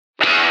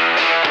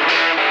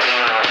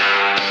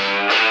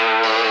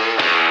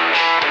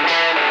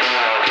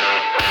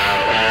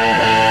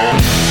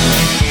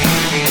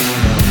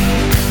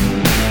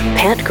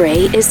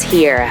Gray is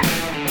here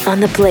on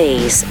the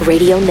Blaze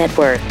Radio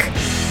Network.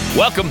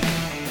 Welcome.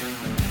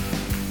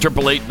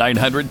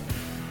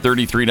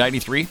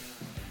 888-900-3393.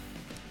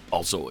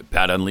 Also at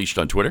Pat Unleashed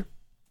on Twitter.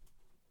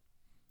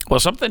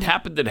 Well, something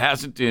happened that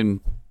hasn't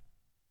in,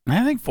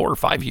 I think, 4 or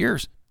 5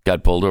 years.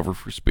 Got pulled over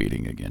for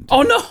speeding again.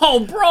 Oh,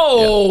 no,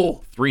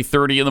 bro. Yeah.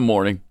 3:30 in the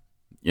morning,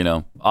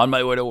 on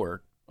my way to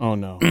work. Oh,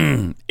 no.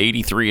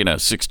 83 and a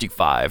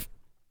 65.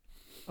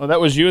 Oh,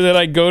 that was you that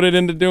I goaded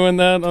into doing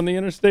that on the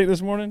interstate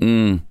this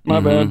morning? My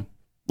bad.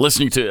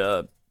 Listening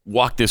to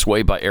Walk This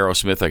Way by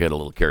Aerosmith, I got a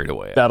little carried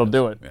away. That'll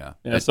do it.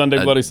 Yeah.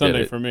 Sunday Bloody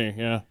Sunday for me,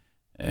 yeah.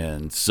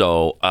 And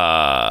so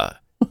oh,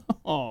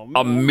 man.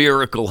 a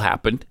miracle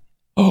happened.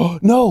 Oh,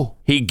 no.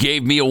 He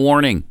gave me a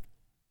warning.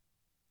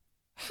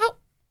 How?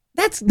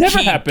 That's never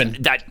happened.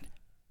 That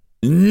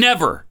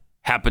never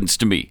happens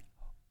to me.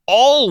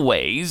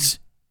 Always,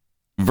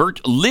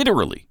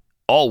 literally,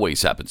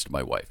 always happens to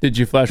my wife. Did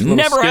you flash a little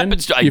Never skin?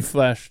 happens to. You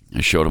flashed.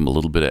 I showed him a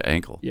little bit of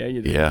ankle. Yeah,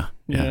 you did. Yeah.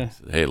 Yeah. I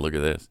said, hey, look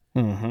at this.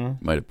 Mm-hmm. You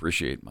might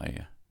appreciate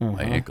my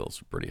ankles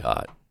are pretty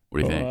hot. What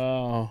do you think?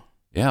 Wow.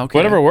 Yeah, okay.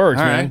 Whatever works,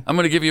 All man. right. I'm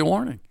going to give you a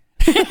warning.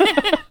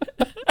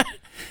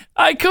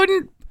 I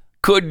could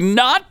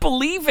not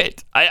believe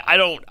it.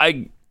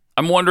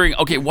 I'm wondering,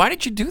 okay, why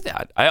did you do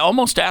that? I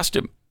almost asked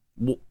him,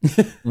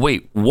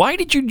 wait, why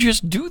did you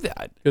just do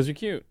that? Because you're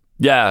cute.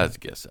 Yeah, I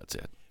guess that's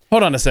it.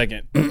 Hold on a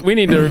second. We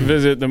need to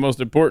revisit the most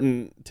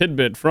important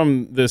tidbit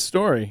from this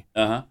story.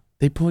 Uh-huh.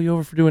 They pull you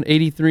over for doing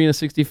 83 and a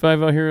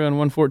 65 out here on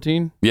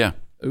 114? Yeah.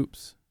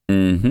 Oops.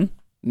 Mm-hmm.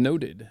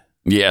 Noted.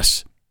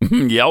 Yes.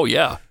 Yeah, oh,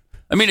 yeah.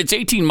 I mean, it's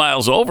 18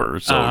 miles over.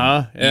 So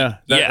Yeah. Yeah.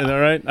 Is that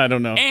right? I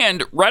don't know.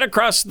 And right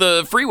across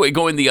the freeway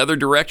going the other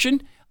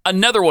direction,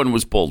 another one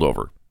was pulled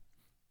over.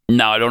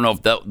 Now, I don't know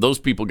if those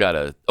people got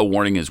a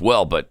warning as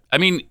well, but I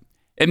mean,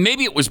 and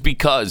maybe it was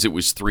because it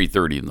was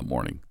 3:30 in the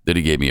morning that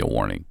he gave me a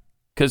warning.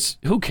 Because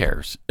who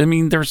cares? I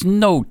mean, there's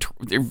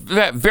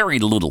very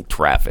little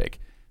traffic.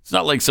 It's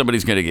not like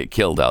somebody's going to get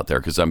killed out there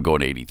because I'm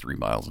going 83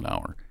 miles an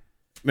hour.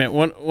 Man,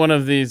 one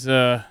of these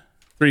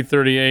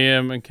 3:30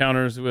 a.m.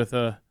 encounters with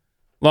a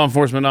law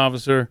enforcement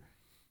officer,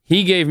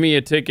 he gave me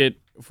a ticket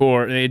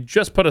they had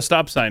just put a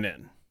stop sign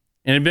in,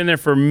 and it had been there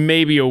for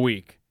maybe a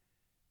week.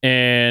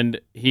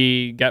 And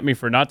he got me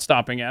for not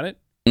stopping at it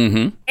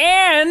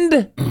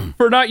and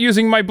for not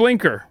using my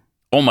blinker.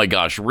 Oh, my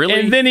gosh, really?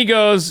 And then he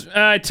goes,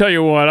 I tell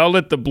you what, I'll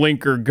let the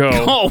blinker go.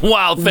 Oh,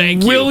 wow,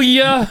 thank you. Will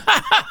ya?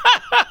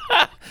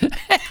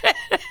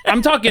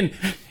 I'm talking,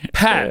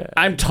 Pat,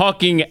 I'm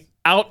talking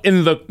out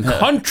in the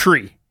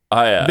country.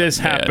 This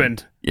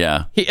happened.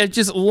 Yeah. He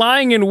just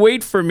lying in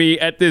wait for me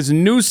at this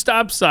new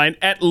stop sign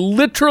at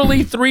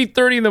literally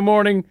 3:30 in the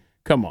morning.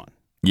 Come on.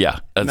 Yeah,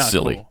 that's Not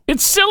silly. cool.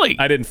 It's silly.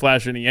 I didn't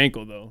flash any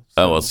ankle, though.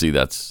 So. Oh, well, see,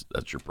 that's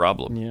your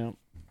problem. Yeah.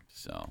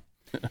 So,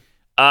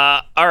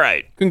 all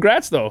right.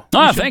 Congrats, though.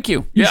 Thank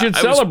you. You should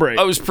celebrate.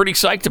 I was pretty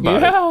psyched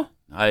about it.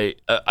 I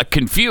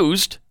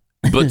confused,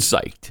 but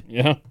psyched.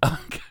 Yeah.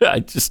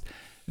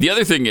 The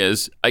other thing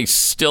is, I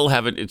still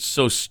haven't, it's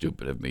so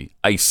stupid of me.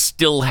 I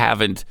still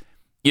haven't,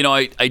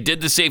 I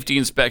did the safety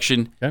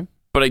inspection,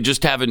 but I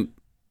just haven't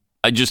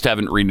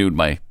renewed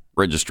my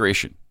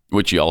registration,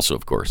 which he also,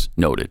 of course,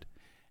 noted.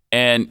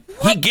 And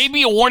he gave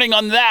me a warning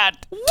on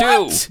that,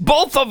 too.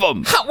 Both of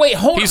them. Wait,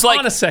 hold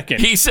on a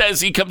second. He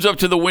says, he comes up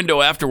to the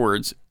window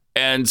afterwards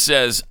and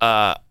says,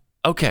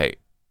 okay,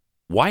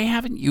 why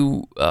haven't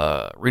you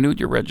renewed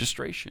your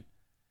registration?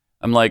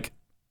 I'm like,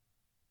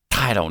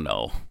 I don't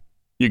know.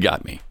 You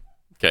got me.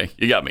 Okay,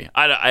 you got me.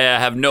 I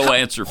have no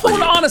answer for you.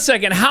 Hold on a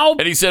second. How?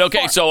 And he said,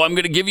 okay, so I'm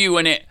going to give you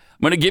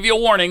a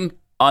warning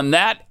on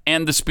that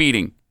and the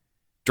speeding.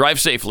 Drive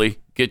safely.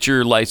 Get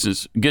your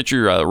license. Get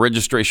your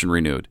registration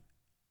renewed.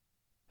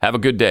 Have a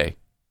good day.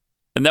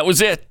 And that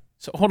was it.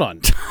 So hold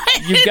on.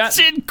 It's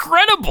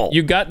incredible.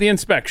 You got the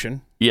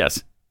inspection.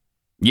 Yes.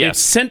 It's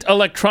sent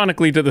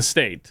electronically to the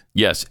state.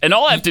 Yes. And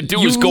all I have to do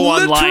is go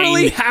online. You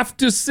literally have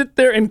to sit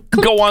there and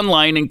click. Go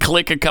online and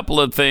click a couple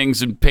of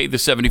things and pay the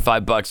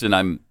 $75 and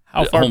I'm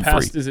How far home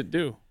past free. is it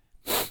due?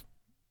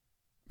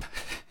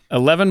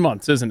 11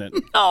 months, isn't it?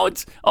 No,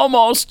 it's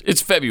almost.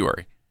 It's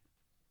February.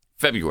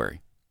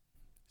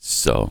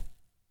 So,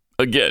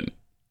 again,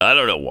 I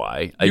don't know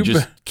why. I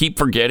just keep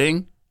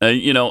forgetting.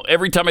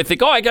 Every time I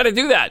think, I got to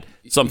do that,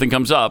 something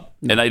comes up,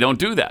 and I don't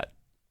do that.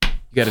 You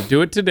got to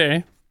do it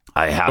today.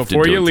 I have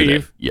before to do you it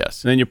leave. Today.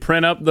 Yes. And then you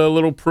print up the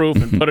little proof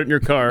and put it in your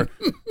car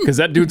because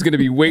that dude's going to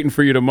be waiting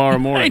for you tomorrow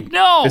morning. I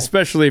know.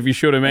 Especially if you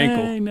showed him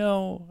ankle. I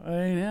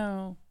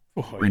know.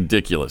 Boy.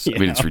 Ridiculous. Yeah. I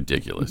mean, it's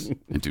ridiculous.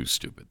 I do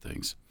stupid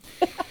things.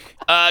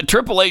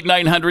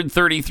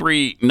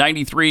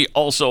 888-900-3393.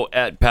 Also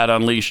at Pat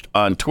Unleashed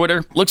on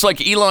Twitter. Looks like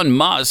Elon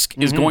Musk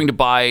is going to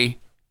buy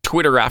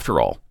Twitter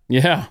after all.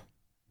 Yeah.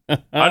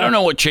 I don't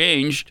know what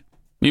changed.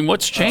 I mean,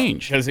 what's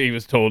changed? Because he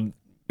was told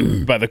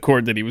by the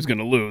court that he was going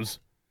to lose.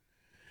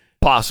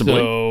 Possibly.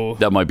 So,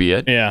 that might be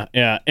it. Yeah.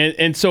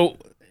 And so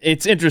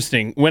it's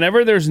interesting.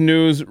 Whenever there's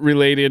news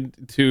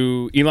related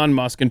to Elon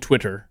Musk and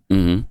Twitter,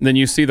 then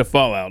you see the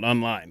fallout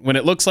online. When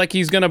it looks like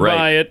he's going to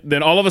buy it,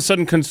 then all of a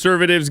sudden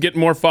conservatives get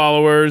more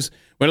followers.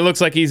 When it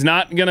looks like he's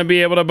not going to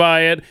be able to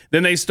buy it,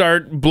 then they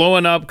start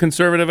blowing up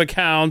conservative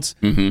accounts.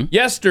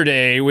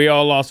 Yesterday, we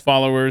all lost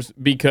followers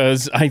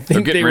because I think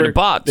They're getting rid of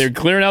bots. They're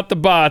clearing out the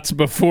bots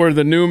before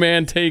the new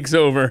man takes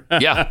over.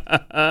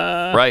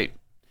 Yeah. Right.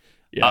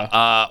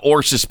 Yeah.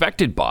 Or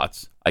suspected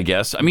bots, I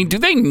guess. I mean, do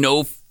they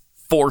know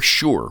for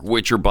sure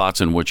which are bots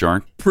and which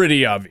aren't?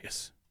 Pretty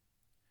obvious.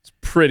 It's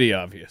pretty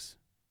obvious.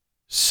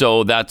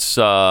 So that's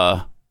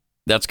going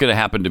to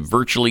happen to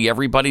virtually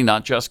everybody,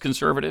 not just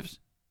conservatives?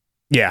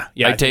 Yeah.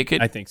 I take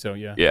it? I think so,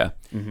 yeah. Yeah.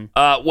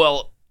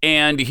 Well,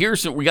 and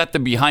we got the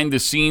behind the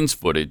scenes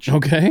footage.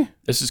 Okay.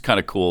 This is kind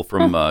of cool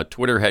from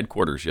Twitter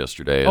headquarters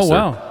yesterday. Oh, as they're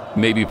wow.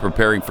 Maybe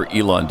preparing for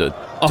Elon to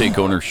take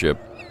ownership.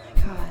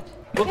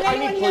 Look, I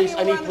need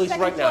police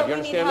right now. You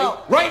understand me?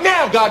 Right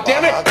now,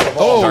 goddammit!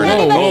 Darn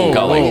it.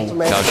 Golly.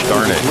 Gosh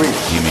darn it,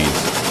 he means.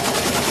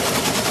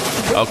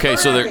 Okay,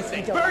 so they're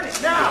Burn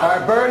it now! All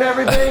right, burn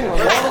everything.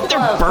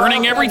 they're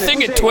burning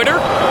everything at Twitter?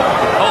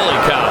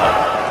 Holy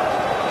cow.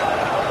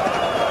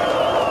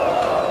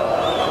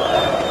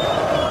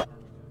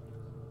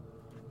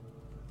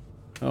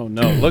 Oh,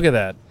 no. Look at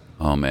that.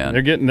 Oh, man.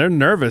 They're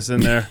nervous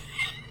in there.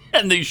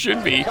 And they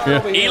should be.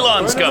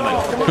 Elon's coming.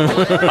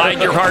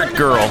 Hide your heart,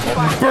 girl.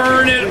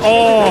 Burn it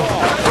all.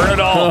 Burn it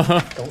all.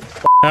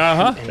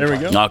 There we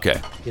go. Okay.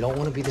 You don't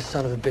want to be the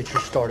son of a bitch who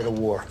started a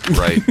war.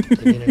 Right.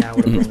 Give me an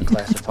hour to burn the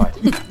classified.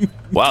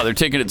 Wow, they're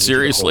taking it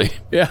seriously.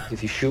 Yeah.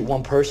 If you shoot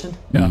one person,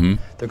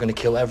 they're going to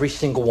kill every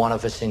single one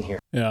of us in here.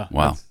 Yeah.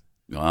 Wow.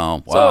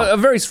 Wow. So a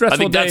very stressful I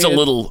think that's day.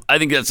 I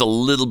think that's a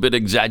little bit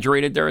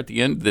exaggerated there at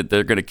the end, that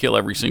they're going to kill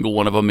every single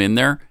one of them in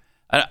there.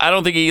 I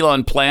don't think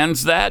Elon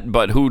plans that,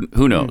 but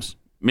who knows?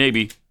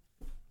 Maybe.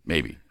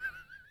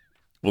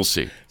 We'll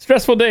see.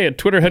 Stressful day at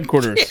Twitter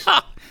headquarters.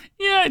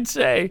 Yeah, I'd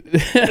say.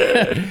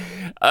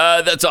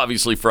 That's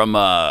obviously from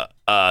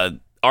Argo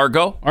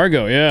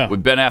Argo, yeah.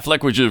 with Ben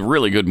Affleck, which is a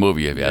really good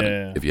movie if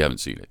you haven't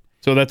seen it.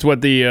 So that's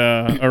what the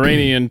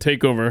Iranian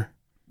takeover,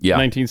 Yeah.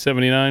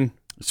 1979.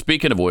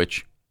 Speaking of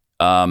which,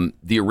 the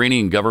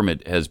Iranian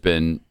government has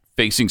been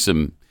facing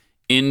some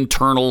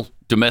internal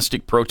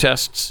domestic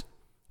protests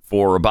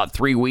for about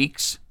 3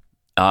 weeks.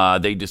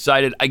 They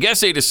decided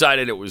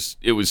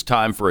it was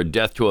time for a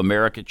 "Death to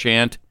America"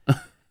 chant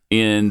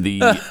in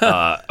the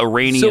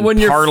Iranian So when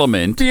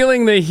parliament. you're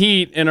feeling the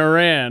heat in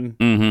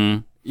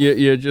Iran,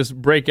 you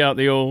just break out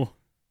the old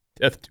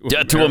 "Death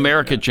to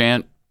America"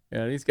 chant.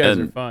 Yeah, these guys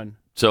And are fun.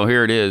 So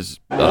here it is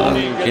in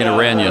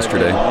Iran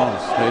yesterday.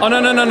 Oh,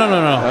 no.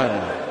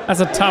 That's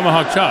a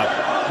tomahawk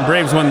chop.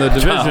 Braves won the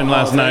division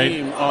last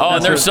night. Oh,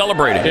 and they're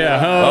celebrating.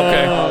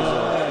 Yeah.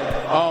 Okay.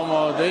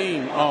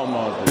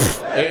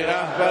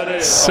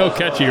 So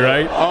catchy,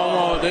 right?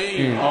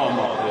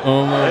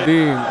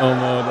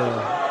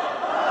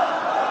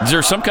 Is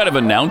there some kind of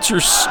announcer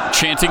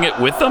chanting it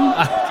with them?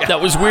 That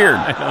was weird.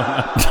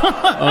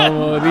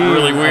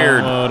 Really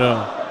weird.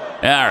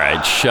 All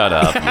right, shut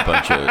up, you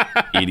bunch of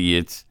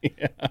idiots.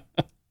 Yeah.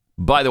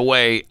 By the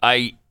way,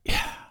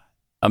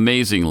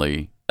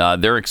 amazingly,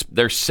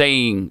 they're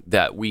saying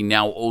that we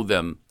now owe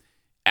them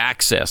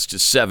access to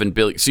 $7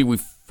 billion. See,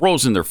 we've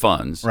frozen their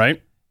funds,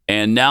 Right.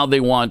 and now they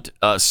want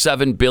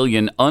 $7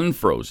 billion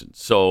unfrozen.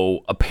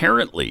 So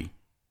apparently,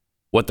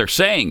 what they're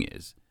saying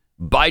is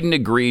Biden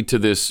agreed to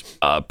this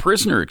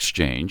prisoner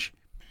exchange.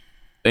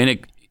 In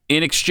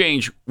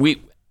exchange,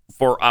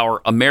 for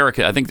our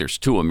America, I think there's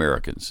 2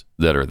 Americans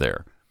that are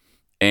there,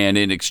 and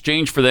in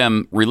exchange for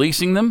them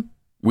releasing them,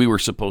 we were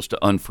supposed to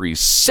unfreeze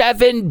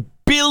 $7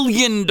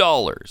 billion.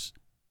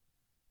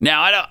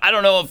 Now, I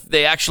don't know if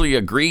they actually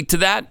agreed to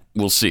that.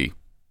 We'll see.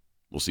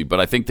 But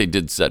I think they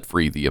did set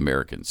free the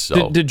Americans.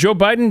 So Did Joe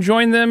Biden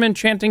join them in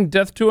chanting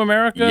 "Death to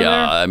America"? yeah, there?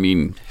 I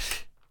mean,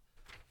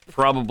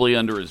 probably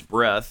under his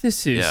breath.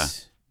 This is. Yeah.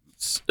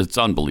 It's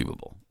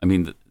unbelievable. I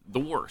mean, the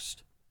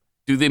worst.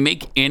 Do they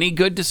make any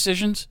good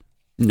decisions?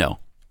 No.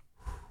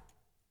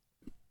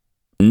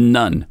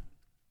 None.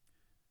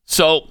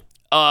 So,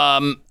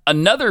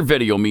 another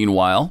video,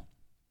 meanwhile,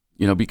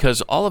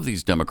 because all of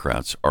these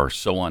Democrats are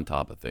so on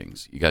top of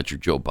things. You got your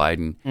Joe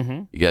Biden.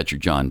 You got your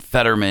John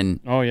Fetterman.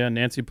 Oh, yeah,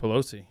 Nancy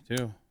Pelosi,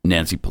 too.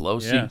 Nancy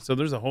Pelosi. Yeah, so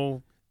there's a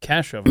whole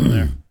cache of them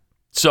there.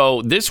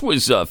 So this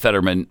was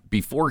Fetterman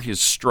before his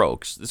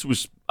strokes. This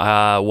was,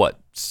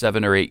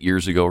 7 or 8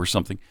 years ago or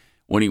something,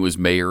 when he was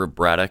mayor of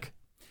Braddock.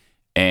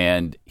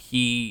 And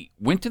he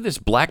went to this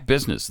black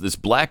business, this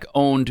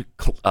black-owned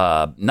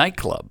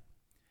nightclub,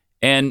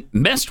 and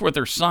messed with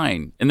their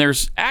sign. And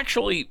there's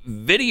actually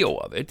video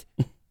of it.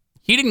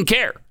 He didn't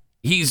care.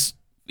 He's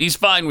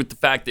fine with the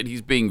fact that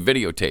he's being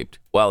videotaped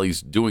while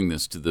he's doing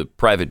this to the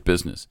private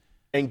business.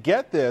 And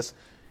get this,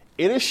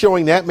 it is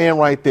showing that man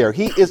right there.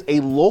 He is a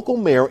local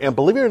mayor, and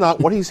believe it or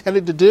not, what he's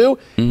headed to do,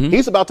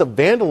 he's about to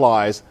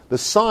vandalize the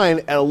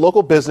sign at a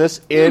local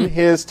business in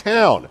his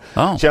town.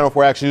 Oh. Channel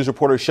 4 Action News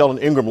reporter Sheldon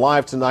Ingram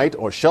live tonight,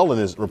 or Sheldon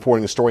is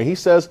reporting the story. He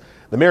says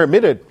the mayor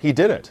admitted he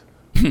did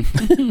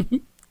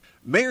it.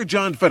 Mayor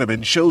John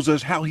Fetterman shows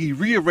us how he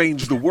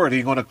rearranged the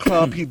wording on a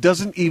club he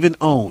doesn't even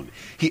own.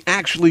 He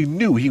actually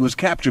knew he was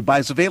captured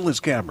by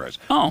surveillance cameras,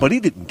 but he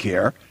didn't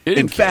care.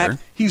 In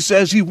fact, he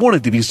says he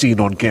wanted to be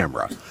seen on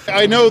camera.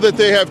 I know that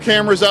they have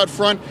cameras out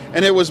front,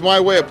 and it was my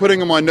way of putting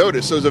them on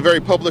notice. So it was a very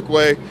public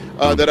way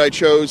that I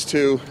chose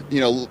to,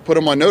 put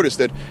them on notice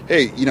that,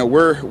 hey,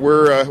 we're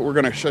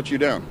going to shut you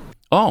down.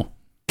 Oh,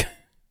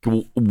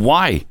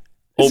 why?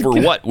 Over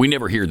what? We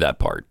never hear that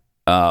part.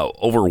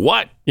 Over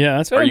what? Yeah,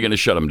 that's are you going to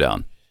shut them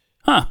down?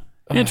 Huh.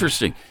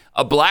 Interesting.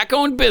 A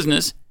black-owned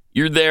business.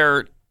 You're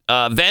there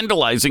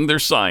vandalizing their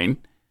sign,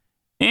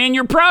 and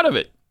you're proud of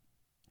it.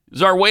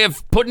 It's our way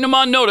of putting them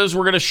on notice.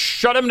 We're going to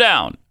shut them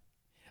down.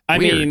 I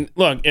mean,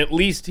 look, at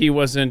least he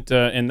wasn't,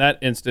 in that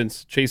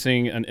instance,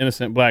 chasing an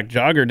innocent black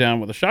jogger down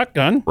with a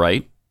shotgun.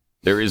 Right.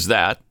 There is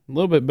that. A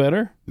little bit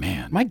better.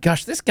 Man. My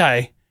gosh, this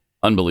guy.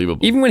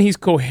 Unbelievable. Even when he's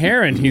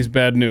coherent, he's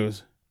bad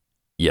news.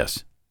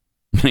 Yes.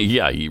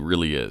 Yeah, he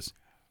really is.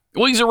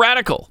 Well, he's a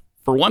radical.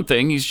 For one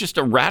thing, he's just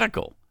a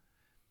radical.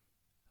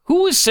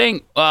 Who is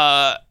saying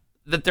that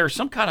there's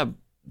some kind of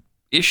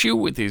issue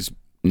with his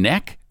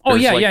neck? Oh,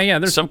 yeah.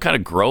 There's some kind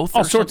of growth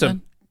all or sorts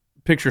something?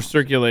 of pictures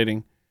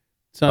circulating.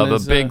 Of a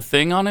big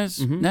thing on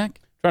his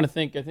neck? Trying to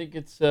think. I think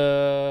it's,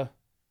 I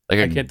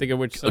can't think of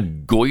which. A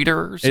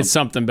goiter or something? It's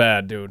something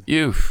bad, dude.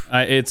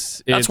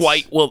 That's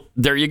why, well,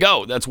 there you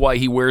go. That's why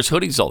he wears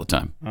hoodies all the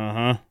time.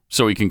 Uh-huh.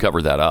 So he can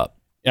cover that up.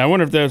 Yeah, I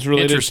wonder if that's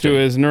related to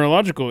his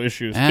neurological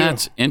issues,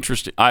 That's too.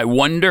 interesting. I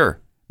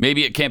wonder.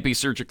 Maybe it can't be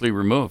surgically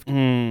removed.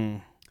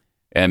 And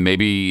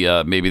maybe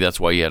that's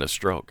why he had a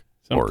stroke.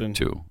 Something. Or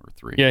 2 or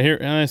 3. Yeah, here,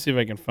 let's see if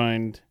I can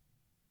find.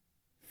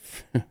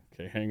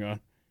 Okay, hang on.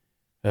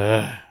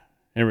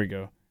 Here we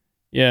go.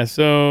 Yeah,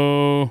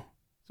 so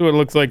what it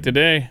looks like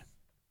today.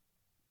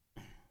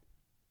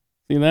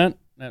 See that?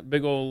 That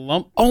big old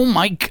lump? Oh,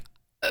 my God.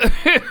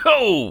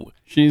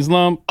 She's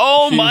lump.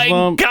 Oh, She's my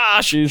lump.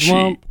 gosh. She's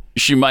lump.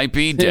 She might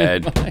be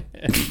dead.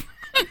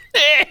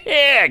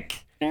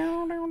 Heck.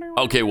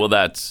 Okay, well,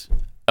 that's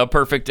a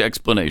perfect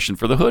explanation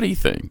for the hoodie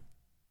thing.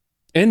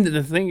 And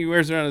the thing he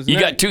wears around his neck. You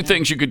got 2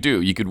 things you could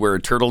do. You could wear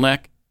a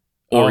turtleneck,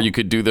 or you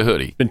could do the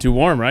hoodie. Been too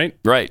warm, right?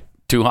 Right.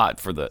 Too hot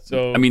for the.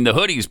 So, I mean, the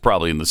hoodies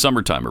probably in the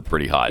summertime are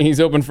pretty hot. He's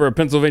open for a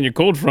Pennsylvania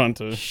cold front.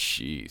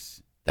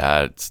 Jeez,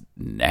 that's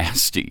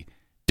nasty,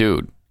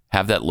 dude.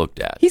 Have that looked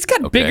at. He's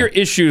got bigger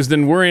issues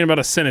than worrying about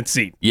a Senate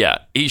seat. Yeah,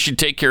 he should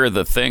take care of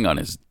the thing on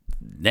his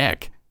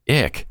neck.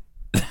 Ick.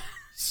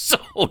 So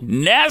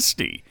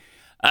nasty.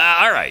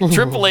 All right,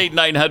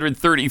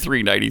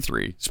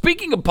 888-900-3393.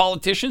 Speaking of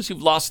politicians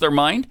who've lost their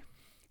mind,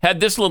 had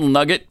this little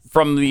nugget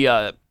from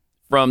the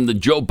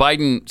Joe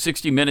Biden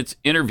 60 Minutes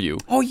interview.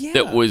 Oh yeah,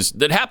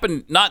 that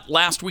happened not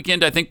last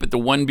weekend, I think, but the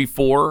one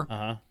before.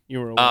 You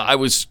were away. I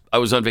was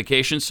on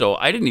vacation, so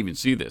I didn't even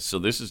see this. So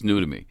this is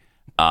new to me.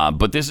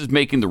 But this is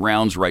making the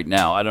rounds right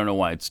now. I don't know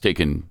why it's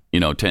taken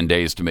 10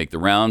 days to make the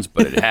rounds,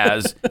 but it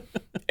has.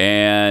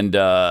 And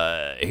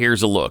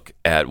here's a look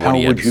at what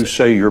he had to say. How would you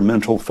say your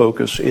mental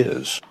focus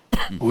is?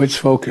 Oh, it's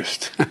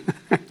focused.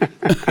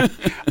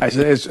 I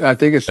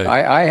think it's.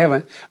 I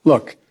haven't.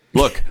 Look.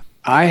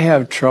 I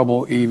have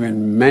trouble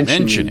even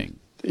mentioning,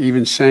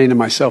 even saying to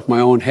myself, my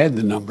own head,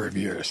 the number of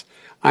years.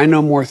 I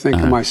no more think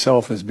of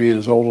myself as being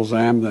as old as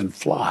I am than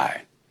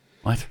fly.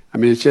 What? I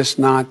mean, it's just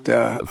not.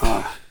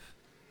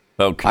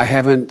 Okay. I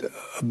haven't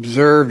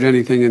observed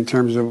anything in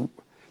terms of.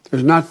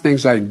 There's not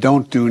things I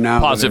don't do now.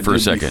 Pause it for a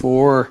second.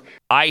 Before.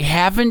 I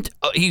haven't.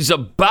 He's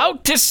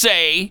about to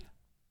say,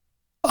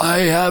 I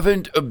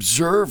haven't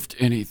observed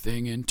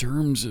anything in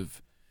terms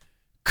of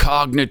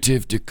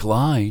cognitive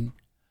decline.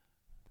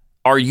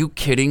 Are you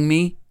kidding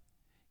me?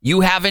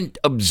 You haven't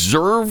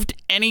observed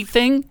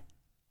anything?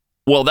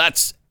 Well,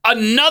 that's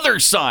another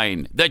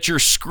sign that you're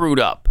screwed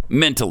up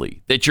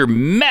mentally, that you're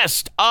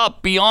messed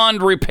up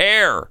beyond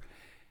repair.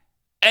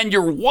 And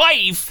your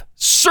wife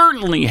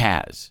certainly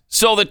has.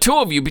 So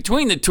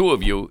between the two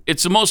of you,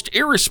 it's the most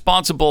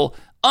irresponsible,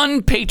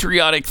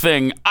 unpatriotic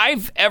thing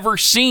I've ever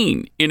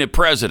seen in a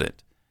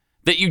president.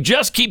 That you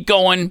just keep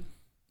going,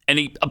 and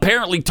he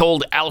apparently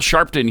told Al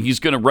Sharpton he's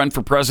going to run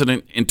for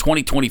president in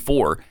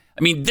 2024.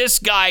 I mean, this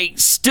guy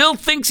still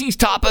thinks he's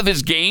top of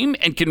his game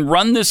and can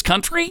run this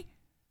country?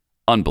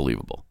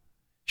 Unbelievable.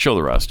 Show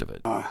the rest of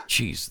it.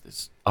 Jeez,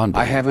 this unbelievable.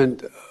 I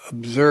haven't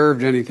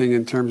observed anything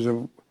in terms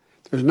of.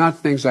 There's not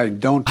things I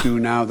don't do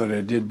now that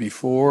I did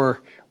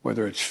before,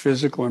 whether it's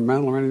physical or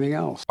mental or anything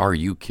else. Are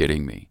you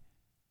kidding me?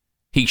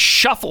 He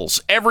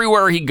shuffles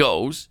everywhere he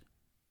goes.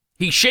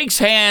 He shakes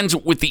hands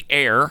with the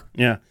air.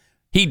 Yeah.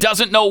 He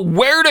doesn't know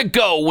where to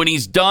go when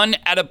he's done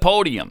at a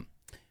podium.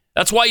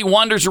 That's why he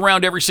wanders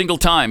around every single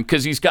time,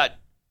 because he's got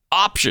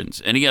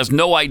options and he has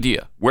no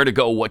idea where to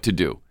go, what to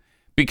do.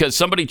 Because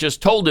somebody just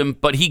told him,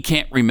 but he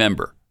can't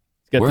remember.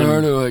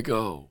 Where do I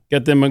go?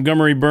 Got them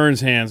Montgomery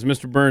Burns hands,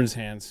 Mr. Burns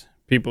hands.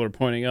 People are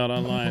pointing out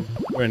online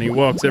when he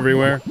walks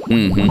everywhere,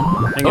 hanging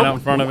out in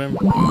front of him.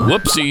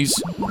 Whoopsies.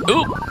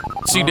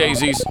 Oop. See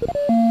daisies.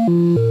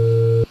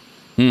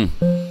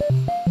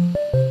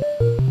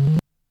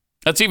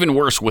 That's even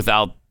worse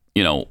without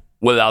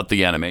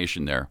the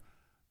animation there.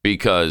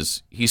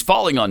 because he's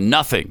falling on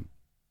nothing.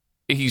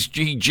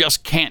 He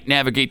just can't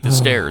navigate the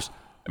stairs.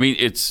 I mean,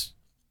 it's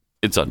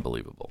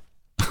unbelievable.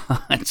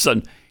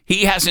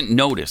 He hasn't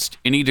noticed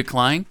any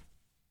decline.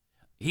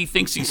 He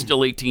thinks he's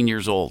still 18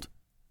 years old.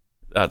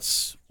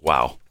 That's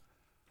wow.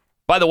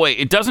 By the way,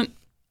 it doesn't,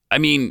 I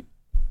mean,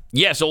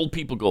 yes, old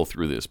people go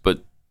through this,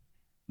 but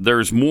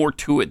there's more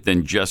to it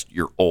than just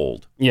you're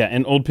old. Yeah,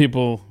 and old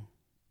people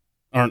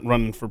aren't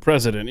running for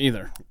president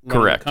either.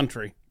 Correct. The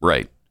country.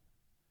 Right.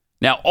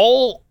 Now,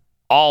 all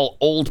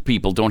old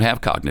people don't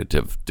have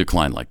cognitive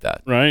decline like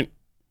that. Right.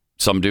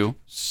 Some do,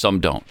 some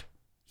don't.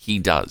 He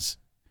does.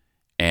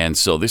 And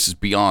so this is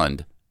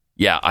beyond,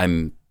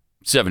 I'm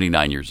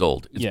 79 years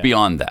old. It's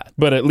beyond that.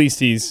 But at least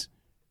he's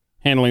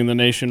handling the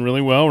nation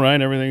really well, right?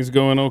 Everything's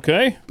going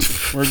okay.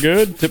 We're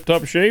good.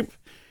 Tip-top shape.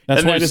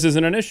 That's why this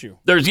isn't an issue.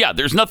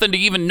 There's nothing to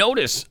even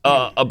notice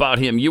about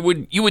him. You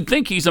would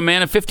think he's a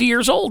man of 50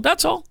 years old.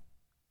 That's all.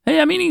 Hey,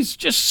 I mean, he's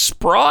just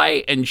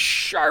spry and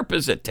sharp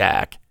as a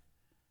tack.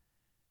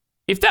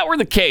 If that were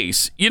the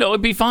case,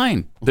 it'd be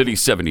fine that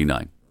he's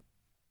 79.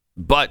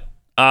 But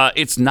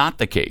it's not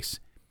the case.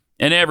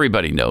 And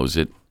everybody knows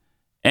it.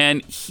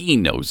 And he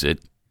knows it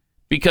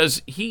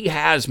because he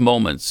has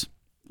moments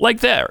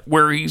like that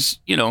where he's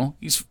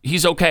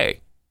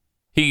okay.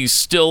 He's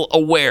still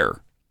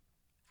aware.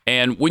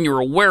 And when you're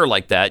aware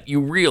like that, you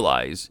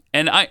realize,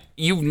 and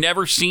you've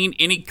never seen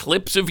any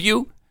clips of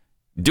you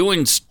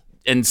doing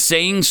and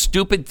saying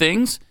stupid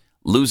things,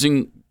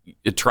 losing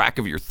track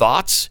of your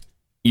thoughts.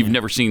 You've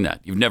never seen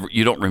that.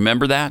 You don't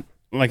remember that?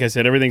 Like I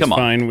said, everything's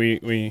fine.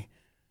 We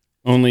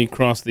only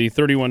crossed the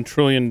 $31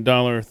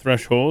 trillion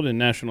threshold in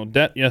national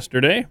debt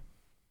yesterday.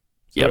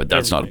 So but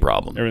that's not a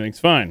problem. Everything's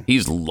fine.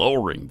 He's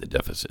lowering the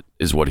deficit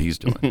is what he's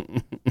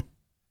doing.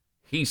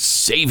 He's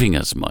saving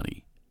us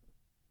money.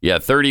 Yeah,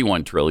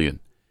 $31 trillion.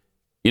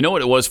 You know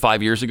what it was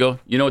 5 years ago?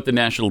 You know what the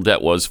national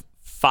debt was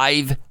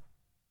 5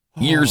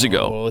 years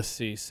ago? Well, let's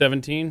see,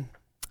 17?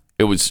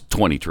 It was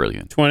 $20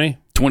 trillion. 20?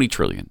 $20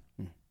 trillion.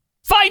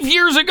 5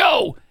 years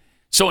ago!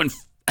 So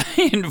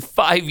in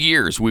 5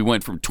 years, we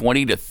went from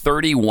 20 to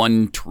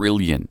 31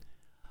 trillion.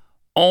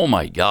 Oh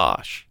my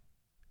gosh.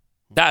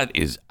 That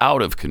is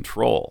out of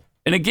control.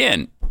 And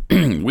again,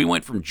 we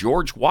went from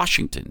George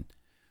Washington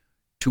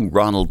to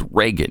Ronald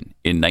Reagan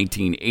in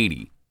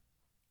 1980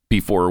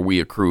 before we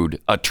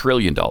accrued $1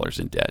 trillion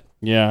in debt.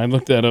 Yeah, I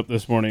looked that up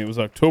this morning. It was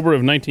October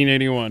of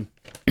 1981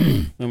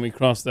 when we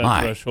crossed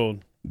that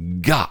threshold.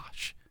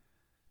 Gosh.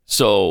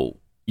 So,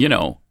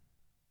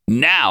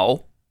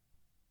 now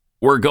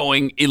we're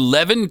going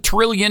 11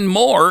 trillion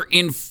more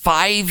in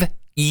 5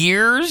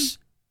 years.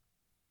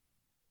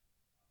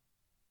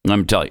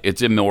 I'm telling you,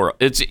 it's immoral.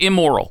 It's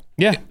immoral.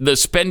 Yeah. The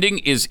spending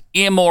is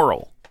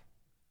immoral.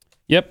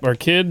 Yep. Our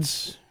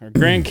kids, our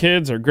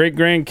grandkids, our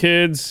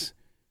great-grandkids,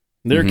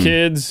 their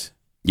kids.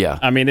 Yeah.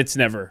 I mean, it's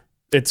going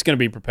to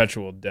be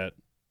perpetual debt.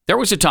 There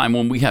was a time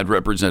when we had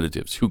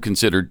representatives who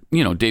considered,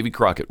 Davy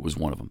Crockett was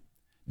one of them.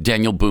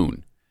 Daniel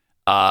Boone.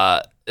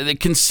 They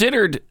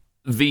considered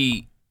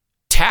the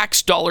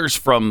tax dollars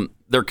from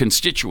their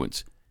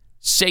constituents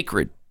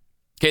sacred.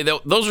 Okay,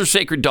 those are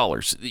sacred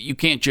dollars that you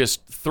can't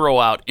just throw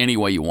out any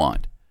way you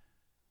want.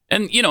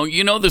 And,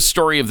 you know the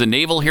story of the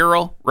naval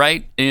hero,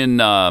 right? In,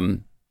 I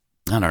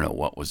don't know,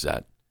 what was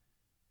that?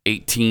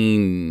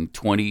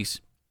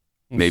 1820s,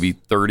 maybe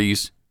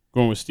 30s.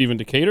 Going with Stephen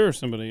Decatur or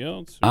somebody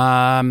else?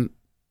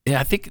 Yeah,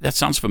 I think that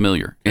sounds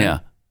familiar. Yeah.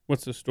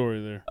 What's the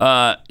story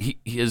there?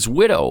 His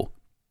widow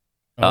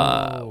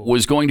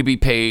was going to be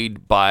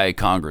paid by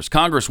Congress.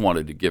 Congress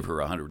wanted to give her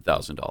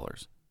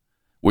 $100,000.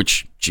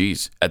 Which,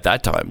 geez, at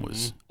that time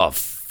was a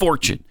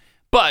fortune.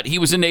 But he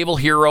was a naval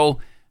hero.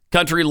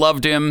 Country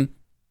loved him.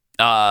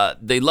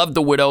 They loved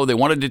the widow. They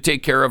wanted to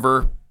take care of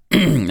her.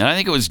 And I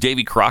think it was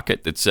Davy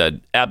Crockett that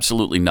said,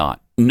 absolutely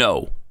not.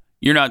 No,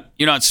 you're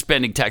not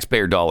spending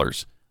taxpayer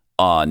dollars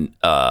on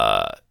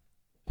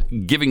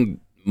giving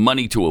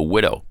money to a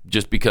widow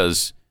just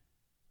because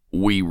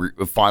we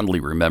fondly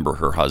remember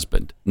her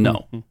husband.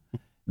 No,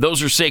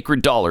 those are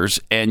sacred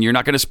dollars, and you're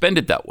not going to spend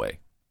it that way.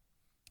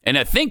 And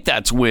I think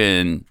that's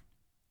isn't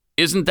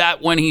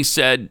that when he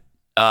said,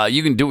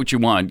 you can do what you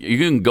want. You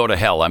can go to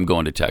hell. I'm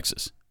going to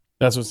Texas.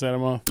 That's what set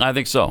him off? I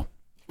think so.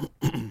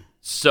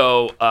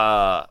 So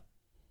how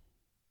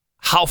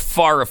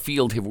far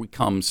afield have we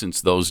come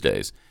since those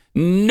days?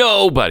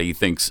 Nobody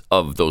thinks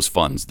of those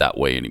funds that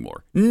way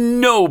anymore.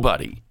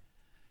 Nobody.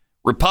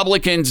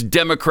 Republicans,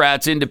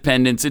 Democrats,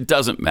 Independents, it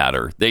doesn't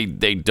matter. They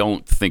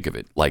don't think of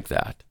it like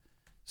that.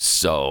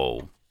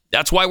 So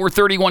that's why we're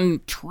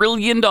 $31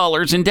 trillion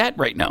in debt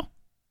right now.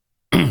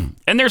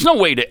 And there's no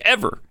way to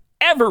ever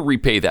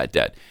repay that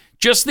debt.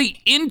 Just the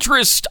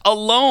interest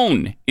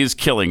alone is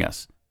killing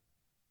us.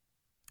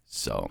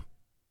 So.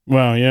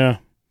 Well, yeah.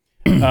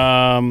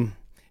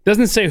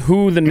 Doesn't say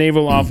who the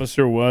naval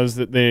officer was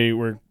that they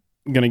were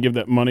going to give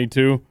that money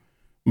to.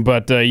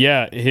 But,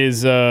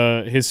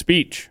 his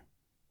speech.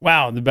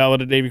 Wow, the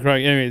Ballad of Davy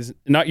Crockett. Anyways,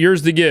 not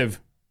yours to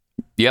give.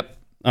 Yep.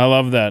 I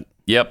love that.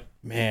 Yep.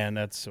 Man,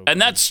 that's so And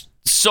that's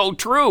so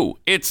true.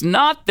 It's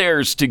not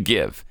theirs to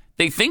give.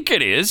 They think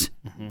it is.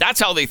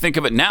 That's how they think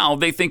of it now.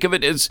 They think of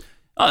it as,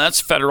 oh,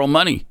 that's federal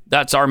money.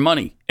 That's our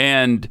money.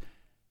 And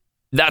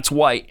that's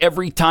why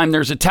every time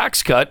there's a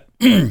tax cut,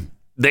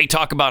 they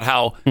talk about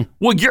how,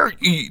 well, you're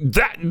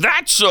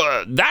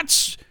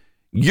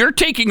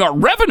taking our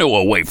revenue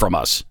away from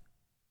us.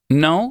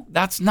 No,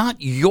 that's not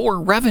your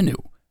revenue.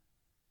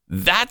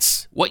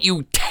 That's what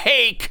you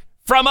take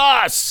from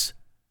us.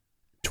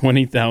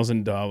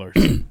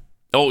 $20,000.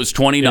 Oh, it was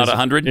 20, not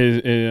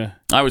 100?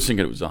 I was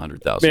thinking it was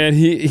 100,000.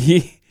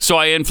 Man, So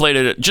I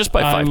inflated it just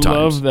by 5 times. I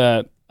love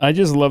that. I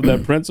just love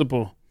that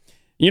principle.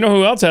 You know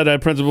who else had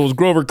that principle? Was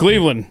Grover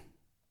Cleveland.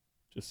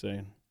 Just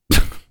saying.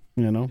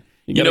 You know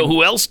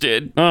who else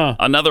did?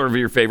 Another of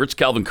your favorites,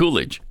 Calvin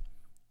Coolidge.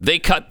 They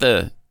cut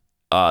the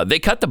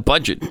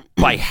budget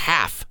by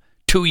half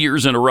 2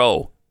 years in a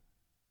row.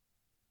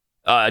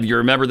 Do you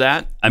remember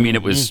that? I mean,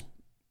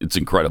 it's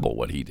incredible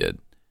what he did.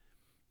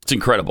 It's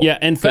incredible. Yeah,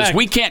 in fact,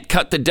 we can't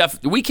cut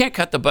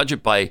the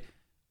budget by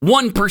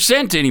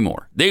 1%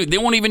 anymore. They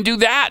won't even do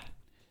that.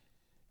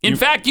 In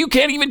fact, you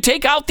can't even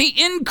take out the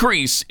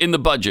increase in the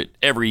budget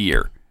every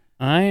year.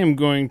 I am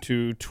going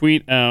to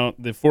tweet out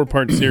the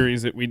 4-part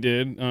series that we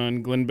did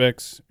on Glenn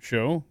Beck's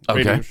show,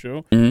 radio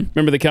show.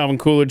 Remember the Calvin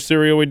Coolidge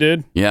serial we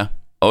did? Yeah.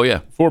 Oh,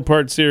 yeah.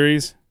 4-part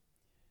series.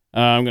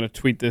 I'm going to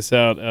tweet this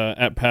out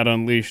at Pat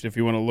Unleashed if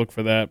you want to look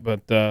for that.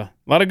 But a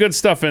lot of good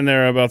stuff in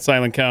there about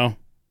Silent Cal.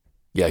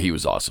 Yeah, he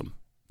was awesome.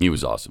 He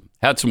was awesome.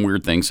 Had some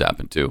weird things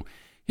happen, too.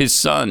 His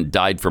son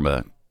died from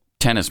a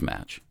tennis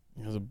match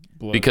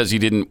because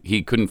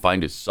he couldn't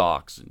find his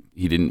socks. And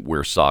he didn't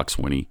wear socks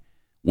when he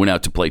went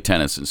out to play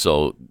tennis. And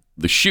so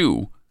the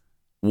shoe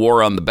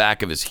wore on the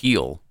back of his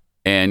heel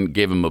and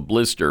gave him a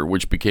blister,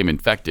 which became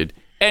infected.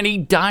 And he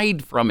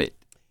died from it.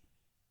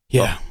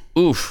 Yeah.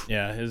 Oof.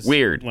 Yeah, his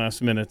weird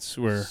last minutes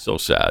were so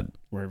sad.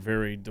 Were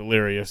very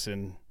delirious,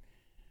 and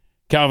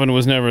Calvin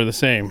was never the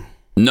same.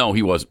 No,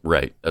 he wasn't.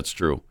 Right. That's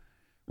true.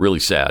 Really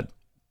sad.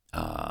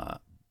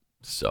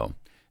 So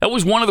that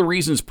was one of the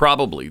reasons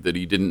probably that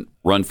he didn't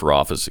run for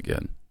office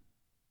again.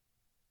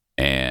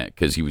 And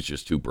because he was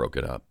just too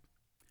broken up.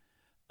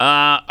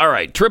 All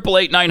right.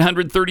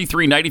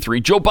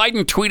 888-900-3393. Joe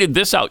Biden tweeted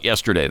this out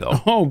yesterday, though.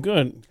 Oh,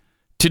 good.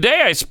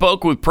 Today I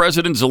spoke with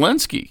President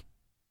Zelensky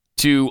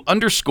to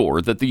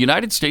underscore that the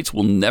United States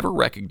will never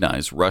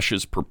recognize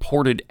Russia's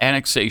purported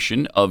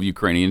annexation of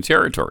Ukrainian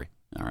territory.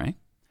 All right.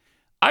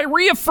 I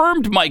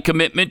reaffirmed my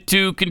commitment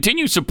to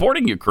continue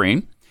supporting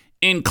Ukraine,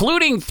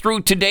 including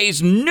through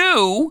today's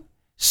new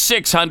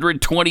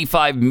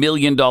 $625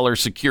 million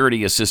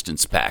security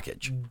assistance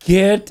package.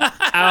 Get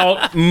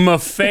out my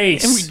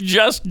face. And we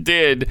just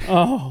did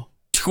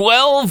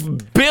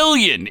 $12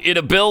 billion in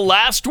a bill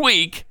last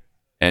week,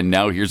 and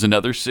now here's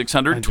another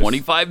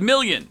 $625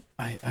 million.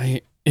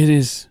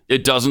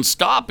 It doesn't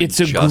stop. It's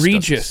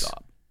egregious.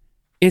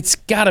 It's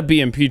got to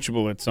be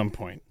impeachable at some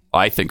point.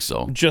 I think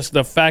so. Just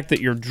the fact that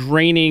you're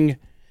draining,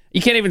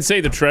 you can't even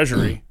say the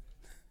Treasury.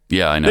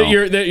 Yeah, I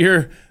know.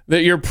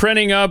 That you're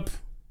printing up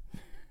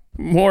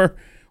more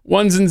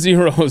ones and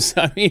zeros.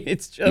 I mean,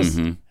 it's just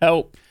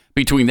help.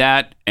 Between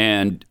that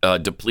and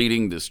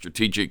depleting the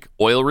strategic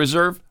oil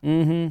reserve,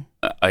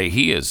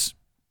 he is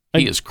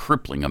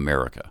crippling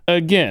America.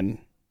 Again,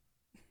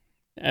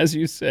 as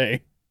you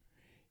say,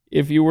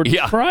 if you were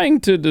trying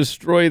to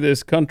destroy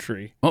this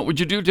country, what would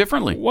you do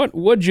differently? What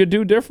would you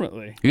do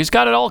differently? He's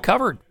got it all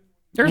covered.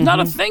 There's not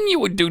a thing you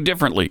would do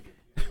differently.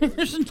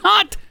 There's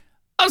not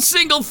a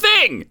single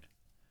thing.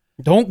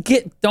 Don't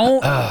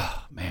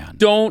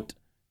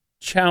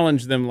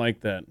challenge them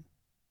like that.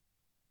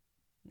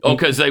 Oh,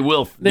 because they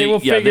will. They will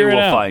figure it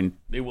out.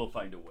 They will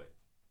find a way.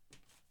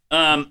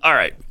 All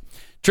right.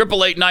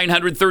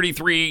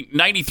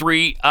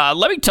 888-900-3393.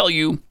 Let me tell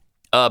you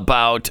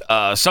about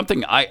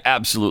something I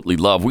absolutely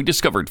love. We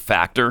discovered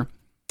Factor.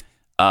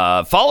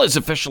 Fall is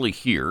officially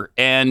here,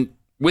 and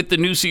with the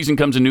new season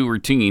comes a new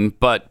routine.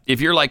 But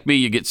if you're like me,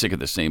 you get sick of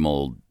the same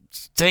old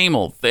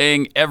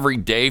thing every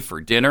day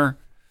for dinner.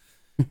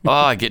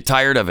 I get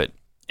tired of it.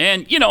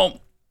 And,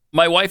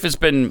 my wife has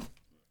been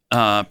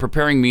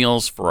preparing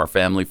meals for our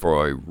family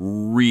for a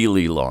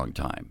really long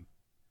time,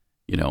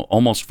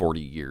 almost 40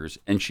 years.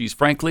 And she's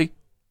frankly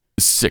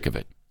sick of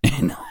it.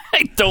 And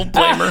I don't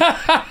blame her.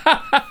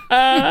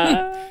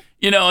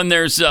 And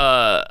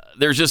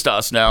there's just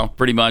us now,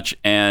 pretty much.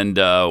 And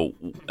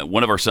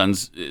one of our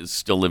sons is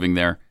still living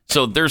there.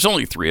 So there's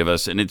only 3 of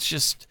us. And it's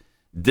just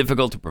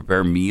difficult to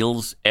prepare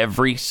meals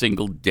every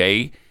single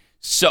day.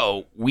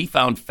 So we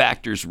found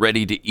Factor's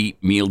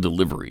ready-to-eat meal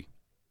delivery.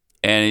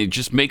 And it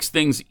just makes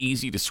things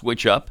easy to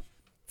switch up.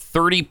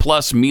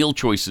 30-plus meal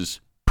choices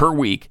per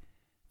week,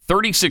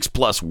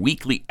 36-plus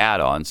weekly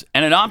add-ons,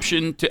 and an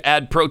option to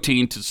add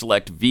protein to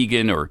select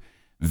vegan or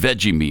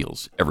veggie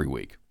meals every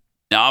week.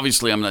 Now,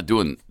 obviously, I'm not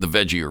doing the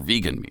veggie or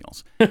vegan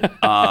meals.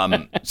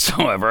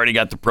 So I've already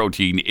got the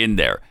protein in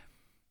there.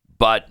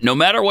 But no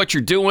matter what you're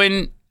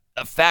doing,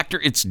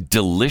 Factor, it's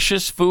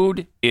delicious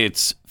food.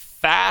 It's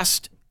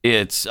fast.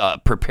 It's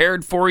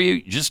prepared for you.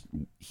 You just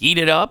heat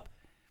it up.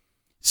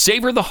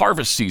 Savor the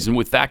harvest season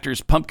with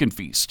Factor's Pumpkin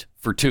Feast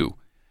for 2.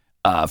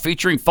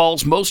 featuring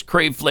fall's most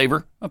craved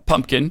flavor, a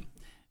pumpkin.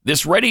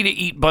 This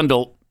ready-to-eat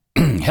bundle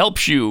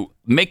helps you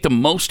make the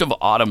most of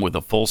autumn with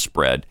a full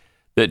spread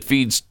that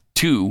feeds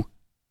two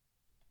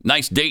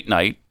nice date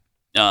night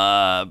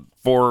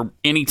for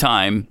any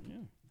time,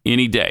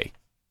 any day.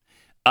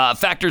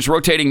 Factor's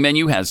rotating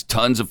menu has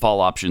tons of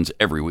fall options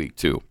every week,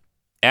 too.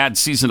 Add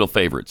seasonal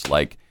favorites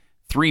like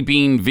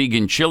 3-bean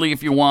vegan chili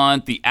if you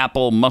want, the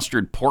apple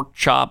mustard pork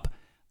chop,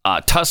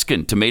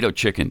 Tuscan tomato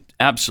chicken.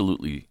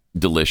 Absolutely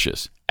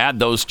delicious. Add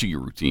those to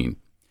your routine.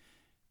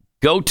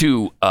 Go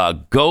to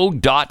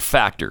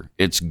go.factor.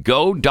 It's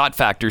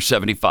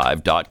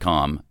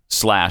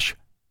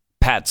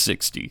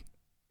go.factor75.com/Pat60.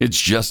 It's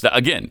just that,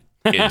 again,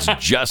 it's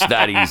just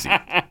that easy.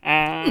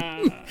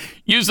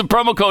 Use the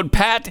promo code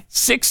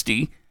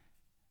PAT60,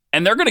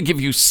 and they're going to give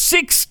you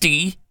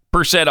 60%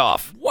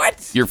 off.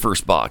 What? Your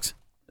first box.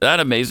 Isn't that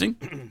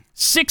amazing?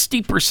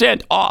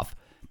 60% off.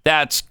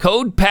 That's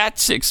code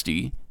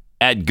PAT60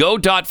 at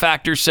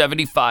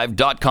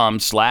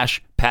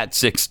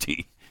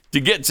go.factor75.com/Pat60 to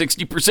get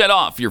 60%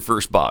 off your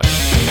first box.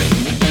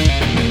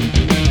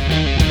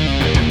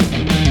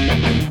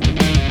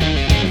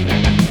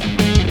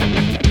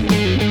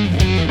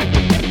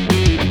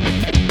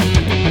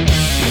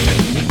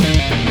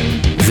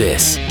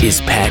 This is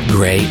Pat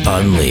Gray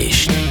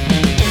Unleashed.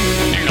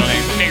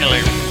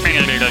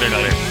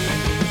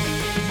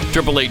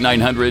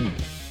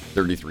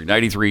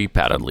 888-900-3393,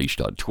 Pat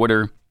Unleashed on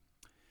Twitter.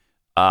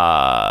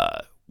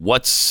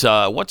 What's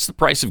the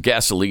price of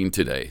gasoline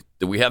today?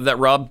 Do we have that,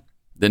 Rob?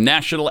 The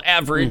national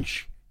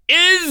average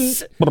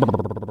is...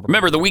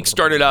 Remember, the week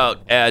started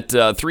out at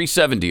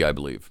 $3.70, I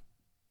believe.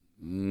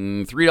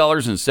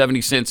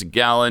 $3.70 a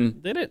gallon.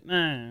 Did it?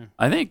 Nah.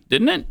 I think,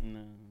 didn't it? No.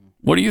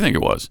 What do you think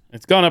it was?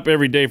 It's gone up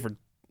every day for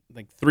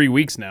like 3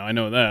 weeks now. I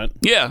know that.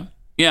 Yeah.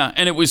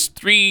 And it was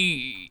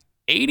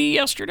 $3.80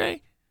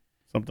 yesterday?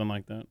 Something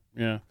like that.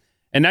 Yeah.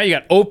 And now you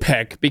got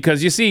OPEC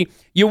because, you see,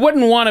 you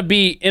wouldn't want to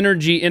be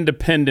energy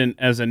independent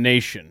as a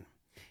nation.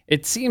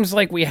 It seems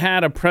like we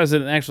had a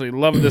president that actually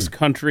loved this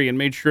country and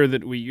made sure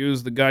that we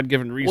use the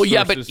God-given resources. Well,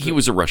 yeah, but he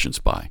was a Russian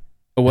spy.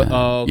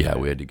 Okay. Yeah,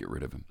 we had to get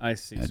rid of him. I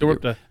see. So we're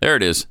up to... There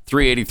it is,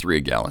 $3.83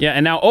 a gallon. Yeah,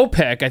 and now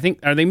OPEC, I think,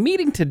 are they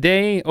meeting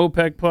today?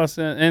 OPEC plus,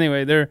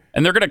 anyway, they're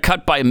going to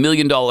cut by $1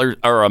 million or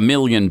 1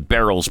 million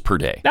barrels per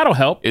day. That'll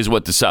help. Is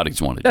what the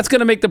Saudis want to do. That's going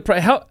to make the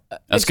price.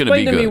 That's going to be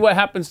good. Explain to me what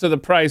happens to the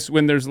price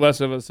when there's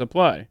less of a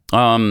supply.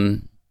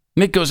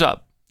 It goes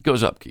up. It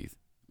goes up, Keith,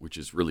 which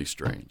is really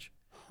strange.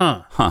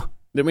 Huh.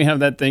 Didn't we have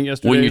that thing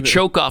yesterday? When you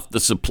choke off the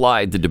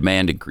supply, the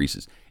demand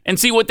increases. And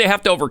see, what they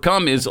have to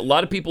overcome is a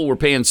lot of people were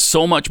paying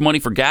so much money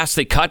for gas,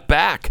 they cut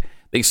back.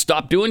 They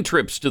stopped doing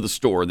trips to the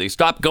store. They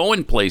stopped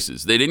going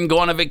places. They didn't go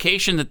on a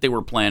vacation that they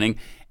were planning.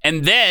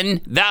 And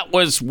then that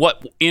was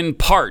what, in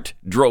part,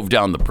 drove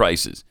down the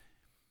prices.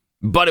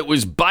 But it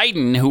was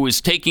Biden who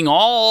was taking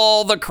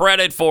all the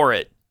credit for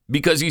it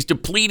because he's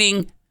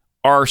depleting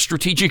our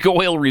strategic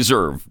oil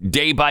reserve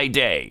day by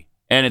day.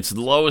 And it's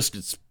the lowest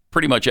it's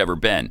pretty much ever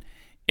been.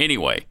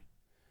 Anyway,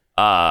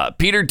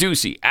 Peter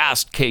Doocy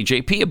asked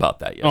KJP about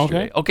that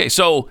yesterday. Okay,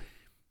 so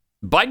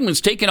Biden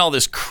was taking all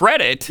this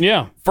credit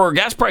for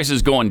gas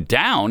prices going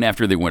down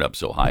after they went up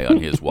so high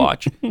on his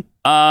watch.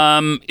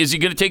 Is he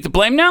going to take the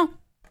blame now?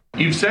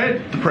 You've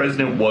said the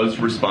president was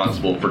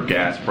responsible for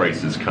gas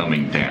prices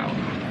coming down.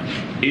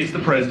 Is the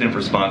president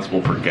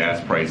responsible for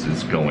gas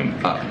prices going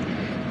up?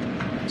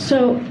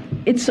 So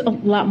it's a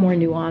lot more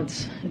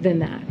nuanced than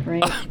that,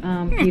 right?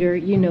 Peter,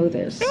 you know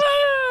this.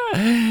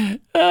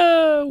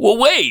 Well,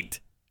 wait,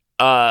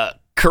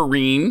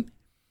 Karine.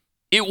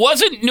 It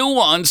wasn't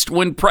nuanced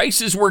when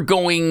prices were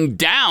going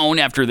down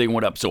after they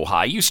went up so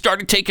high. You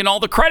started taking all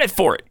the credit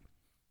for it.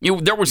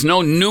 There was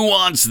no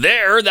nuance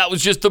there. That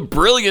was just the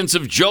brilliance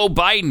of Joe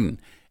Biden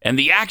and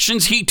the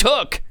actions he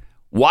took.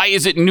 Why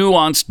is it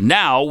nuanced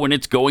now when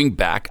it's going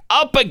back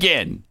up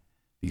again?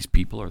 These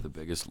people are the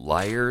biggest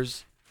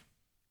liars,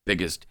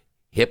 biggest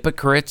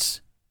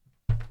hypocrites,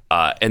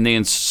 and they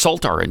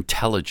insult our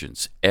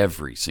intelligence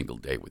every single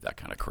day with that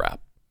kind of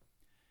crap.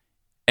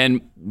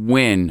 And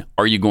when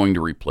are you going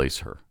to replace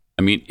her?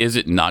 I mean, is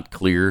it not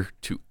clear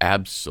to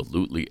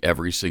absolutely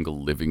every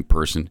single living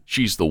person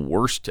she's the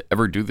worst to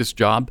ever do this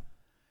job?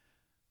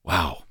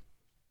 Wow.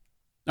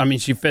 I mean,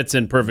 she fits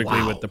in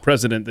perfectly with the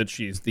president that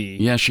she's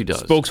the she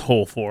does.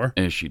 spokeshole for.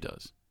 Yes, she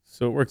does.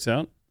 So it works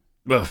out.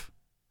 It's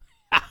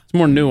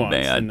more nuanced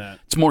than that.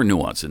 It's more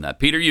nuanced than that.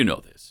 Peter, you know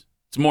this.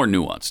 It's more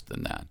nuanced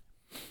than that.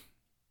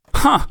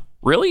 Huh.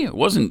 Really? It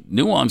wasn't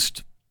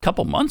nuanced a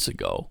couple months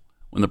ago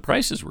when the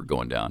prices were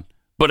going down.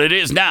 But it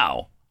is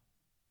now.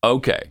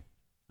 Okay.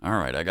 All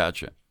right, I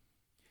got you.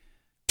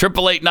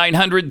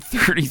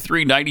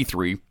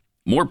 888-900-3393.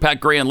 More Pat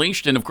Gray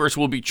Unleashed, and of course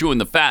we'll be chewing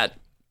the fat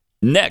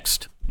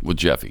next with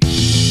Jeffy.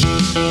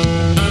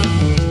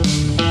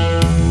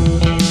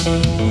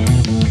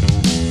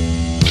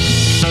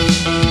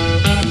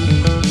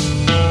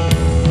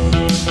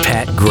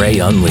 Pat Gray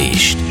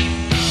Unleashed.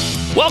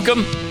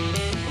 Welcome.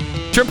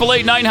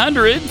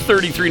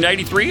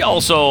 888-900-3393.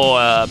 Also,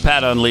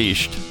 Pat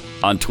Unleashed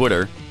on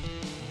Twitter.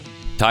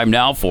 Time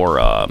now for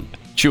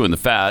Chewing the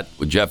Fat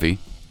with Jeffy.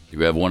 Do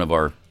we have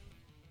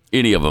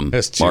any of them,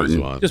 Let's choose Martin?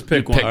 one. Just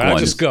pick one. Pick All right, one.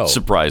 just go.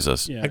 Surprise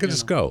us. Yeah, I could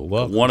just go.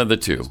 Well, One of the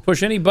two.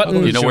 push any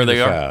button. You know where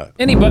they are? Fat.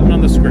 Any button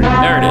on the screen.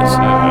 There it is. All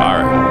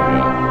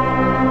right.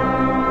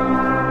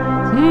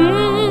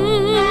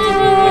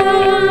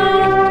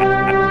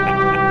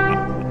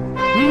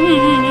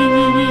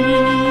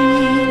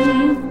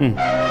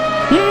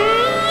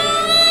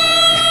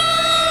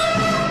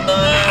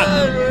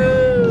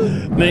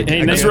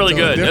 Hey, That's really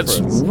good. That's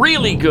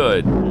really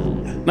good.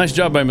 Nice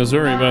job by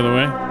Missouri, by the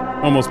way.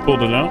 Almost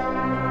pulled it out.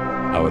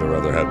 I would have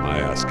rather had my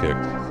ass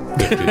kicked.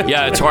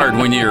 Yeah, it's hard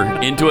when you're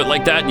into it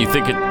like that and you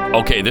think,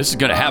 okay, this is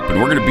going to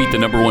happen. We're going to beat the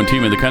number one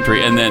team in the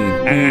country, and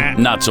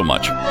then not so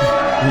much.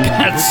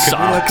 That sucks.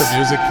 Can you let the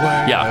music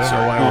play? Yeah, I don't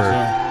sorry. know why Oh, we're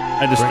sorry.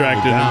 I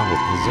distracted down him.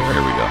 with Missouri.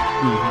 Here we go.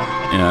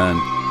 And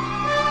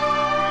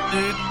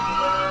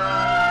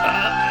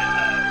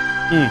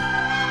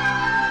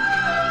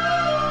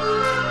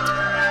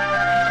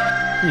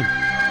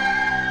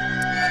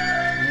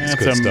That's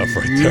good a stuff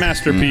right there.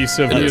 masterpiece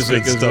of That is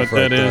music good is stuff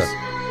what right that is.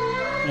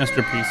 there.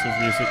 Masterpiece of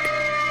music.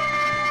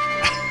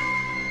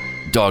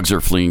 dogs are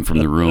fleeing from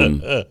the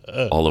room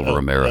all over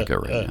America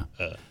right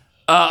now.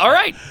 All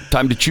right,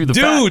 time to chew the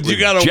fat. Dude, you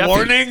got a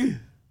warning?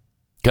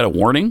 Got a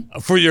warning?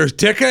 For your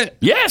ticket?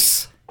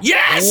 Yes.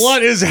 Yes.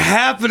 What is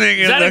happening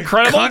in the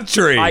incredible?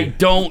 country? I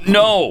don't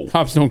know.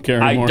 Cops don't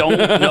care anymore. I don't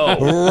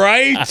know.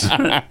 Right?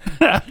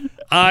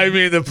 I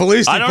mean, the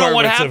police I don't know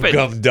what departments have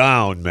happened. come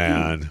down,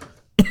 man.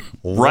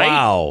 Right?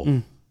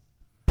 Wow.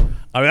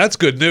 I mean, that's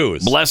good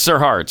news. Bless their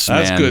hearts,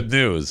 man. That's good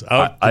news.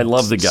 I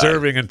love the guy.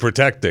 Serving and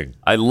protecting.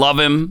 I love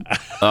him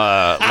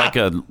like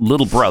a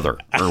little brother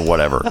or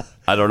whatever.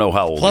 I don't know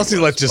how old Plus, he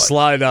was, let you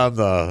slide on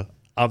the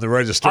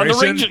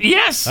registration.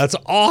 Yes. That's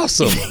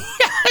awesome. Yes.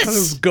 What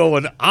is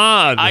going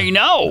on? I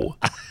know.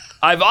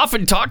 I've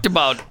often talked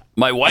about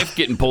my wife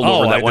getting pulled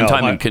over that one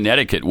time in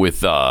Connecticut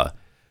with not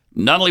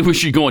only was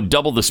she going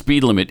double the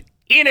speed limit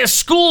in a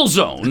school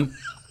zone,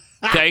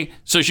 okay,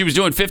 so she was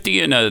doing 50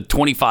 and a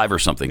 25 or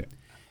something.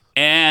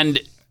 And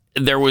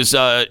there was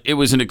it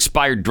was an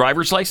expired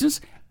driver's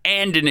license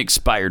and an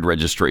expired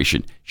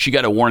registration. She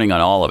got a warning on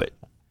all of it.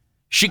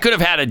 She could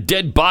have had a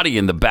dead body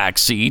in the back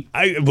seat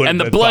and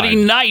the bloody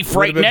knife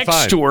right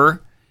next to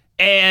her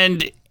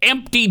and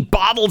empty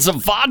bottles of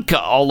vodka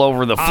all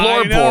over the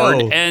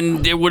floorboard,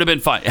 and it would have been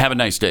fine. Have a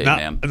nice day,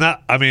 ma'am.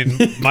 I mean,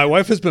 my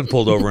wife has been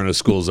pulled over in a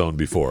school zone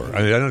before.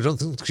 I mean, I don't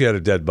think she had a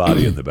dead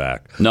body in the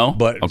back. No?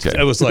 But Okay.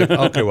 it was like,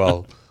 okay,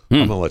 well, I'm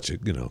going to let you,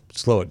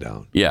 slow it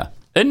down. Yeah.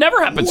 It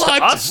never happens to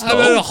us, I've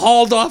though. been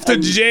hauled off to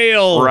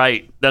jail.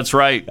 Right. That's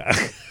right.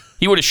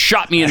 He would have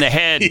shot me in the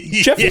head.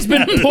 Jeffy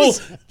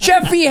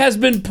has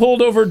been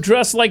pulled over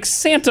dressed like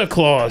Santa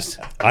Claus.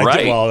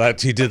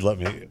 He did let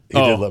me.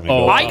 He did let me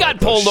go. I got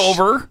pulled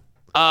over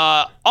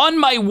on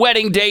my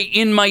wedding day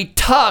in my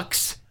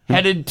tux,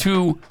 headed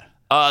to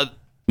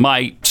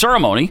my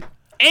ceremony,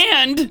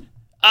 and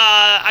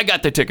I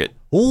got the ticket.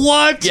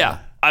 What? Yeah.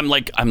 I'm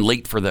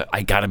late for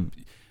I gotta.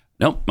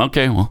 Nope.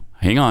 Okay. Well,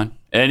 hang on.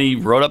 And he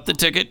wrote up the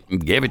ticket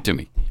and gave it to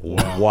me.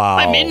 Wow.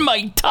 I'm in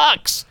my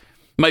tux.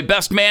 My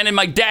best man and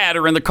my dad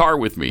are in the car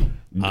with me,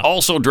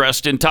 also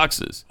dressed in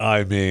tuxes.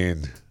 I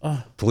mean,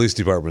 police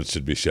departments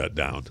should be shut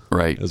down.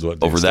 Right. Is what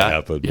Over needs that? to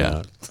happen.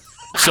 Yeah.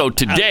 So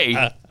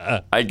today,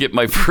 I get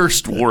my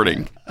first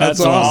warning. That's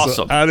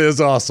awesome. That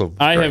is awesome.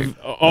 I have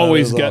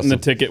always gotten the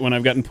ticket when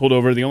I've gotten pulled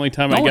over. The only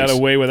time I got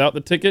away without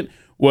the ticket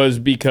was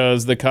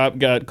because the cop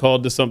got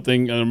called to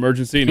something, an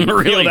emergency, and he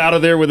peeled out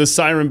of there with a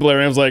siren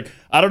blaring. I was like,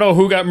 I don't know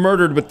who got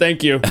murdered, but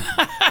thank you.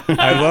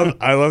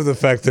 I love the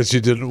fact that you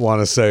didn't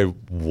want to say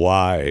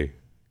why.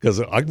 Because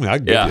I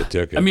give you a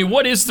ticket. I mean,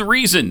 what is the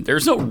reason?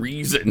 There's no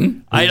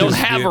reason. I don't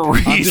have a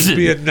reason. I'm just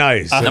being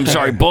nice. I'm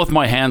sorry. Both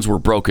my hands were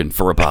broken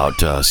for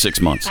about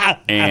 6 months,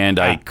 and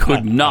I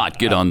could not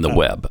get on the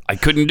web. I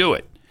couldn't do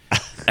it.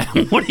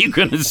 What are you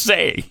going to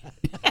say?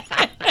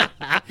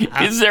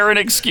 Is there an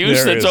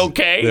excuse that's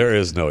okay? There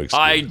is no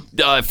excuse.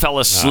 I fell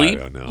asleep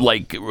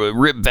like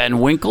Rip Van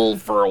Winkle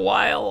for a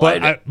while.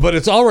 But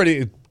it's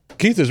already,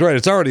 Keith is right,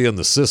 it's already in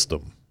the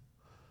system.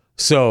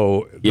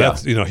 So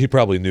that's, he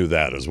probably knew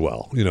that as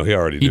well. He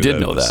already knew did that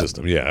know in the that.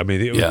 system. Yeah, I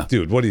mean,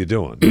 dude, what are you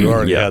doing? You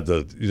already had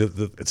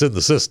it's in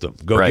the system.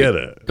 Go get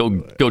it. Go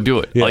do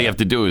it. Yeah. All you have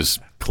to do is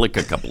click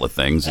a couple of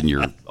things and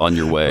you're on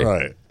your way.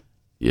 Right.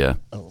 Yeah.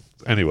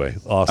 Anyway,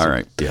 awesome. All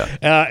right. Yeah.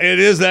 It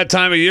is that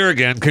time of year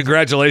again.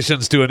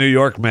 Congratulations to a New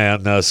York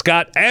man.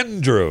 Scott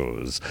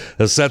Andrews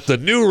has set the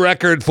new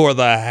record for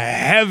the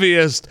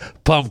heaviest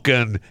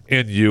pumpkin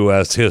in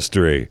U.S.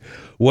 history,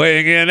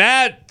 weighing in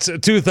at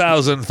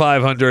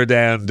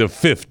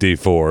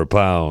 2,554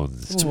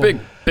 pounds. It's a big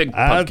pumpkin.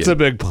 That's a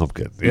big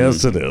pumpkin.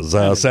 Yes, it is.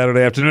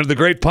 Saturday afternoon at the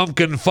Great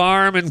Pumpkin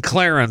Farm in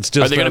Clarence.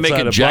 Just Are they going to make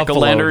a Buffalo,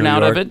 jack-o'-lantern New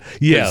out York. of it? 'Cause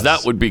Yes.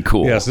 that would be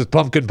cool. Yes, it's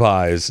pumpkin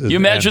pies. You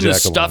imagine the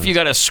stuff you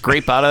got to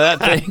scrape out of that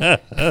thing?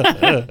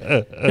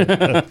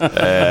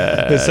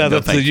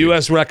 That's the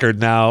U.S. record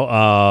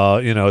now.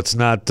 It's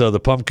not the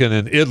pumpkin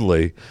in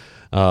Italy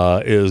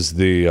is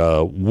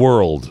the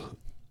world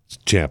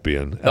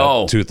champion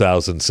at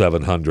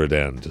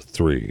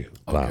 2,703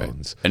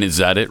 pounds. And is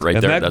that it right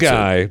and there? That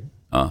guy...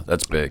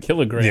 that's big.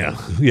 Kilogram.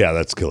 Yeah,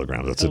 that's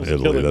kilograms. That's in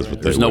Italy. That's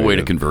what There's no way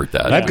to convert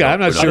that. That guy, I'm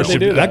not sure.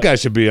 That guy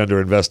should be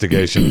under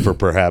investigation for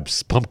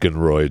perhaps pumpkin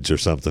roids or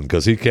something,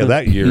 because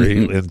that year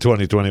in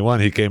 2021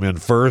 he came in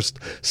first,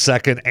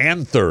 second,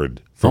 and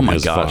third from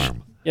his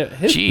farm. Yeah,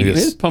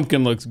 his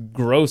pumpkin looks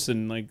gross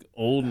and like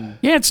old and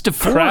it's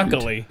deformed.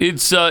 Crackly.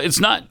 It's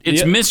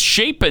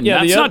misshapen.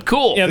 That's not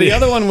cool. Yeah, the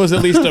other one was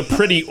at least a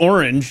pretty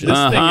orange. This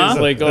thing is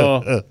like,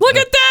 look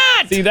at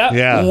that. See that?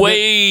 Yeah.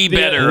 Way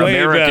better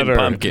American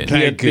pumpkin.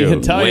 The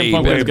Italian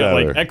pumpkin's got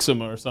like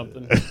eczema or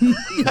something.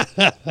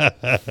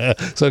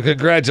 So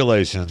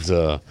congratulations,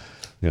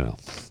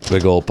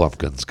 big old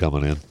pumpkins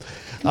coming in.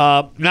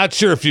 Not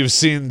sure if you've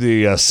seen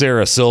the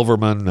Sarah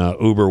Silverman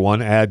Uber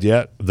One ad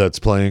yet that's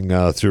playing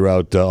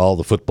throughout all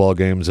the football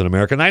games in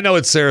America. And I know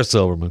it's Sarah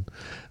Silverman,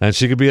 and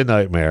she could be a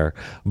nightmare,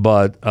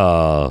 but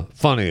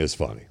funny is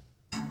funny.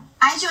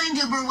 I joined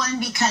Uber One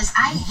because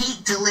I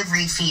hate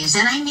delivery fees,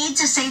 and I need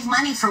to save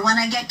money for when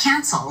I get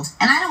canceled.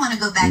 And I don't want to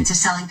go back to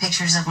selling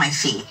pictures of my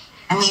feet.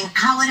 I mean,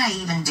 how would I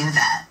even do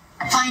that?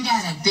 Find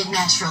out at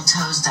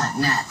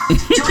bignaturaltoes.net.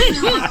 Join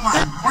Uber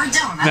One, or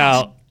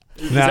don't.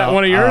 Is that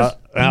one of yours?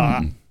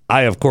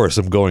 I, of course,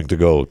 am going to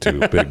go to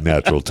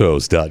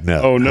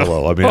bignaturaltoes.net. Oh, no.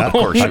 Hello. I mean, I'm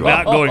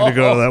not going to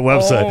go to that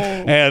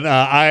website. And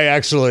I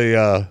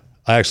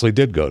actually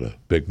did go to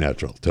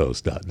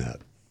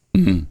bignaturaltoes.net.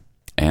 Mm-hmm.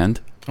 And?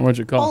 What'd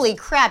you call? Holy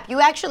crap, you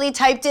actually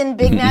typed in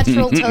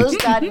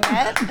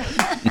bignaturaltoes.net?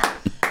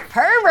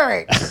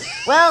 Pervert.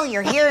 Well,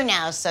 you're here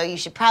now, so you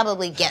should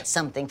probably get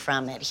something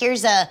from it.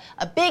 Here's a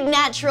big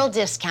natural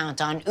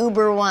discount on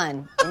Uber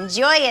One.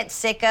 Enjoy it,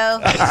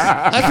 sicko.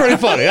 That's pretty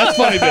funny. That's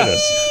funny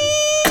business.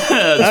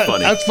 That's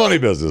funny. That's funny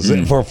business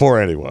for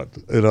anyone.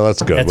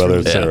 That's good, whether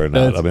it's Sarah or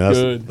not.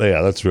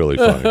 That's really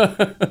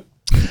funny.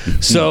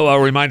 So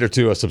a reminder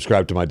to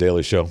subscribe to my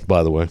daily show,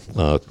 by the way,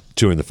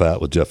 Chewing the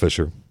Fat with Jeff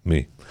Fisher,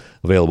 me.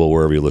 Available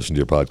wherever you listen to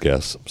your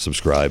podcasts.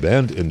 Subscribe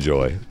and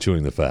enjoy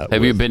Chewing the Fat.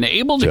 Have you been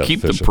able to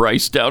keep the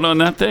price down on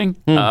that thing?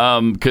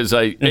 Because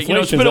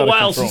it's been a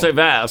while since I've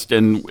asked,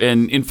 and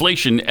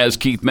inflation, as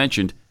Keith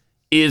mentioned,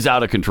 is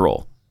out of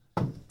control.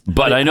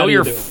 But I know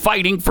you're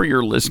fighting for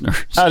your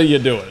listeners. How do you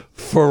do it?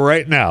 For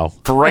right now.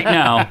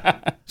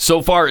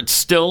 So far, it's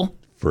still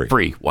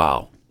free.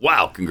 Wow.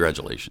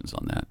 Congratulations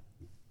on that.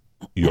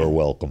 You're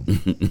welcome.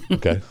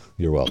 Okay?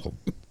 You're welcome.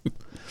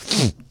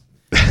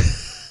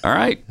 All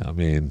right. I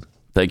mean,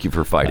 thank you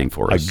for fighting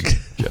for us,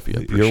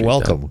 Jeffy. You're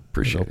welcome. That.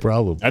 Appreciate no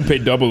problem. I'd pay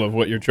double of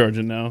what you're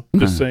charging now.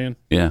 Just saying.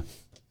 Yeah.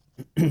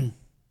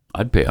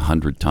 I'd pay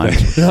 100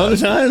 times.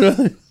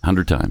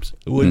 100 times.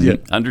 Would you?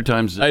 100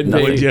 times. I'd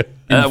pay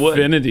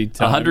infinity times.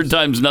 100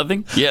 times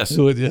nothing? Yes.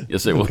 Would you?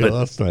 Yes, I would. Okay,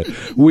 that's right.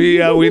 We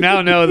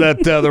now know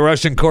that the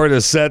Russian court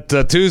has set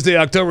Tuesday,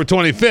 October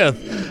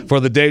 25th for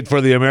the date for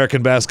the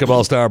American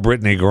basketball star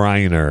Brittany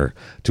Griner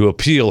to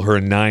appeal her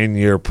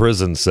 9-year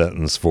prison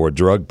sentence for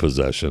drug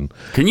possession.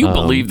 Can you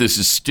believe this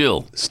is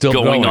still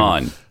going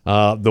on?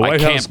 The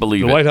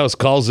White House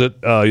calls it,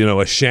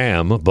 a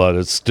sham, but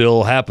it's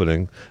still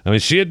happening. I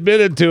mean, she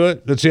admitted to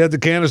it that she had the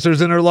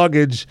canisters in her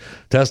luggage.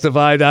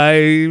 Testified,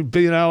 I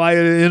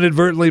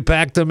inadvertently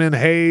packed them in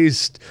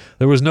haste.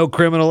 There was no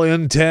criminal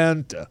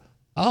intent.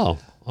 Oh,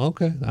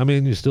 okay. I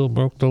mean, you still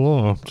broke the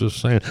law. Just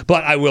saying.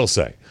 But I will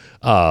say,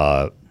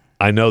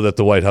 I know that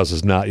the White House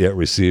has not yet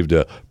received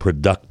a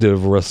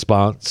productive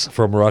response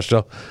from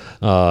Russia.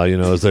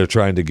 As they're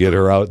trying to get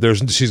her out.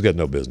 She's got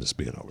no business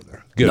being over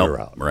there. Get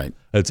her out. Right.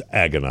 It's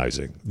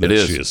agonizing that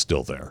she is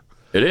still there.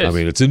 It is. I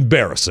mean, it's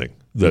embarrassing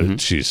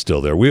that she's still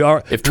there.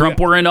 If Trump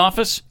were in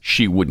office,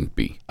 she wouldn't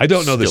be. I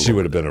don't know that she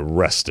would have been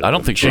arrested. I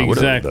don't think she would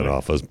have been in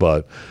office,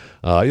 but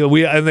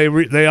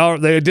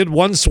they did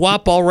one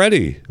swap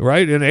already,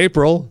 right, in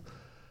April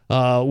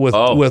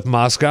with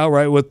Moscow,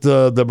 right, with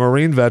the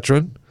Marine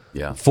veteran,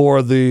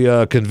 for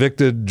the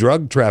convicted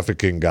drug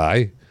trafficking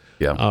guy.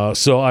 Yeah.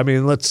 So I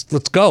mean, let's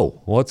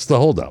go. What's the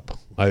holdup?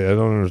 I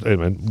don't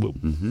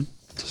understand.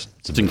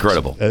 It's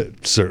incredible.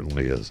 It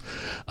certainly is.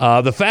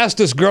 The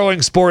fastest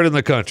growing sport in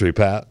the country,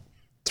 Pat.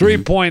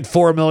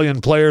 3.4 million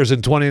players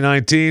in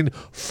 2019,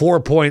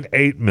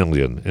 4.8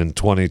 million in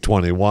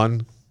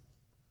 2021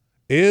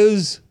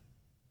 is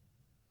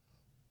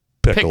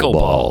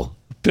pickleball.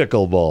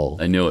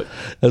 Pickleball. I knew it.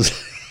 As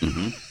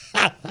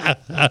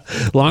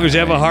long as you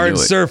have a hard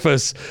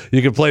surface,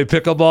 you can play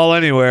pickleball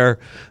anywhere.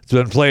 It's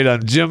been played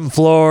on gym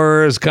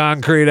floors,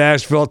 concrete,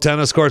 asphalt,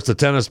 tennis courts. The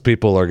tennis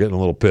people are getting a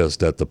little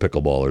pissed at the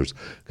pickleballers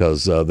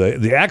because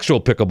the actual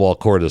pickleball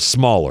court is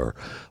smaller,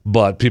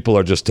 but people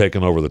are just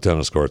taking over the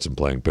tennis courts and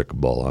playing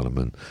pickleball on them,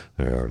 and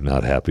they're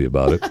not happy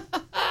about it.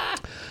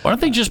 Why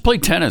don't they just play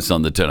tennis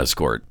on the tennis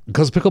court?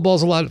 Because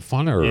pickleball's a lot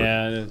funner.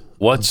 Yeah, it is.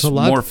 What's It's a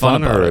lot more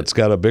fun about it? It's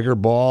got a bigger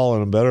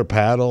ball and better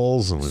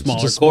paddles, and Smaller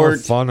it's just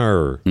court. more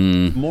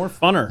funner. More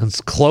funner. It's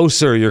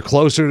closer. You're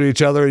closer to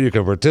each other. You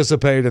can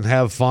participate and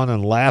have fun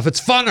and laugh. It's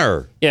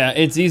funner. Yeah,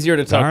 it's easier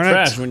to talk Darn it.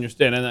 trash when you're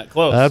standing that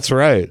close. That's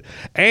right.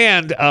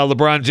 And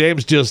LeBron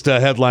James just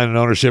headlined an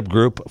ownership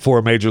group for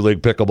a Major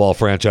League Pickleball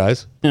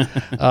franchise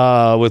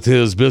with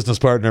his business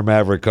partner,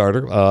 Maverick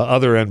Carter.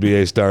 Other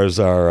NBA stars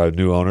are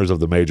new owners of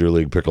the Major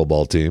League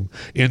Pickleball team.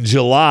 In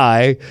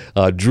July,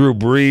 Drew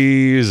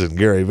Brees and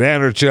Gary Vaynerchuk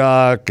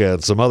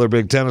and some other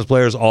big tennis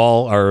players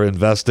all are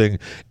investing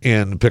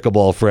in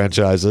pickleball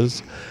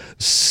franchises.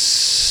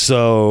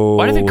 So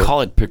Why do they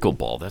call it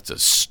pickleball? That's a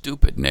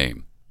stupid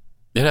name.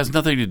 It has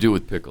nothing to do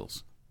with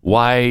pickles.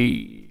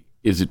 Why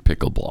is it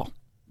pickleball?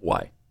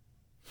 Why?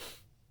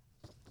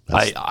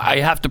 I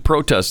have to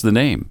protest the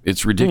name.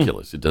 It's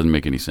ridiculous. It doesn't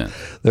make any sense.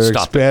 They're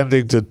Stop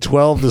expanding to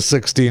 12 to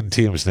 16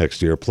 teams next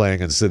year,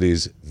 playing in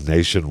cities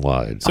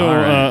nationwide. So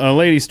a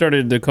lady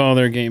started to call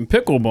their game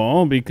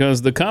pickleball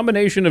because the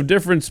combination of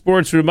different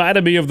sports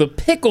reminded me of the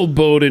pickle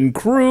boat and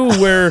crew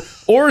where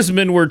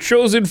oarsmen were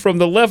chosen from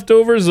the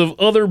leftovers of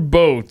other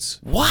boats.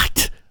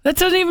 What? That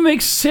doesn't even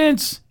make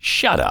sense.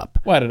 Shut up.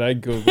 Why did I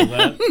Google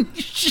that?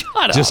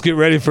 Shut up. Just get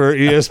ready for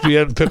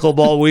ESPN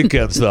pickleball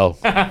weekends, though.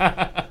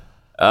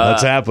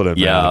 That's happening.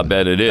 Yeah, man. I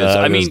bet it is.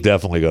 I I mean, it's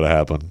definitely going to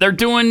happen. they're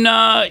doing,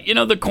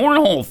 the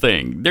cornhole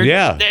thing. They're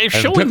And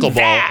showing pickleball,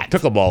 that.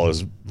 Pickleball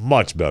is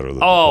much better than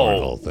the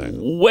cornhole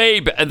thing.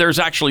 Way better. There's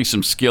actually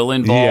some skill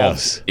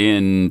involved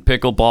in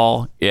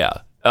pickleball.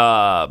 Yeah.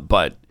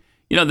 But,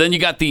 then you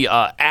got the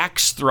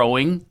axe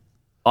throwing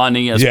on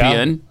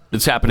ESPN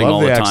that's happening Love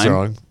all the the axe time.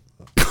 throwing.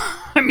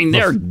 I mean,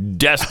 they're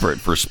desperate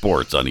for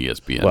sports on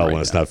ESPN. Well, right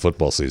when it's now. not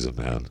football season,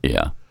 man.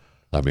 Yeah.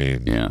 I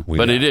mean,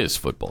 But it is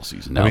football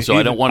season now, I mean, so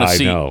I don't want to I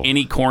see know.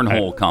 any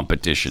cornhole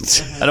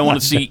competitions. I don't want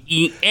to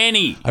see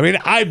any. I mean,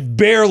 I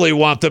barely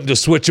want them to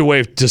switch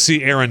away to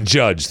see Aaron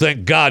Judge.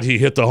 Thank God he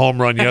hit the home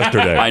run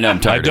yesterday. I know, I'm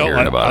tired of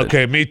hearing about it.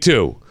 Okay, me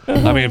too.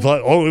 I mean,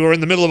 we were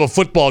in the middle of a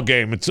football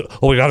game.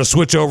 We got to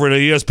switch over to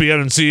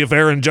ESPN and see if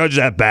Aaron Judge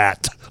at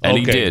bat. And okay,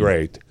 he did.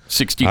 Great.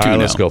 62 All right, now.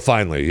 let's go.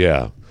 Finally,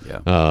 yeah.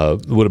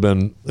 Would have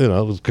been,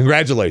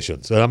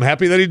 congratulations. And I'm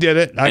happy that he did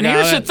it. And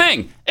here's the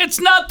thing.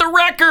 It's not the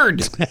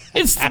record.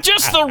 It's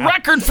just the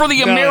record for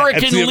the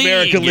American it's the League.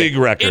 American League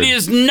record. It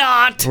is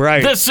not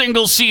the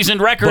single season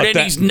record, But and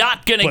he's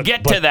not going to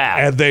get to that.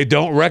 And they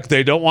don't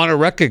want to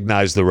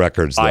recognize the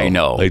records, though. I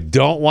know. They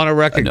don't want to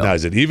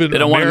recognize it. Even They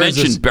don't want to Maris's-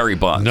 mention Barry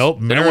Bonds.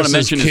 Nope. They don't want to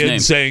Maris's mention his kid name.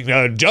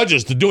 saying, Judge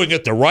is doing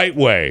it the right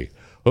way.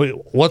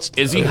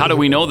 Is he? How do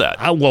we know that?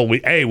 Well,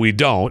 we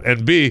don't,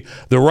 and B,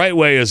 the right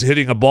way is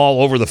hitting a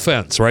ball over the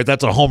fence, right?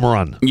 That's a home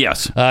run.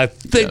 Yes. I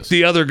think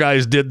the other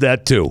guys did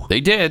that too. They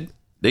did.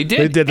 They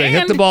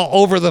hit the ball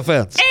over the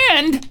fence.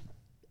 And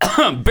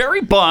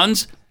Barry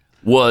Bonds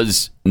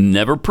was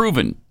never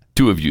proven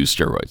to have used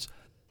steroids.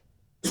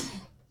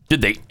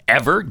 Did he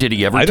ever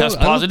test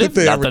positive?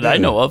 Not that I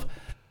know of.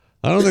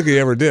 I don't think he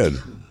ever did.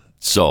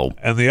 So,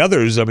 and the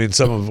others, I mean,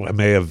 some of them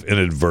may have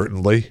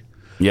inadvertently.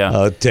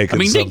 Yeah. Taken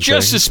they something.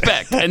 just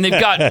suspect. And they've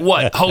got,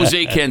 what,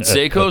 Jose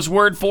Canseco's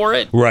word for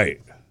it? Right.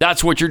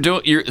 That's what you're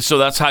doing. So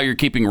that's how you're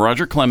keeping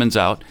Roger Clemens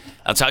out.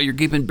 That's how you're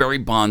keeping Barry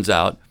Bonds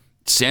out.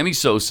 Sammy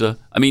Sosa.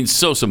 I mean,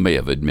 Sosa may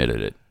have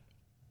admitted it.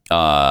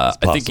 I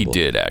think he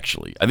did,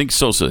 actually. I think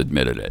Sosa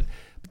admitted it.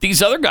 But these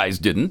other guys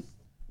didn't.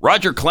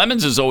 Roger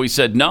Clemens has always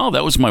said, no,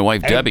 that was my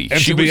wife, Debbie.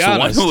 And she to be was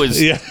honest, the one who was,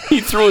 he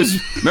threw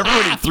his, remember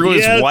when he threw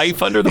his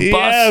wife under the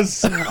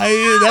bus?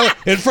 Yes,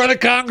 in front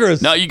of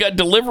Congress. Now you got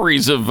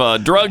deliveries of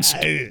drugs,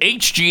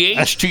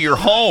 HGH to your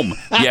home.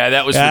 Yeah,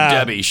 that was for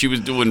Debbie. She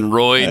was doing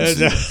roids,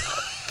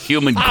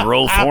 human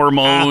growth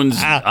hormones.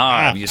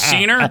 Have you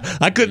seen her?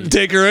 I couldn't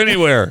take her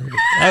anywhere.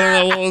 I don't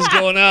know what was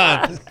going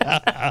on.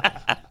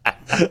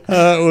 It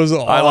was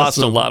awesome. I lost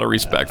a lot of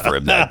respect for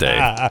him that day.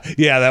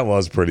 Yeah, that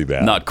was pretty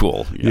bad. Not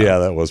cool. Yeah,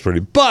 that was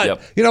pretty.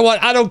 But you know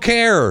what? I don't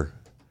care.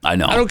 I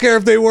know. I don't care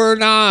if they were or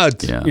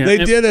not. Yeah. They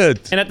did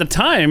it. And at the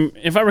time,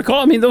 if I recall,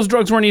 I mean, those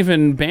drugs weren't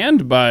even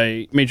banned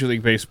by Major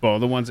League Baseball,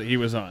 the ones that he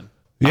was on.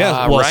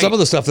 Yeah, well, some of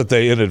the stuff that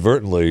they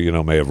inadvertently,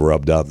 may have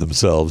rubbed out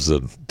themselves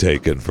and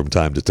taken from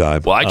time to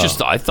time. Well,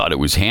 I thought it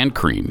was hand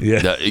cream.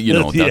 Yeah,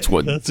 That's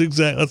what. That's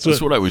exactly.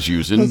 That's what I was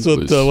using. That's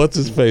what what's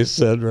his face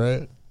said,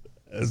 right?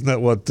 Isn't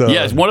that what?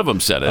 Yes, one of them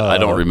said it. I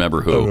don't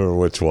remember who. I don't remember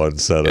which one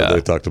said it.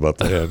 They talked about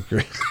the hand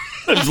cream.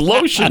 It was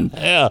lotion.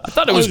 Yeah, I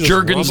thought it was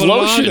Jergens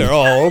lotion.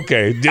 Oh,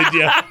 okay. Did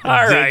you? All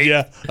right.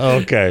 Did you?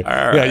 Okay.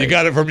 Yeah, you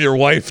got it from your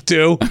wife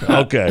too.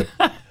 Okay.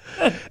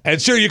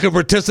 And sure, you can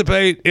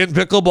participate in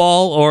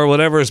pickleball or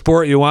whatever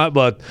sport you want,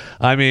 but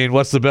I mean,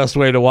 what's the best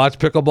way to watch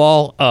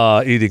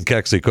pickleball? Eating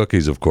Kexi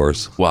cookies, of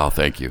course. Wow,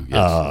 thank you.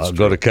 Yes,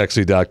 go to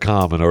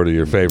Kexi.com and order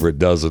your favorite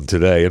dozen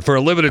today. And for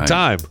a limited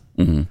time,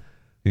 you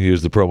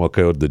use the promo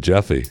code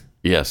Jeffy.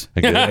 Yes.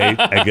 And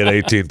get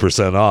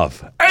 18%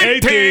 off.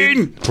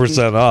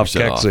 18% off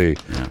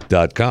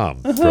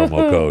Kexi.com.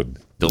 Promo code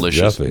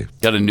Delicious. Jeffy.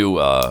 Got a new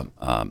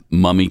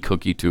mummy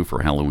cookie, too,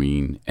 for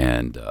Halloween.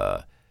 And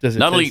Does it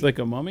taste like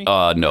a mummy?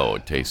 No,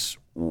 it tastes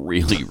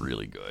really,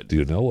 really good. Do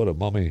you know what a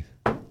mummy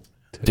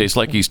tastes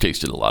like? He's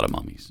tasted a lot of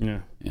mummies. Yeah.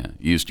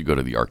 He used to go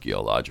to the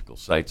archaeological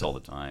sites all the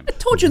time. I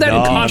told you that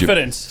in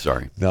confidence.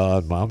 Sorry. No,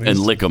 mummies. And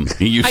lick them.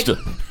 He used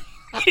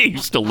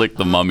to lick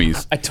the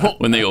mummies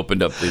when they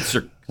opened up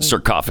the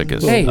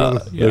sarcophagus. Hey,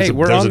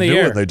 we're on the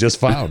air. They just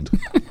found.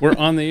 We're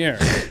on the air.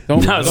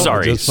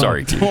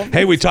 Sorry.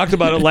 Hey, we talked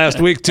about it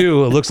last week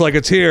too. It looks like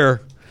it's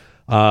here.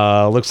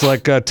 Looks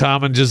like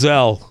Tom and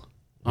Giselle.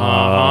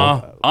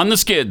 On the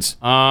skids.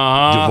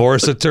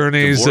 Divorce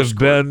attorneys have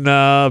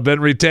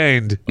been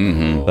retained.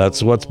 Mm-hmm.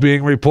 That's what's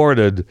being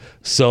reported.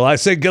 So I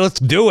say, let's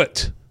do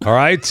it. All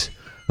right,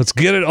 let's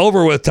get it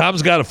over with.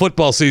 Tom's got a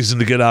football season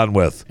to get on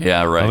with.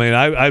 Yeah, right. I mean,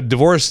 I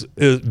divorce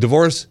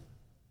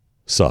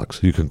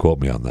sucks. You can quote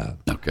me on that.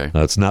 Okay,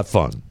 that's not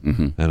fun.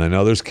 Mm-hmm. And I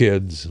know there's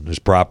kids, and there's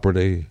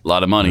property, a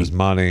lot of money. There's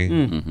money.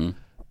 Mm-hmm.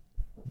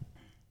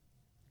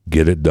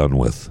 Get it done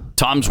with.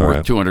 Tom's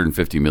worth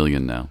 $250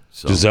 million now.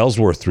 So. Giselle's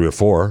worth 3 or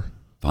 4.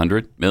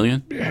 $100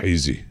 million? Yeah,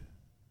 easy.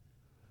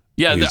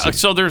 Yeah,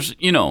 so there's,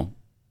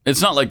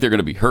 it's not like they're going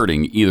to be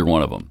hurting either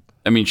one of them.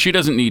 I mean, she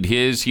doesn't need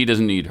his, he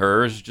doesn't need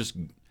hers. Just,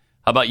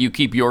 how about you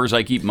keep yours,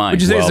 I keep mine?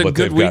 Would you say it's a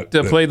good week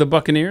to play the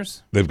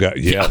Buccaneers? They've got,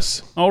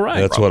 yes. All right.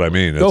 That's what I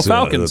mean. Go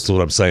Falcons. That's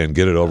what I'm saying.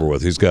 Get it over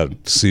with. He's got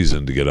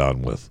season to get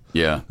on with.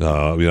 Yeah.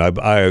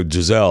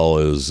 Giselle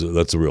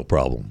that's a real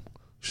problem.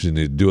 She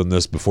doing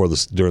this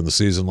during the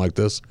season like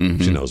this.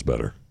 Mm-hmm. She knows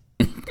better.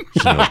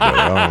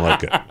 I don't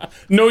like it.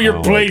 Know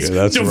your place.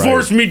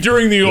 Divorce me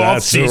during the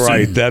off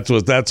season. That's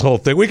right. That's the whole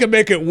thing. We can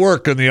make it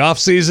work in the off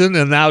season,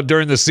 and now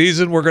during the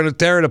season we're going to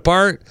tear it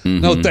apart.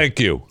 Mm-hmm. No, thank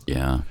you.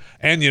 Yeah.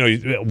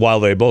 And while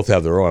they both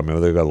have their own,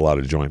 they've got a lot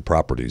of joint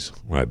properties,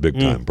 right? Big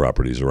time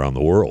properties around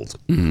the world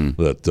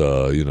that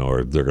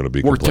they're going to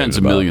be worth tens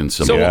of millions.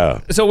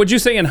 So would you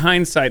say, in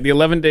hindsight, the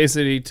 11 days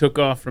that he took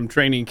off from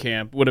training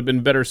camp would have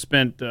been better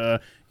spent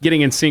getting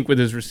in sync with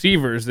his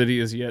receivers that he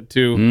has yet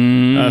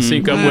to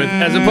sync up with,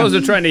 as opposed to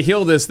trying to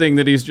heal this thing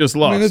that he's just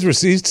lost? His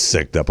receivers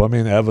synced up.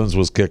 Evans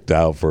was kicked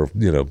out for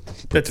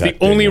that's the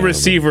only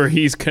receiver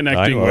he's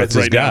connecting with that's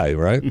his guy,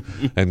 right?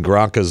 And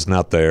Gronka's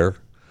not there.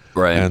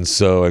 Right.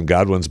 And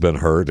Godwin's been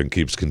hurt and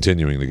keeps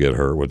continuing to get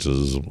hurt, which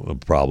is a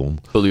problem.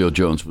 Julio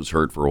Jones was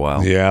hurt for a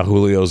while. Yeah,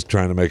 Julio's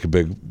trying to make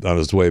on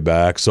his way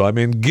back. So,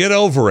 get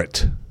over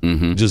it.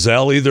 Mm-hmm.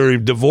 Giselle, either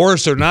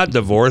divorce or not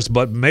divorce,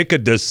 but make a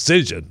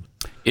decision.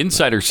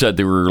 Insiders said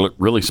they were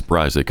really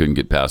surprised they couldn't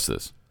get past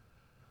this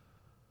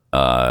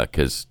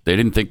because they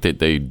didn't think that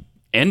they'd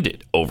end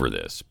it over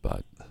this,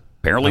 but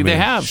apparently they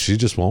have. She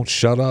just won't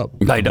shut up.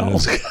 I know.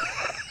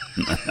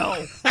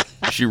 No.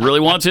 She really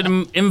wants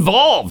him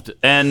involved,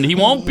 and he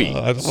won't be.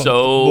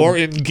 So more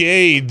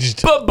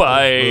engaged.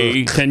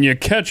 Bye-bye. Can you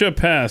catch a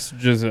pass,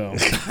 Giselle?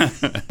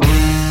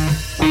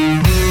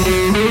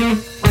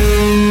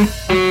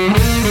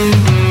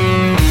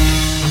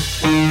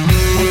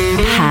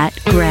 Pat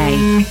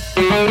Gray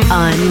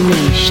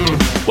Unleashed.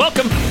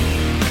 Welcome.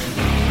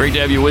 Great to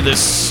have you with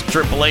us.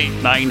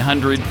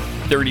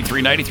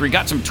 888-900-3393.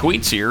 Got some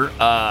tweets here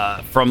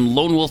from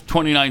Lone Wolf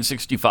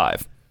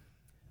 2965.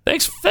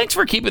 Thanks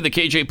for keeping the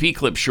KJP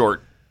clip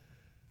short.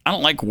 I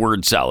don't like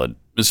word salad,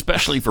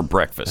 especially for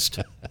breakfast.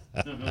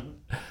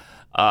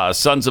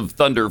 Sons of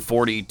Thunder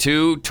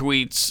 42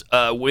 tweets,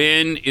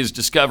 when is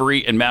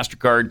Discovery and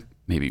MasterCard,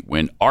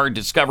 when are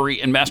Discovery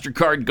and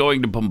MasterCard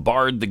going to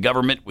bombard the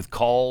government with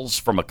calls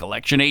from a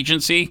collection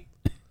agency?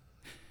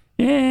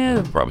 Yeah,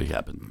 that'll probably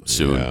happen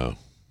soon.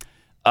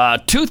 Yeah.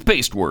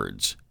 Toothpaste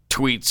Words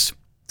tweets,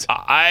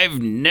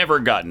 I've never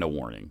gotten a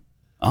warning.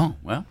 Oh,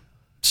 well.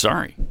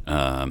 Sorry.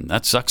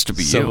 That sucks to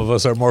be Some of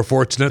us are more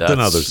fortunate than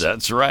others.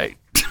 That's right.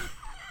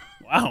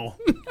 Wow.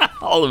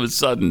 All of a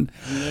sudden,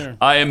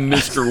 I am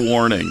Mr.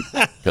 Warning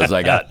because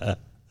I got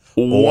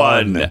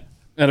one.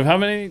 Out of how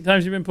many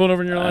times you've been pulled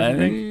over in your life, I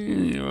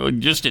think?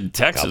 Just in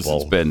Texas,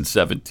 it's been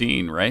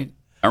 17, right?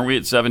 Aren't we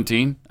at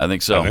 17? I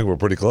think so. I think we're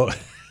pretty close.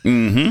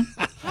 Mm-hmm.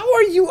 How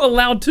are you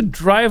allowed to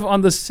drive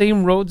on the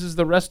same roads as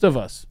the rest of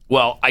us?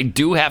 Well, I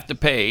do have to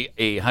pay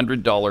a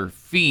 $100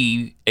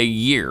 fee a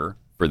year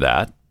for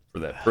that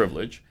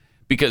privilege,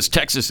 because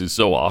Texas is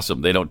so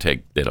awesome. They don't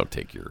take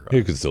your.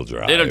 You can still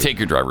drive. They don't take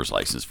your driver's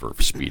license for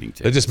speeding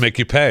tickets. They just make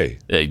you pay.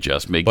 They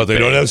just make. But they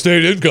don't have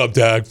state income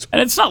tax.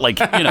 And it's not like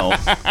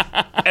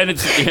and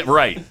it's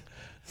right.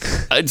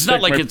 It's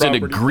not like it's an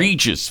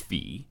egregious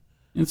fee.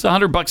 It's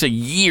 $100 a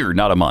year,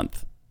 not a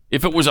month.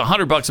 If it was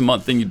 $100 a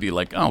month, then you'd be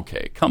like,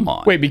 okay, come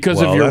on. Wait,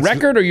 because of your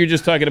record, or you're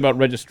just talking about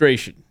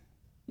registration?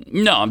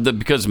 No,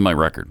 because of my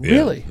record. Yeah,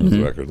 really?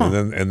 Mm-hmm. Record.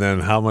 And then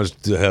how much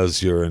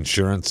has your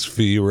insurance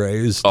fee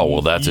raised? Oh,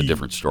 well, that's a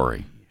different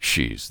story.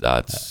 Jeez,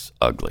 that's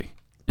ugly.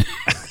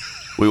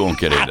 We won't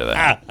get into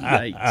that.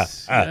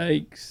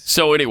 Yikes.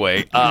 So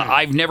anyway,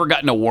 I've never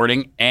gotten a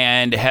warning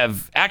and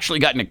have actually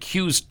gotten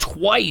accused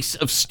twice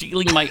of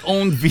stealing my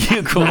own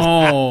vehicle.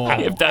 Oh.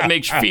 If that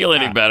makes you feel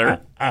any better.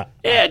 Yeah,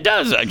 it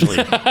does, actually.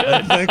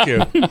 Thank you.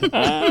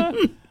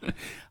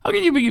 How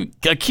can you be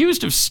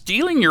accused of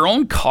stealing your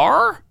own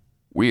car?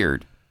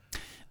 Weird.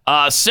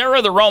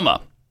 Sarah the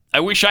Roma I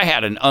wish I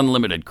had an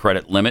unlimited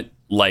credit limit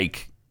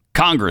like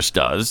Congress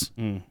does.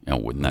 Wouldn't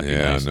that be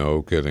nice? Yeah,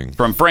 no kidding.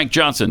 From Frank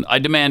Johnson, I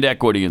demand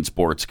equity in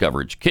sports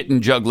coverage.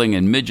 Kitten juggling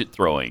and midget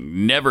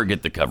throwing never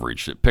get the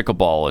coverage that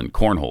pickleball and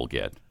cornhole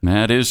get.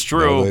 That is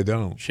true. No, they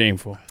don't.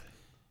 Shameful.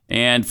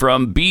 And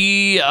from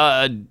B.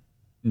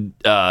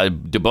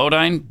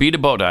 DeBodine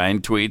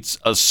tweets,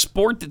 a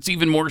sport that's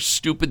even more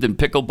stupid than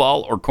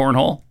pickleball or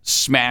cornhole,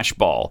 smash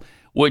ball,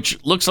 which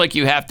looks like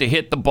you have to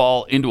hit the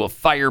ball into a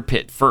fire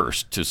pit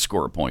first to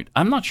score a point.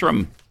 I'm not sure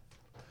I'm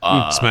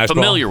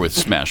familiar with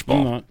smash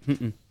ball.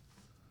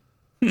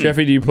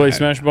 Jeffy, do you play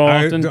smash ball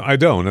often? I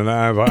don't, and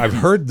I've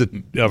heard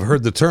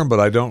the term, but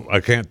I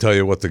can't tell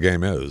you what the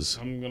game is.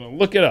 I'm gonna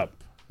look it up.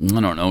 I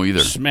don't know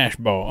either. Smash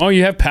ball. Oh,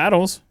 you have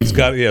paddles. It's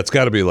got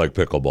to be like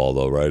pickleball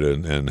though, right?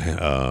 And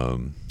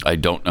I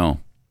don't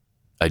know.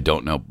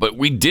 But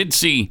we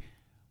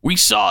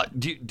saw.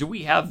 Do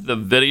we have the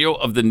video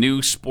of the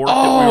new sport?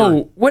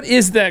 What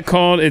is that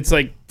called? It's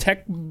like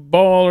tech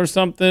ball or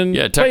something.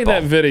 Yeah, play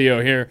ball. that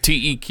video here.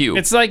 TEQ.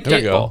 It's like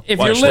if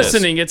you're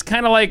listening, it's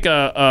kind of like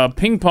a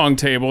ping pong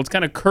table. It's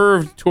kind of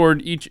curved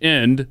toward each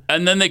end,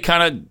 and then they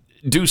kind of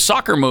do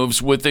soccer moves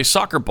with a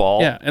soccer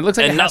ball. Yeah, it looks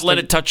like and not let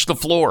it touch the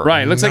floor.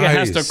 Right, it looks like it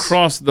has to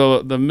cross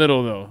the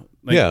middle though.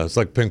 Yeah, it's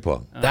like ping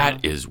pong.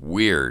 That is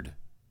weird.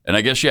 And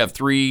I guess you have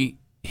 3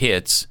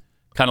 hits,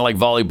 kind of like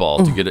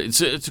volleyball to get it.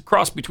 It's a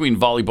cross between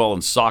volleyball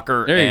and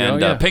soccer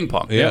and ping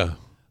pong. Yeah.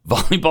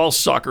 Volleyball,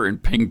 soccer,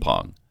 and ping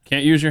pong.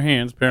 Can't use your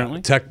hands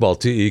apparently. Tech ball,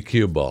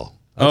 TEQ ball.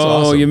 That's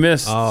awesome. You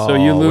missed, so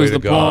you lose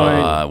the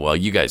point. Well,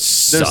 you guys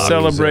suck. They're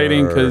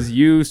celebrating because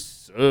you.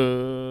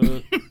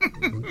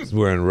 He's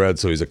wearing red,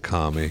 so he's a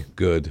commie.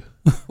 Good.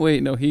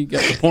 Wait, no, he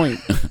got the point.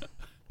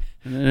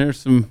 And then there's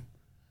some.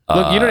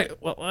 Look, you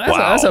don't. Well,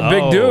 that's a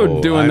big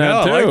dude doing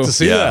that too. I like to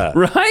see that.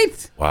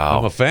 Right? Wow,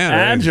 I'm a fan.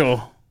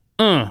 Agile.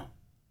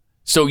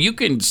 So you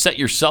can set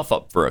yourself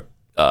up for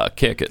a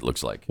kick. It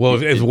looks like.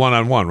 Well, it's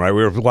 1-on-1, right?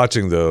 We were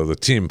watching the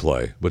team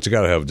play, but you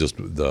got to have you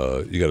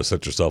got to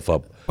set yourself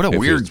up. What a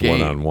weird game.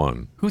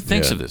 1-on-1. Who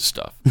thinks of this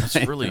stuff?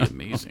 That's really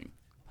amazing.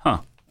 Huh.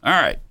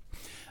 All right.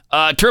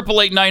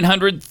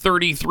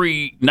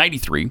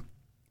 888-900-3393.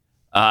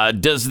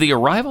 Does the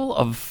arrival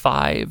of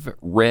 5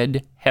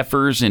 red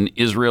heifers in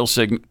Israel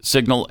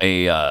signal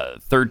a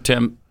third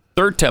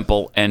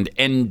temple and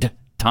end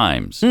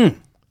times?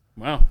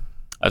 Wow.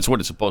 That's what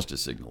it's supposed to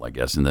signal, I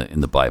guess, in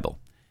the Bible.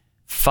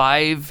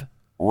 5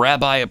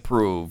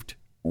 rabbi-approved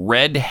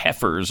red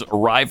heifers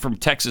arrived from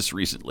Texas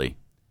recently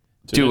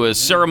to a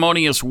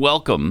ceremonious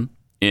welcome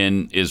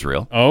in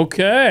Israel.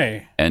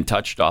 Okay. And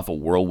touched off a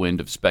whirlwind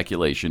of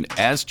speculation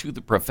as to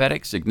the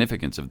prophetic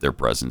significance of their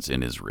presence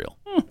in Israel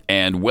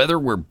and whether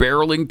we're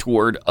barreling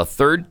toward a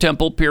third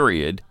temple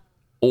period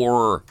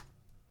or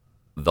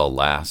the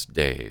last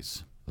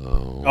days.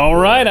 All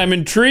right, I'm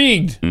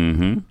intrigued.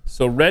 Mm-hmm.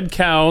 So red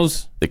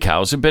cows. The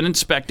cows have been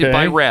inspected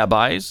by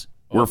rabbis,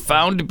 were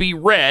found to be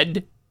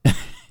red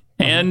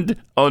and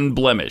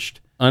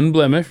unblemished.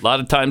 Unblemished. A lot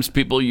of times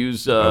people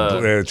use...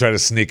 try to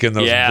sneak in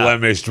those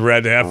blemished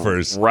red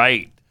heifers.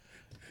 Right.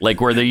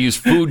 Like where they use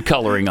food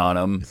coloring on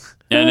them,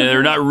 and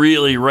they're not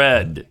really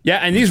red. Yeah,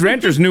 and these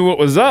ranchers knew what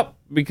was up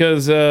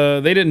because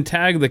they didn't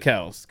tag the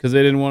cows because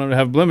they didn't want them to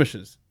have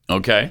blemishes.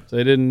 Okay. So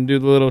they didn't do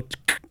the little...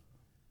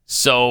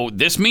 So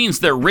this means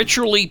they're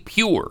ritually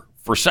pure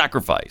for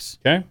sacrifice,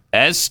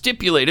 as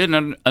stipulated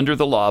under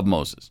the law of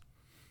Moses.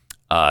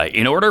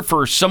 In order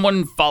for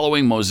someone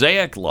following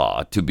Mosaic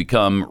law to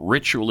become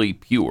ritually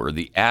pure,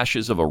 the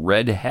ashes of a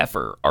red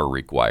heifer are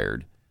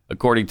required,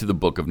 according to the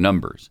book of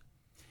Numbers.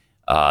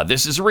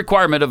 This is a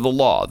requirement of the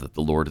law that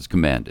the Lord has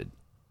commanded.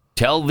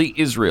 Tell the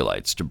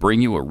Israelites to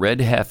bring you a red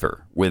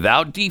heifer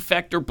without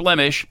defect or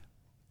blemish,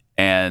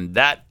 and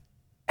that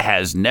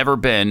has never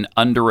been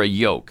under a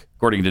yoke,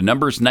 according to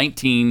Numbers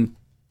 19,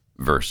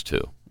 verse 2.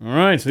 All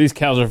right, so these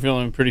cows are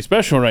feeling pretty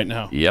special right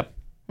now. Yep.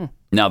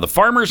 Now, the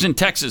farmers in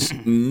Texas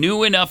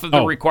knew enough of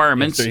the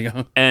requirements, yes, there you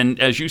go. and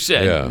as you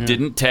said,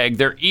 didn't tag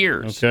their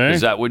ears,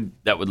 because that would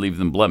leave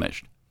them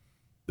blemished.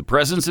 The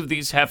presence of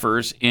these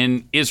heifers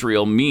in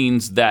Israel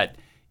means that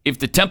if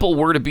the temple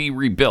were to be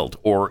rebuilt,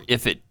 or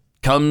if it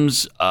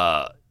comes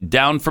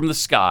down from the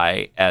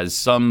sky, as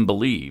some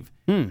believe,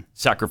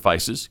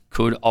 sacrifices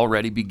could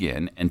already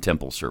begin, and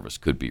temple service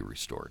could be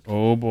restored.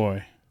 Oh,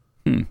 boy.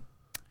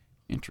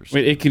 Interesting.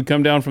 Wait, it could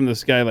come down from the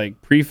sky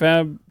like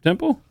prefab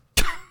temple?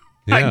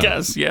 I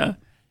guess, yeah.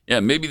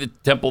 Yeah, maybe the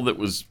temple that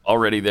was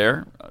already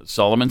there,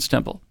 Solomon's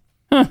temple.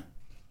 I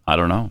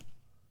don't know.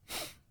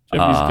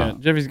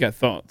 Jeffy's got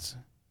thoughts.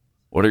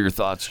 What are your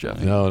thoughts,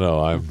 Jeffy?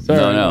 No,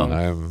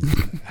 I'm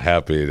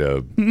happy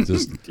to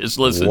just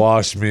listen.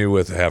 Wash me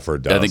with heifer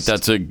dust. I think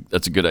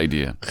that's a good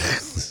idea.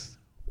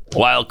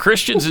 While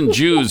Christians and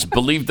Jews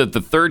believe that the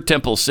third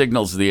temple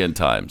signals the end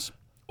times,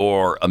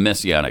 or a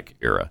messianic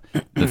era.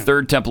 The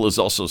third temple is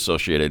also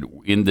associated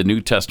in the New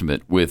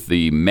Testament with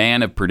the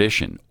man of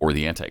perdition, or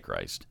the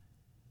Antichrist,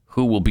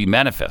 who will be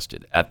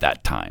manifested at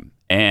that time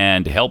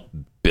and help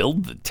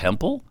build the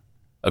temple,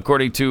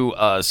 according to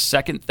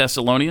 2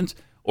 Thessalonians,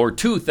 Or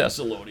 2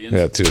 Thessalonians.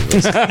 Yeah, 2.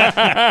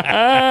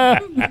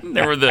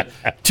 There were the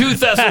 2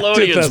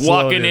 Thessalonians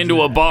walking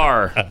into a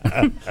bar.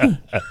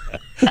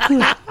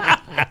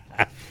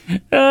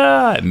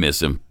 I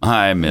miss him.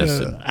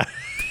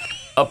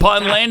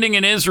 Upon landing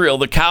in Israel,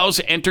 the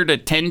cows entered a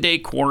 10-day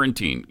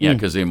quarantine. Yeah,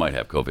 because they might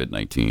have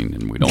COVID-19,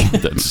 and we don't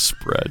want that to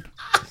spread.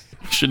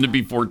 Shouldn't it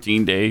be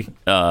 14-day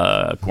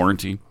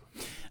quarantine?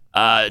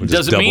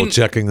 Just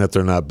double-checking that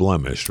they're not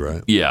blemished,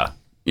 right?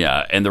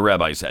 Yeah, and the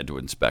rabbis had to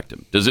inspect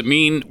them. Does it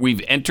mean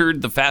we've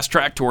entered the fast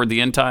track toward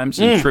the end times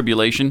and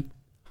tribulation?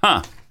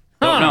 Don't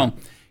know.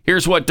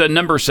 Here's what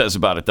Numbers says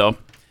about it, though.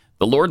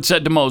 The Lord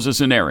said to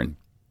Moses and Aaron,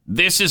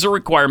 "This is a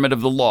requirement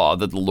of the law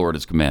that the Lord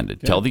has commanded.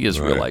 Okay. Tell the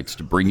Israelites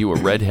to bring you a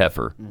red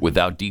heifer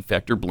without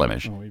defect or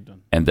blemish,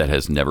 and that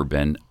has never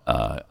been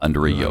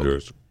under a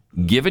yoke.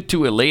 Give it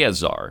to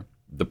Eleazar,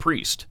 the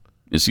priest."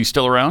 Is he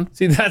still around?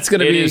 See, that's going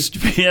to be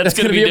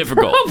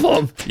difficult.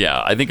 Problem.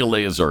 Yeah, I think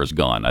Eleazar is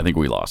gone. I think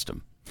we lost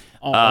him.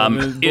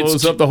 It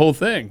blows up the whole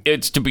thing.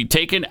 It's to be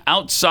taken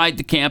outside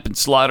the camp and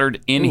slaughtered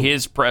in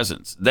his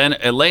presence. Then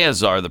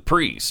Eleazar, the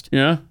priest,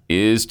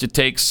 is to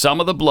take some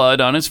of the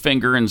blood on his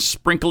finger and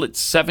sprinkle it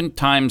 7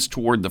 times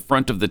toward the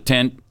front of the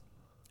tent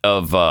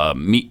of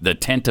the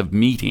tent of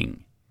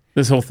meeting.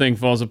 This whole thing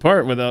falls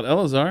apart without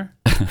Eleazar.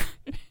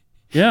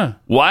 Yeah.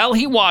 While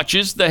he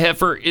watches, the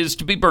heifer is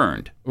to be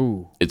burned.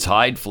 Ooh. Its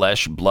hide,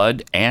 flesh,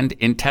 blood, and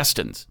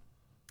intestines.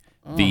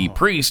 The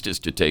priest is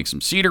to take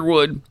some cedar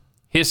wood,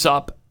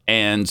 hyssop,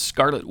 and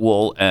scarlet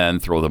wool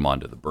and throw them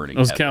onto the burning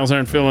Those heifer. cows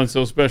aren't feeling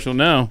so special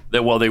now.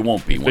 Well, they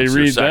won't be once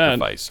they're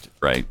sacrificed,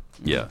 right?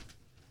 Yeah.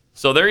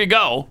 So there you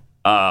go.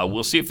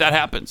 We'll see if that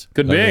happens.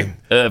 Could be.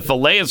 If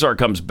Eleazar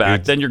comes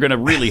back, then you're going to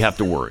really have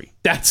to worry.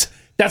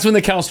 That's when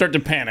the cows start to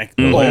panic.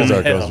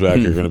 Eleazar comes back,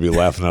 you're going to be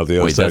laughing out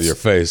the other side of your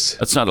face.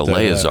 That's not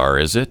Eleazar,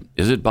 is it?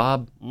 Is it,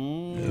 Bob?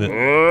 Oh,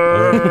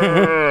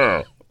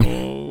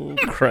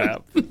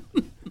 crap.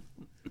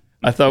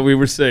 I thought we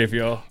were safe,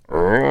 y'all.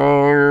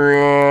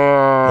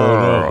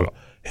 Oh, no.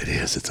 It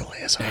is. It's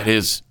Eleazar. It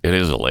is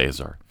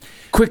Eleazar.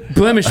 Quick,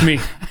 blemish me.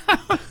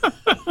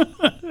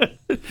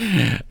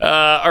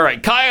 All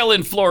right, Kyle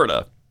in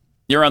Florida.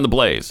 You're on the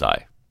Blaze.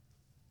 Hi.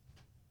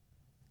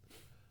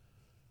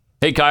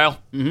 Hey, Kyle.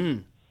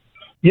 Mm-hmm.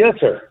 Yes,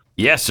 sir.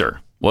 Yes, sir.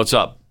 What's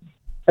up?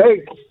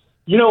 Hey,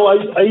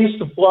 I used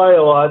to fly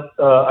a lot.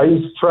 I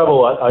used to travel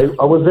a lot.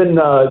 I was in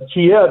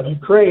Kiev,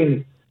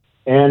 Ukraine,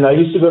 and I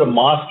used to go to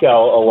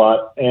Moscow a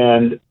lot.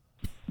 And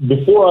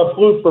before I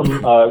flew from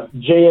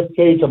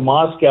JFK to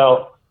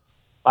Moscow,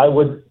 I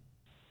would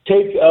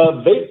take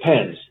vape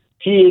pens,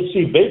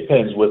 THC vape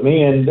pens with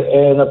me.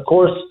 And of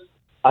course,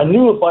 I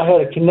knew if I had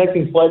a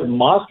connecting flight from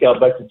Moscow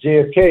back to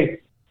JFK,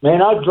 man,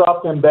 I'd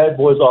drop them bad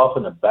boys off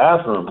in the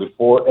bathroom at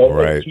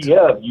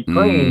Kiev,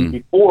 Ukraine,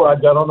 before I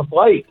got on the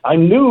flight. I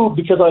knew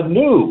because I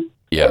knew.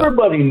 Yeah.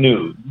 Everybody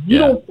knew. You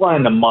don't fly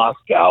into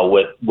Moscow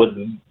with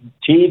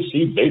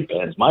THC vape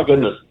pens. My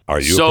goodness. Are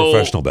you a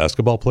professional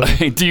basketball player?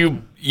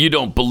 You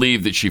don't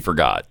believe that she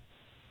forgot?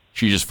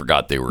 She just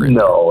forgot they were in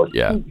there.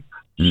 Yeah.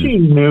 She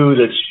knew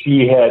that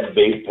she had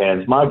vape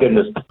pens. My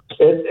goodness.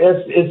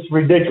 It's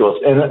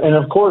ridiculous. And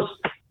of course,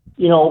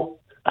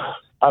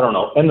 I don't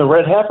know. And the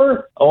red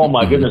heifer? Oh,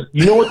 my goodness.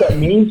 You know what that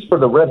means for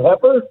the red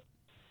heifer?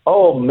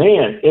 Oh,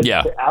 man. It's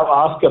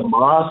Alaska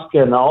Mosque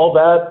and all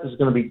that is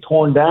going to be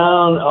torn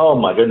down. Oh,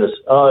 my goodness.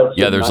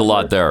 There's a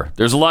lot there.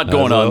 There's a lot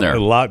going on there. A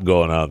lot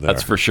going on there.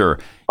 That's for sure.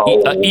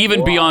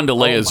 Even beyond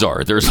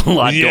Eleazar, there's a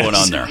lot going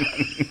on there.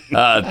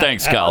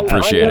 Thanks, Kyle.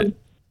 Appreciate it.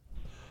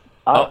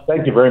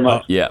 Thank you very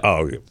much. Yeah.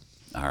 All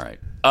right.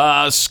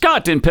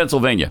 Scott in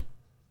Pennsylvania.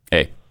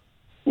 Hey.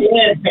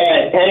 Yeah,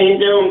 Pat. How you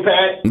doing,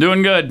 Pat?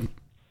 Doing good.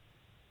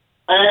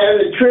 I have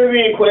a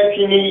trivia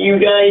question that you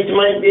guys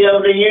might be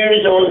able to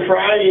use on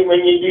Friday when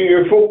you do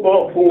your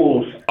football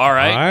pools. All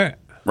right.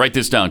 Write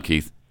this down,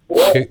 Keith.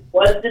 What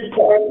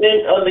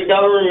department of the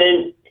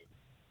government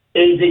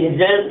is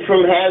exempt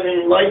from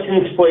having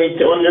license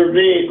plates on their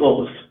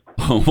vehicles?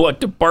 What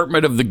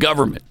department of the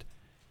government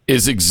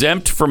is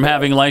exempt from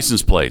having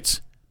license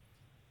plates?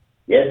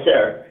 Yes,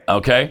 sir.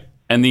 Okay.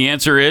 And the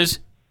answer is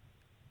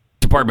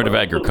Department of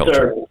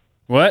Agriculture.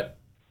 What?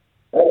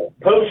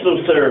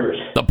 Postal Service.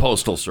 The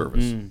Postal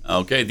Service.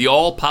 Okay. The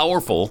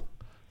all-powerful.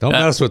 Don't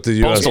mess with the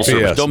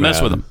USPS. Don't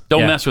mess with them.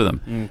 Don't mess with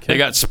them. Okay. They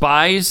got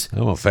spies.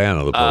 I'm a fan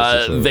of the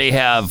Postal Service. They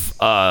have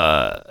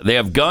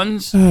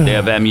guns. They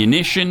have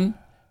ammunition.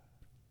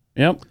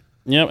 Yep.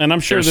 And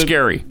I'm sure they're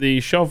scary. The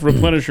shelf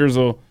replenishers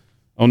will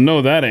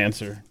know that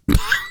answer.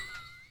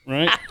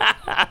 Right?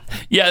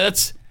 Yeah,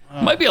 that's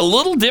might be a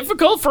little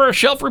difficult for our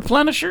shelf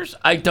replenishers.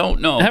 I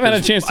don't know. I haven't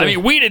had a chance to.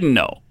 We didn't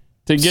know.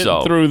 To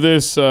get through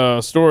this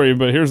story,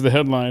 but here's the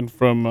headline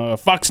from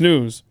Fox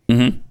News.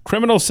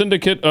 Criminal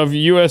syndicate of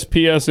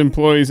USPS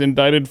employees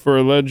indicted for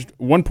alleged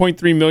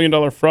 $1.3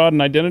 million fraud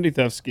and identity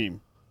theft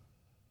scheme.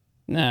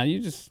 Nah,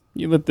 you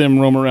let them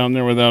roam around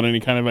there without any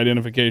kind of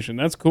identification.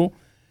 That's cool.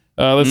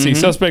 Let's see.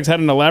 Suspects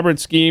had an elaborate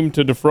scheme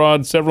to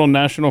defraud several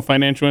national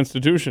financial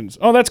institutions.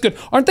 Oh, that's good.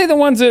 Aren't they the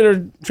ones that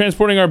are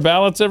transporting our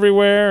ballots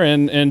everywhere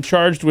and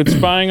charged with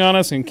spying on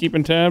us and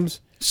keeping tabs?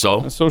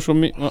 So? Social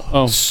media.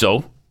 Oh.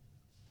 So?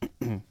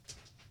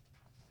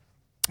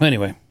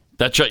 Anyway.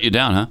 That shut you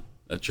down, huh?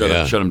 That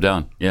shut him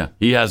down. Yeah.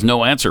 He has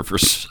no answer for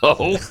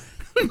so.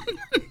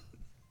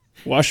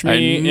 Wash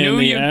me in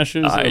the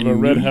ashes of a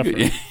red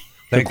heifer.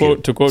 To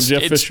quote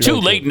Jeff Fisher. It's too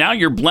late now.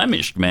 You're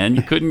blemished, man.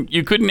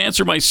 You couldn't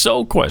answer my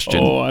so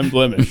question. Oh, I'm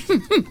blemished.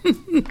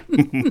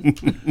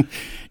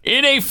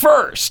 In a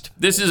first,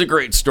 this is a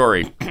great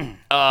story.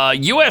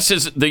 U.S.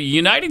 is the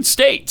United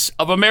States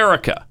of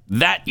America.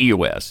 That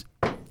U.S.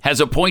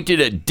 has appointed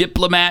a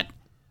diplomat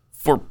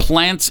for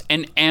plants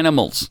and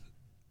animals.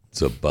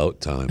 It's about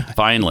time.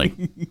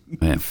 Finally,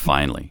 man.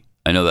 Finally,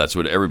 I know that's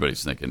what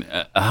everybody's thinking.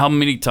 How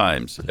many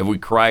times have we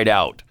cried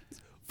out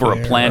for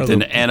a plant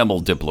and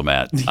animal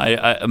diplomat?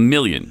 A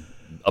million.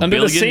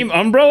 Under the same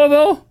umbrella,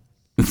 though?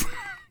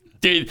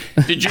 Did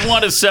you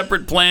want a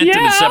separate plant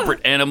and a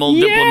separate animal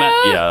diplomat?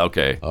 Yeah,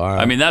 okay. All right.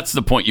 I mean, that's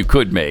the point you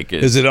could make.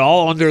 Is it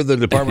all under the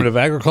Department of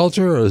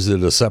Agriculture, or is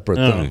it a separate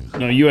thing?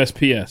 No,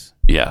 USPS.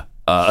 Yeah.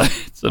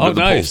 It's under the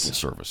nice.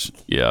 Postal Service.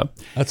 Yeah.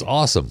 That's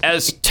awesome.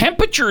 As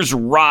temperatures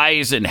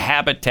rise and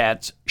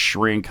habitats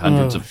shrink,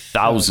 hundreds of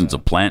thousands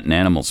of plant and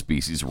animal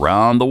species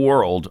around the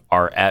world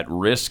are at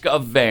risk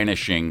of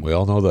vanishing. We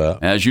all know that.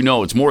 As you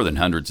know, it's more than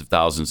hundreds of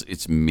thousands.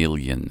 It's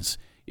millions,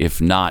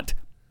 if not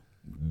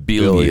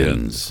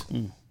billions.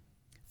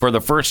 For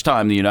the first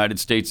time, the United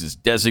States is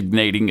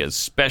designating a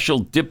special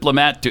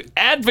diplomat to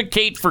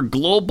advocate for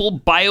global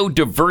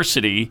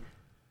biodiversity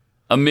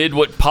amid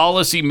what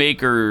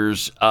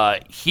policymakers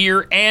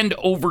here and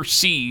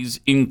overseas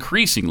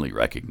increasingly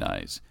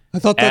recognize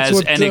as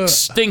an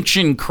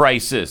extinction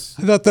crisis.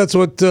 I thought that's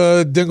what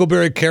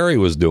Dingleberry Carey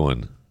was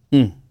doing.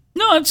 No,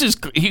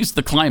 he's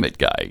the climate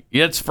guy.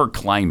 It's for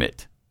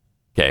climate.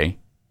 Okay?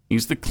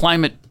 He's the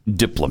climate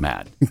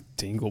diplomat.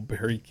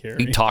 Dingleberry Carey.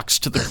 He talks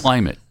to the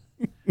climate.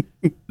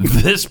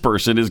 This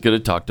person is going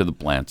to talk to the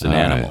plants and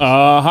animals.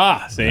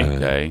 Aha. See?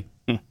 Okay.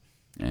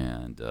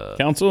 And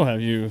Counsel,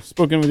 have you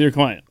spoken with your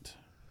client?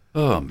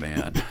 Oh,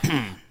 man.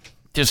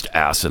 Just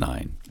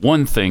asinine.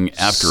 One thing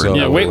after another.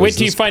 Yeah, wait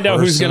till you find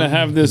out who's going to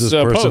have this is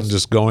this person post.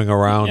 just going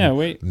around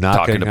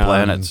talking to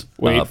planets.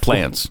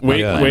 Plants.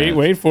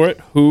 Wait for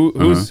it.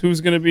 Who's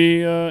going to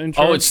be in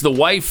charge? Oh, it's the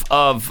wife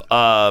of...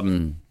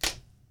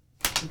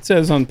 it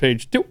says on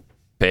page 2.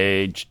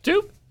 Page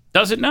 2?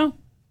 Does it now?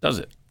 Does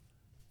it?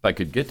 If I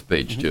could get to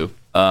page 2,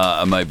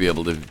 I might be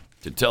able to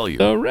tell you.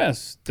 The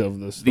rest of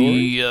the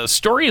story. The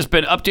story has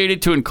been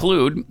updated to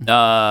include,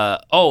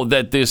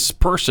 that this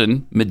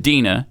person,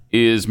 Medina,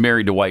 is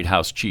married to White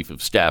House Chief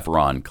of Staff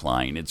Ron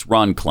Klein. It's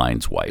Ron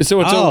Klein's wife.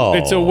 So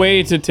it's a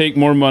way to take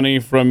more money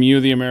from you,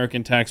 the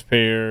American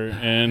taxpayer,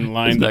 and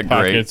line the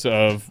pockets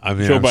of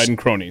Joe Biden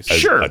cronies.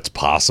 Sure. That's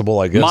possible,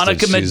 I guess.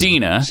 Monica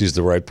Medina. She's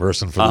the right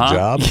person for the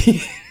job.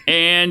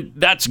 And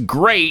that's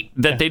great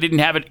that they didn't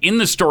have it in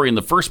the story in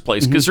the first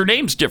place because her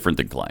name's different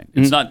than Klein.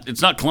 It's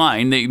not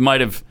Klein. They might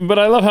have. But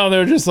I love how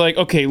they're just like,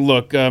 okay,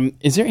 look,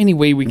 is there any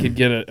way we could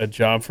get a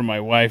job for my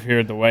wife here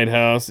at the White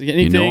House? Anything?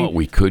 You know what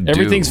we could do?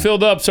 Everything's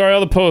filled up. Sorry,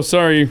 all the posts.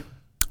 Sorry.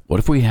 What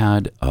if we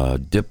had a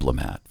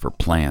diplomat for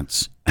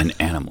plants and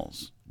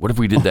animals? What if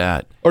we did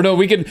that? Or no,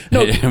 we could.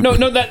 No.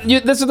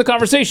 This is the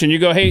conversation. You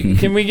go, hey,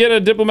 can we get a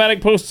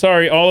diplomatic post?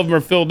 Sorry, all of them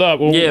are filled up.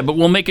 Well, but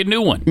we'll make a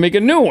new one. Make a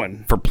new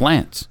one for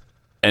plants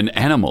and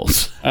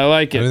animals. I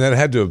like it. I mean, that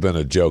had to have been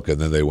a joke,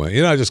 and then they went,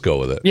 just go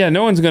with it. Yeah,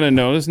 no one's going to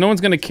notice. No one's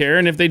going to care.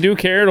 And if they do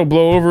care, it'll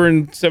blow over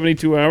in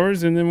 72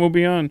 hours, and then we'll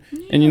be on.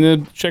 And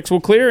the checks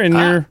will clear, and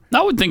you're...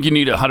 I would think you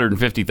need a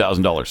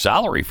 $150,000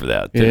 salary for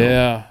that, too.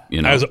 Yeah.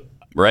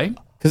 Right?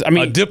 Because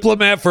a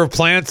diplomat for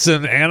plants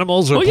and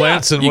animals, or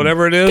plants and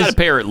whatever it is. You got to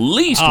pay her at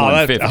least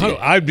 $150.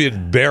 I'd be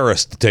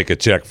embarrassed to take a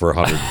check for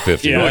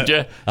 $150. Would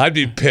you? I'd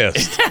be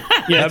pissed.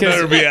 That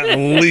better be at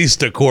least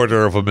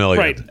 $250,000.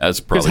 Right. That's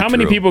probably because how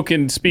many people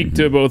can speak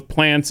to both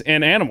plants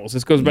and animals?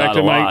 This goes back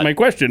to my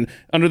question.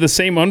 Under the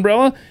same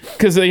umbrella,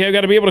 because they have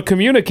got to be able to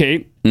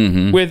communicate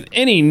with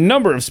any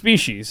number of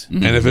species.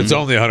 And if it's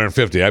only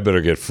 $150, I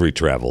better get free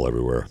travel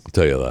everywhere. I'll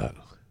tell you that.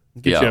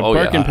 Get you a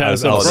parking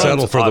pass. I'll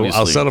settle for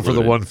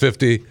the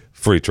 $150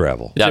 free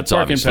travel. That's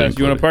parking pass.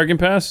 You want a parking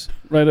pass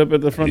right up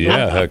at the front door?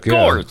 Yeah, heck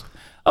yeah.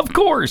 Of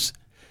course.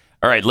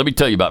 All right, let me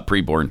tell you about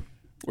preborn.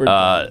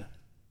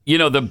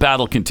 The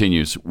battle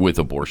continues with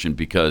abortion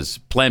because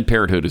Planned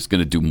Parenthood is going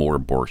to do more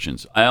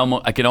abortions.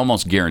 I can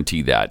almost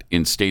guarantee that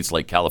in states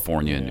like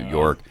California and New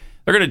York,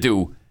 they're going to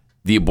do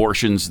the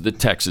abortions that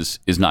Texas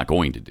is not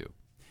going to do.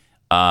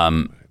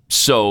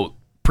 So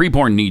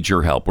preborn needs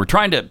your help.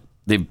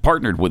 They've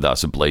partnered with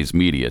us at Blaze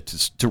Media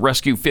to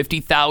rescue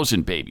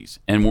 50,000 babies,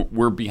 and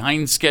we're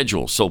behind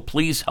schedule. So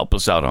please help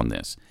us out on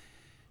this,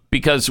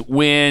 because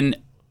when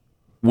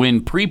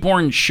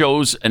preborn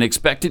shows an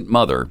expectant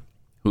mother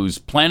who's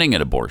planning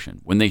an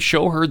abortion, when they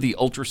show her the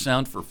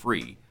ultrasound for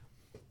free,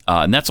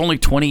 and that's only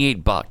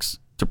 $28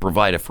 to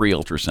provide a free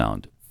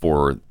ultrasound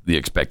for the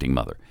expecting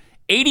mother,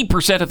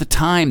 80% of the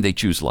time they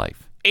choose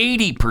life.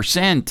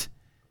 80%.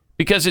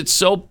 Because it's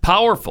so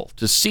powerful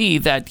to see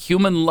that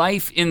human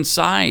life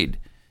inside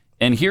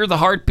and hear the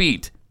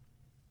heartbeat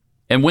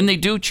And when they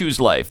do choose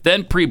life,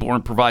 then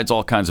Preborn provides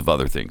all kinds of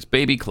other things.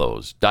 Baby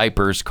clothes,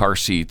 diapers, car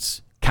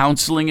seats,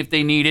 counseling if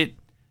they need it,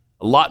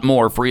 a lot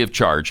more free of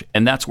charge.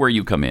 And that's where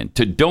you come in.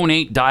 To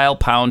donate, dial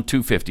pound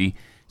 250.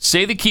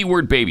 Say the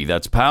keyword baby.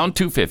 That's pound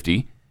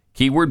 250,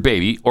 keyword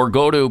baby, or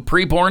go to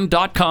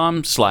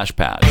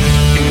preborn.com/Pat.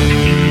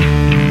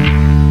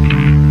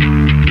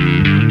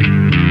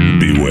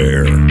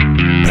 Beware.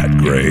 Pat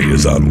Gray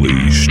is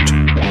unleashed.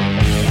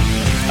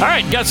 All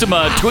right, got some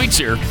tweets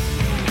here.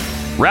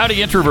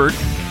 Rowdy introvert.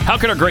 How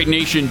can our great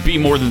nation be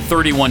more than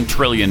 $31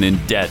 trillion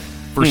in debt?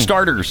 For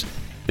starters,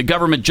 the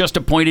government just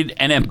appointed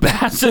an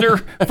ambassador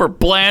for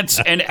plants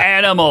and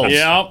animals.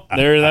 Yep,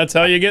 that's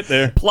how you get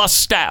there. Plus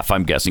staff,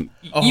 I'm guessing.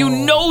 You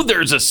know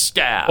there's a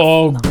staff.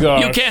 Oh,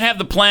 gosh. You can't have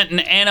the plant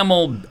and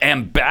animal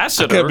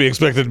ambassador. I can't be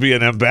expected to be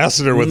an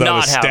ambassador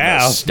without a staff.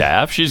 Have a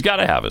staff. She's got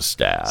to have a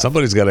staff.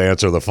 Somebody's got to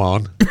answer the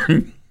phone.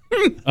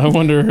 I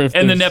wonder if.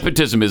 And the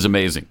nepotism is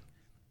amazing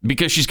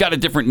because she's got a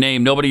different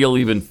name. Nobody will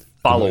even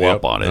follow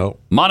up on it. No.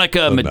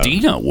 Monica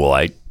Medina.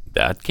 Well,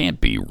 that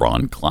can't be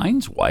Ron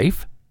Klein's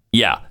wife.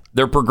 Yeah,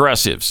 they're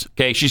progressives.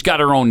 Okay, she's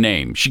got her own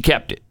name. She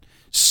kept it.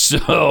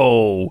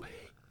 So,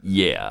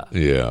 yeah.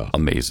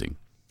 Amazing.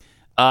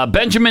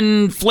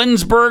 Benjamin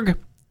Flinsberg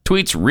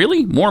tweets,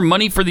 really? More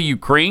money for the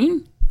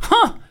Ukraine?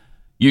 Huh.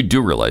 You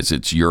do realize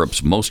it's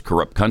Europe's most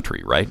corrupt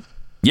country, right?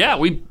 Yeah,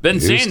 we've been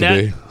saying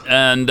that.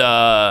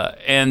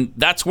 And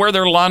that's where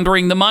they're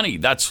laundering the money.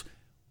 That's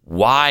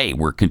why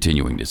we're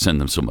continuing to send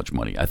them so much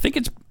money. I think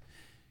it's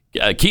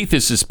Keith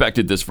has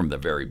suspected this from the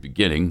very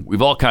beginning.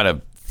 We've all kind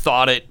of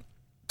thought it,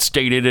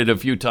 stated it a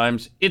few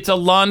times. It's a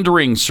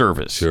laundering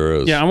service. Sure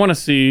is. Yeah, I want to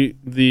see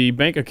the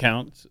bank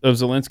accounts of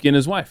Zelensky and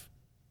his wife.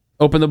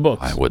 Open the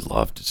books. I would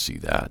love to see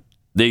that.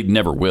 They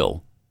never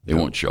will. They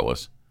won't show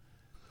us.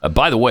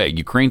 By the way,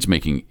 Ukraine's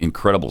making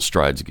incredible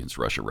strides against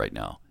Russia right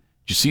now.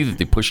 Did you see that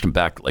they pushed them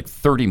back like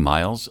 30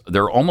 miles?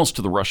 They're almost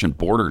to the Russian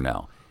border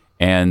now.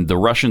 And the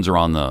Russians are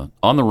on the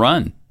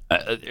run.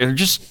 They're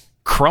just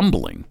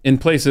crumbling. In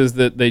places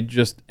that they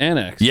just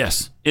annexed.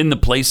 Yes, in the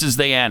places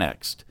they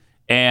annexed.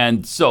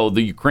 And so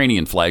the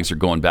Ukrainian flags are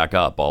going back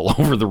up all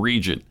over the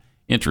region.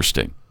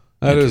 Interesting.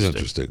 That is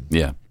interesting.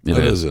 Yeah, it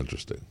is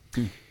interesting.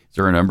 Is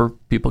there a number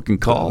people can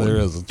call? There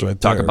is. It's right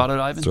there. Talk about it,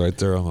 Ivan? It's right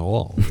there on the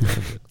wall.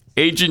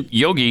 Agent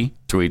Yogi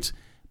tweets,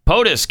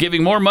 POTUS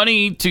giving more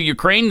money to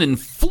Ukraine than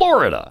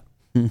Florida.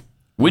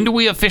 When do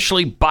we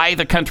officially buy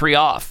the country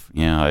off?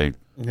 I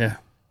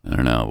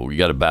don't know. We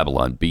got a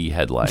Babylon Bee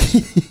headline.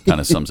 Kind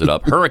of sums it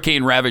up.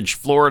 Hurricane-ravaged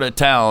Florida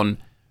town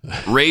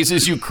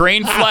raises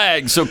Ukraine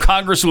flag so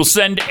Congress will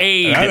send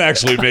aid. That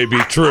actually may be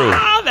true.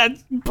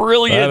 That's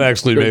brilliant. That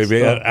actually may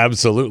be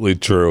absolutely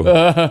true.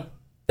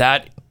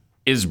 That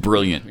is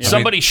brilliant.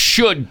 Somebody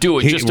should do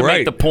it just to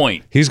make the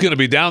point. He's going to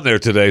be down there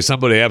today.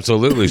 Somebody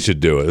absolutely should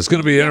do it. It's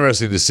going to be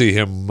interesting to see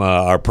him,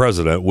 our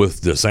president,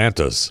 with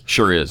DeSantis.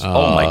 Sure is.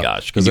 Oh, my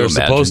gosh. Because they're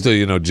supposed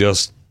to,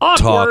 just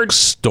talk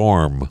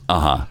storm.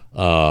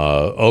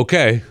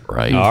 Okay.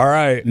 Right. All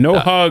right. No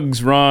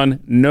hugs, Ron.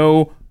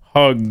 No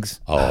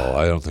hugs. Oh,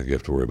 I don't think you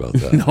have to worry about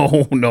that.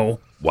 No.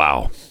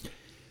 Wow.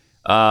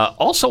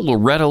 Also,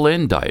 Loretta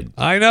Lynn died.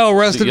 I know.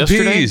 Rest in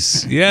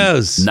peace.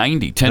 Yes.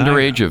 90. Tender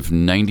age of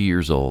 90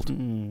 years old.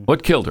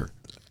 What killed her?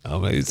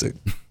 Amazing.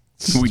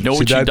 We know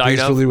what she died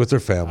peacefully of? with her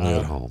family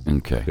at home.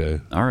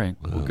 Okay. All right.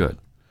 Well, good.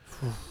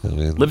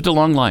 Lived a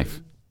long life.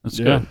 That's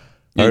good.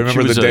 I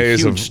remember the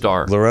days of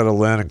star. Loretta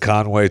Lynn and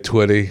Conway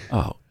Twitty.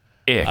 Oh,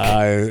 ick.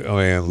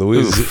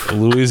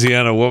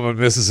 Louisiana woman,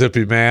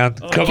 Mississippi man.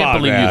 Come on, I can't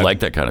believe you like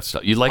that kind of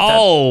stuff. You like that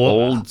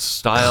old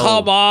style?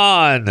 Come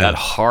on. That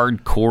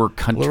hardcore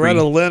country.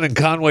 Loretta Lynn and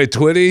Conway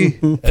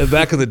Twitty.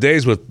 Back in the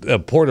days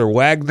with Porter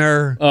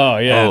Wagner. Oh,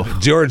 yeah.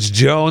 George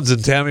Jones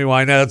and Tammy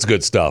Wynette. That's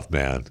good stuff,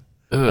 man.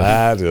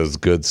 That is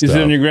good stuff. You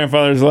sit in your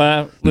grandfather's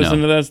lap, listen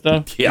to that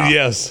stuff? Yeah.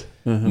 Yes.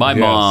 My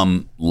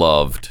mom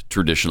loved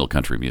traditional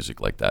country music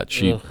like that.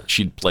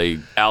 She'd play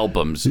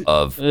albums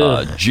of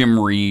Jim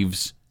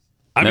Reeves.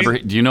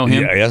 Do you know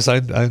him? Yeah, yes,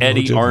 I know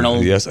Eddie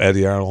Arnold. Yes,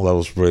 Eddie Arnold. I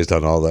was raised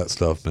on all that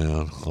stuff,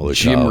 man. Holy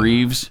Jim cow.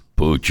 Reeves,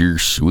 put your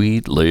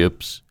sweet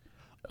lips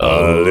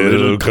a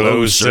little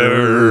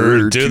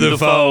closer to the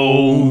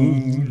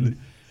phone.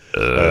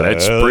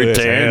 Let's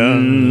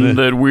pretend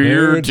that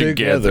we're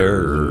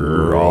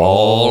together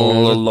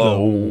all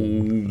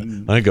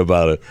alone. Think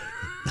about it.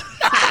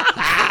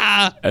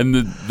 And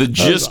the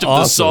gist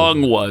of the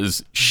song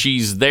was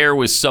she's there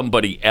with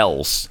somebody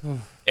else,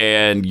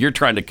 and you're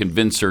trying to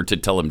convince her to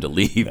tell him to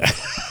leave.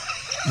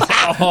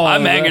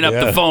 I'm hanging up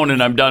the phone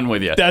and I'm done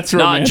with you. That's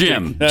romantic.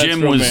 romantic. Not Jim.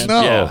 Jim was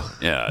no.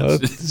 yeah.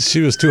 She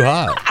was too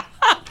hot.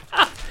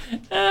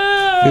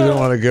 didn't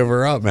want to give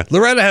her up, man.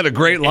 Loretta had a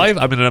great life.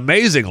 I mean, an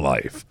amazing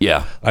life.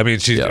 Yeah. I mean,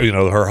 she, her and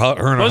her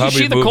hubby Wasn't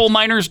she the moved- coal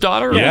miner's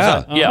daughter?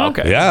 Yeah. Yeah,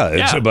 okay. Yeah.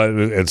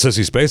 And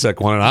Sissy Spacek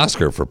won an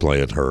Oscar for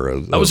playing her.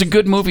 That was a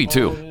good movie,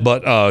 too.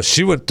 But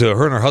she went to,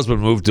 her and her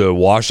husband moved to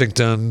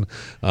Washington.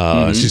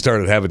 She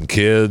started having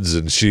kids,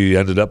 and she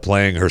ended up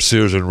playing her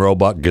Sears and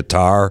Roebuck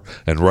guitar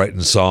and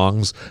writing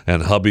songs.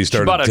 And hubby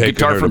started bought a taking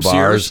guitar her from to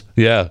bars. Sears?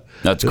 Yeah.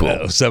 That's cool.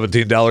 A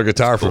 $17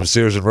 guitar from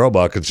Sears and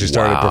Roebuck, and she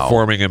started Wow.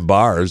 performing in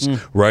bars,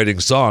 writing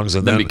songs,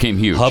 and Then then became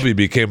huge.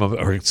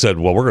 Hubby said,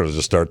 "Well, we're going to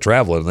just start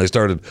traveling." And they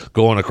started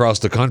going across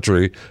the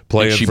country,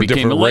 playing she for became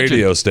different a legend.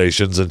 radio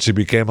stations, and she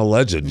became a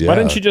legend. Yeah. Why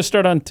didn't she just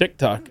start on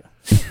TikTok?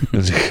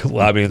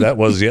 Well, I mean, that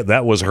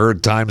was her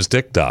times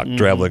TikTok,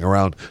 traveling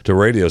around to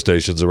radio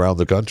stations around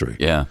the country.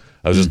 Yeah.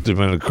 I was just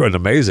an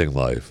amazing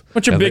life.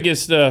 What's your And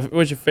biggest?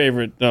 What's your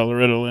favorite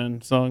Loretta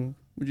Lynn song?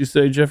 Would you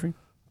say, Jeffrey?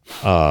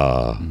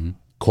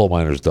 Coal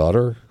Miner's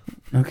Daughter.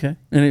 Okay,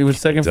 and it was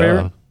second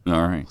favorite.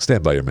 All right.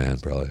 Stand by Your Man,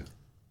 probably.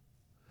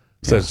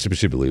 So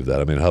she believed that.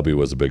 I mean, hubby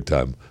was a big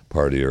time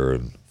partier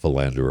and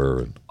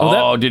philanderer.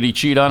 And Did he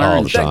cheat on her? All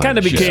And the she time. kind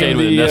of She became stayed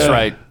with him. the, That's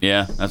right.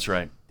 Yeah, that's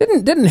right.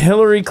 Didn't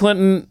Hillary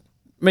Clinton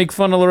make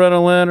fun of Loretta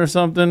Lynn or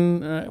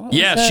something? What was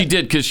Yeah, that? she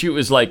did, because she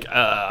was like,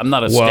 I'm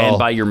not a Well, stand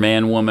by your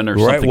man woman or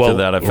something to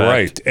that effect.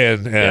 Right.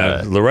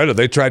 And Loretta,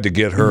 they tried to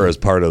get her as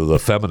part of the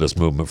feminist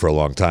movement for a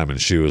long time, and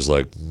she was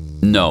like,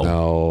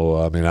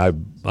 no. I mean,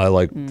 I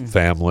like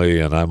family,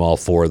 and I'm all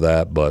for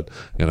that, but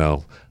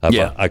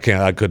I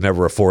could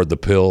never afford the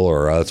pill,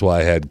 or that's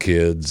why I had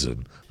kids.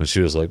 And she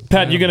was like,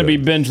 Pat, you're going to be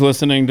binge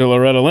listening to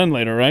Loretta Lynn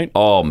later, right?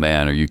 Oh,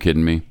 man, are you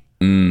kidding me?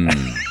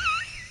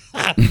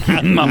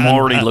 I'm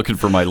already looking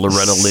for my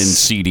Loretta Lynn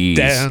CDs.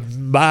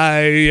 Stand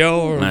by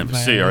your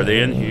Let's see, are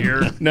they in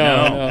here?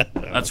 No.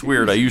 That's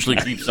weird. I usually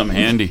keep some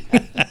handy.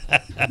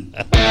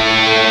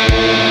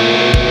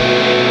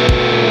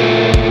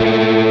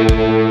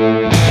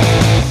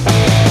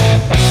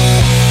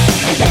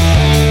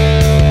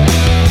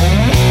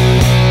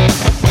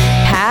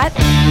 Pat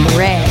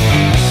Gray.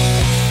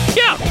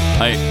 Yeah,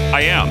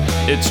 I am.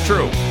 It's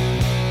true.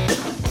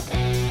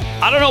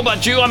 I don't know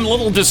about you. I'm a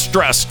little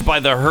distressed by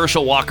the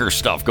Herschel Walker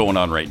stuff going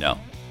on right now.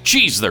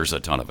 Jeez, there's a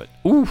ton of it.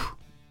 Ooh,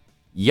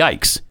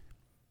 yikes.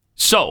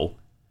 So,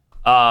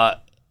 the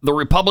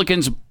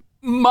Republicans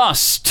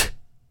must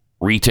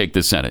retake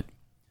the Senate.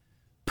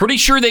 Pretty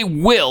sure they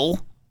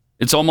will.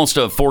 It's almost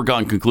a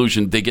foregone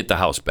conclusion they get the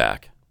House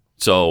back.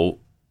 So,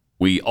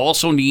 we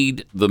also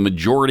need the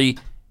majority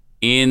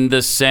in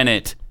the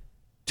Senate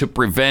to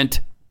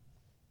prevent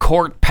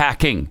court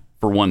packing,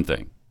 for one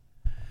thing.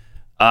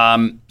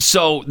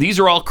 So these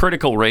are all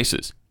critical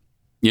races.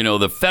 You know,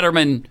 the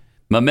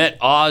Fetterman-Mehmet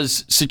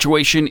Oz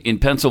situation in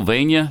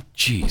Pennsylvania.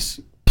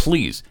 Jeez,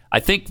 please. I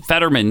think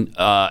Fetterman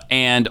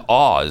and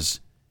Oz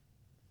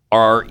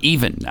are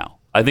even now.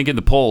 I think in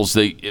the polls,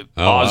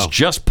 Oz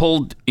just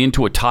pulled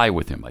into a tie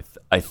with him,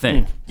 I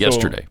think,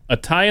 yesterday. So a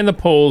tie in the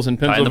polls in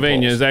Tie in the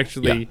Pennsylvania polls. is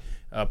actually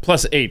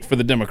 +8 for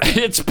the Democrats.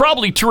 It's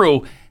probably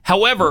true.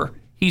 However,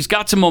 he's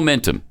got some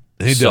momentum.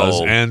 He does,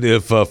 and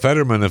if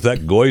Fetterman, if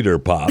that goiter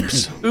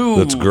pops,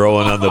 that's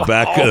growing on the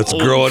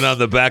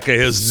back, of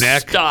his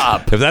neck.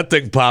 Stop! If that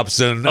thing pops,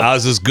 then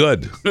Oz is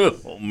good.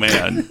 Oh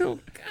man!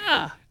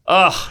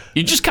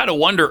 You just kind of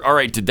wonder. All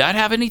right, did that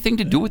have anything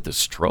to do with the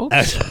stroke?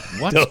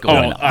 What's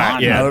going on? I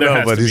don't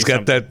know, but he's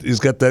got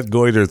that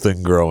goiter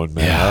thing growing,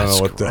 man. Yeah, I don't know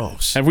it's what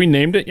gross. Have we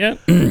named it yet?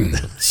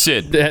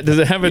 Sid. Does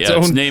it have its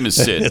own? Its name is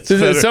Sid.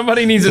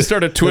 Somebody needs to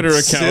start a Twitter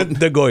It's account. Sid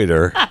the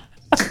goiter.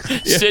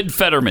 Sid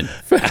Fetterman.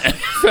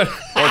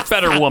 Or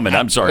Fetterwoman,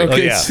 I'm sorry.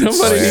 Okay,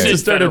 somebody needs to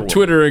start a Fetterwoman.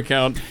 Twitter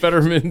account.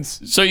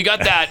 Fetterman's. So you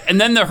got that.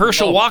 And then the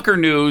Herschel Walker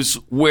news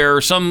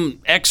where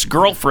some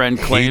ex-girlfriend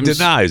claims... He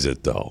denies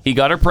it, though. He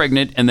got her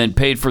pregnant and then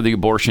paid for the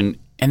abortion.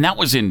 And that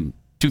was in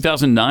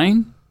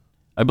 2009,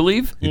 I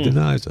believe. He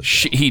denies it.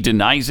 He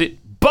denies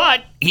it.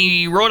 But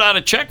he wrote out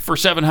a check for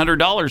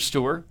 $700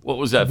 to her. What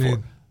was that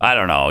for? I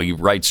don't know. He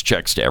writes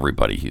checks to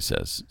everybody, he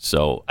says.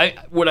 So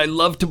would I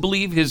love to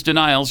believe his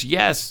denials?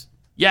 Yes.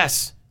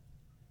 Yes.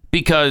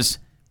 Because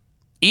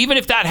even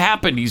if that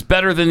happened, he's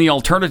better than the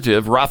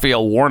alternative,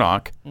 Raphael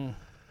Warnock.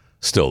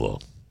 Still, though.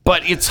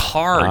 But it's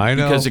hard I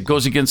know. because it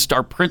goes against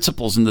our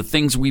principles and the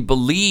things we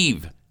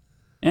believe.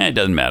 It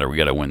doesn't matter. We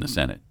got to win the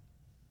Senate.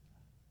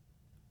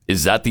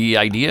 Is that the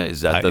idea?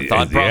 Is that the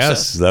thought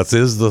process? Yes, that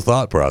is the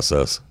thought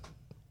process.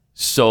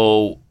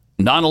 So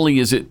not only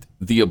is it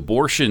the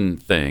abortion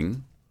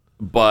thing,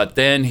 but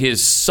then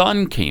his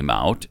son came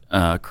out,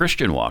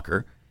 Christian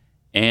Walker,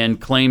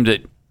 and claimed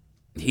that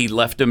he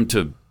left him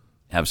to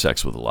have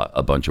sex with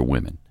a bunch of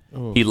women.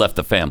 Oh. He left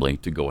the family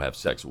to go have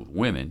sex with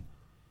women,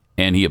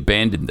 and he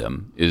abandoned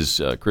them,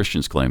 is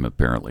Christian's claim,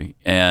 apparently.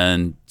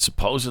 And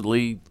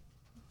supposedly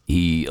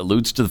he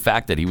alludes to the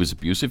fact that he was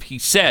abusive. He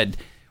said,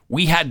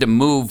 we had to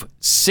move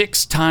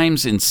 6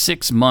 times in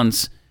 6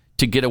 months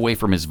to get away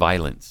from his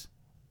violence.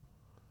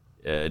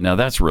 Now,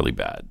 that's really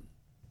bad.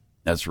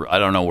 I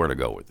don't know where to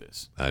go with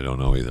this. I don't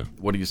know either.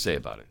 What do you say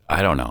about it?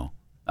 I don't know.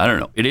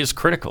 It is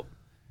critical.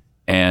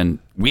 And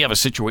we have a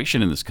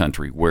situation in this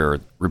country where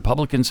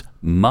Republicans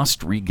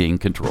must regain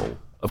control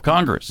of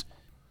Congress.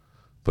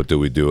 But do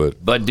we do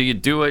it? But do you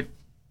do it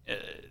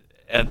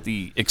at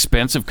the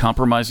expense of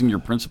compromising your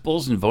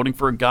principles and voting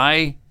for a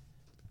guy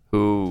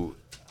who,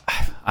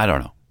 I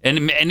don't know.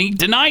 And he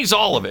denies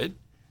all of it,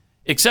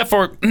 except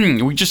for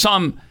we just saw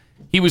him.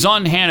 He was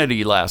on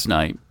Hannity last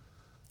night,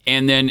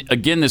 and then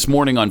again this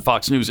morning on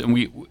Fox News, and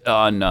we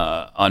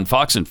on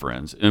Fox and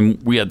Friends,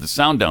 and we had the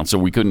sound down, so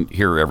we couldn't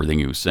hear everything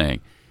he was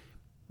saying.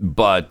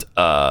 But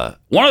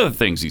one of the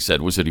things he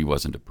said was that he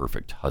wasn't a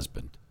perfect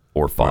husband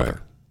or father.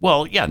 Right.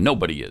 Well, yeah,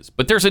 nobody is.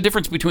 But there's a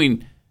difference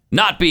between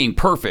not being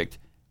perfect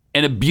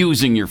and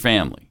abusing your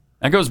family.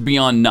 That goes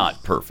beyond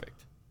not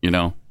perfect, you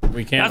know?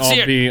 We can't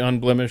all be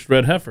unblemished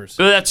red heifers.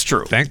 That's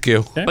true. Thank you.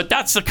 Okay. But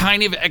that's the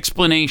kind of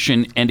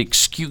explanation and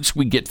excuse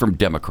we get from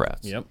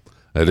Democrats. Yep.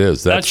 It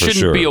is. That's that for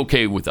shouldn't be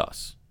okay with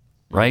us,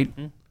 right?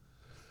 Mm-hmm.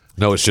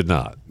 No, it should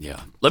not.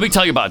 Yeah. Let me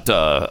tell you about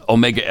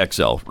Omega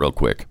XL real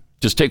quick.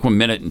 Just take 1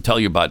 minute and tell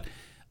you about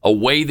a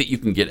way that you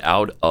can get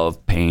out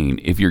of pain.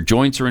 If your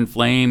joints are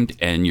inflamed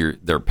and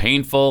they're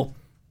painful,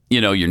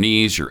 you know, your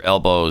knees, your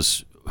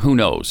elbows, who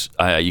knows?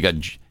 You got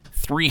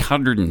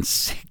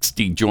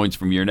 360 joints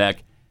from your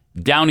neck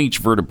down each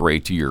vertebrae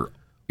to your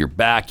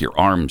back, your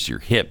arms, your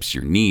hips,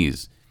 your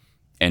knees,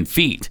 and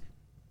feet.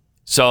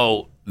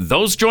 So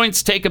those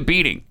joints take a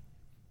beating.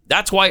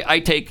 That's why I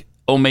take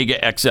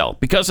Omega XL,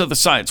 because of the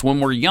science. When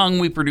we're young,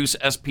 we produce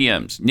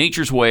SPMs.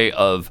 Nature's way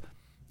of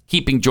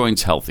keeping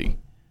joints healthy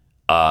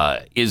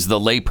is the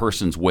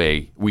layperson's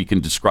way we can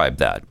describe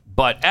that.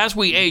 But as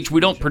we age,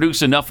 we don't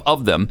produce enough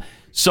of them.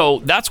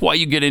 So that's why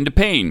you get into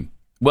pain.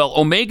 Well,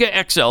 Omega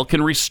XL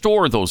can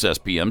restore those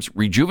SPMs,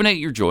 rejuvenate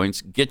your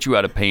joints, get you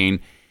out of pain,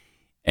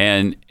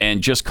 and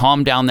just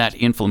calm down that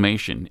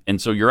inflammation.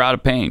 And so you're out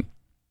of pain.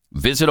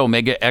 Visit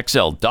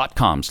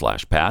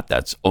OmegaXL.com/Pat.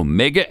 That's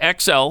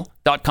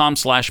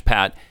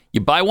OmegaXL.com/Pat. You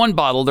buy one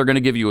bottle, they're going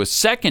to give you a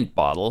second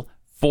bottle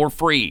for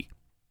free.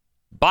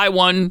 Buy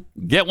one,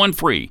 get one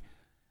free.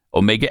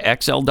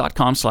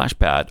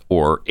 OmegaXL.com/Pat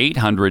or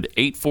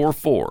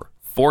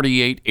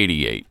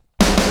 800-844-4888.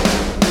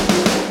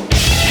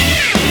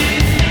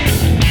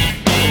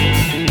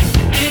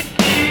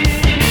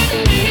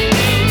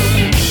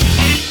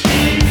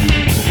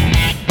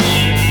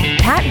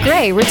 Pat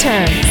Gray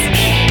returns.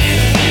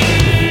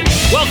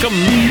 Welcome.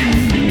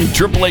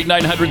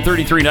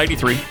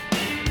 888-900-3393.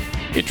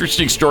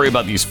 Interesting story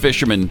about these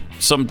fishermen.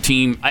 Some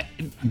team.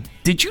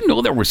 Did you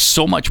know there was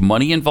so much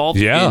money involved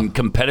in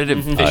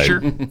competitive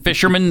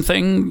fisherman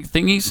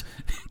thingies?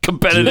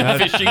 Competitive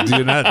fishing. Do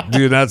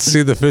you not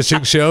see the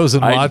fishing shows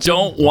and watch? I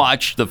don't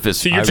watch the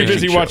fishing. So you're too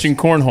busy watching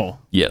cornhole.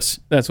 Yes,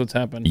 that's what's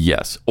happened.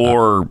 Yes,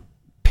 or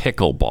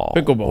pickleball.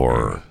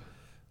 Or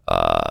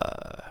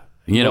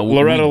you know,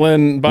 Loretta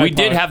Lynn. We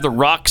did have the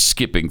rock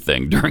skipping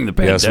thing during the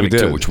pandemic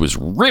too, which was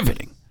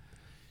riveting.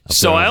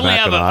 So I only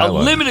have a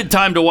limited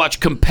time to watch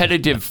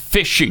competitive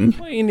fishing.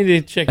 Well, you need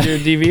to check your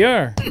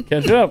DVR.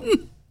 Catch up.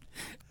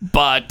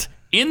 But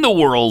in the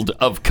world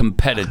of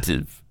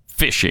competitive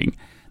fishing,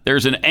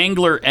 there's an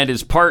angler and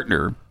his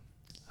partner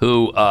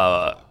who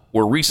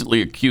were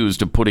recently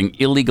accused of putting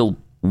illegal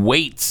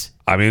weights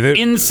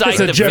inside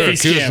the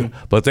fish.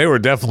 But they were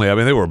definitely,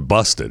 they were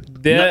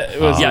busted.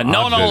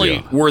 Not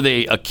only were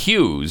they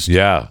accused,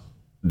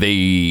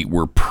 they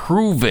were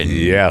proven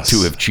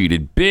to have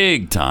cheated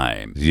big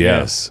time.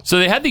 Yes. So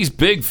they had these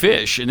big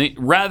fish, and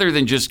rather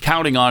than just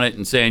counting on it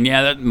and saying,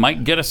 yeah, that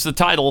might get us the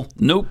title,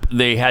 nope.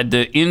 They had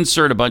to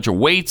insert a bunch of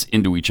weights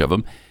into each of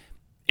them.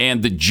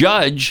 And the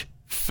judge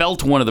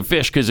felt one of the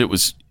fish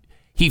because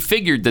he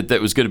figured that they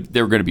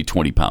were going to be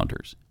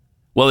 20-pounders.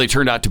 Well, they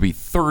turned out to be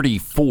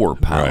 34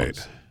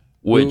 pounds,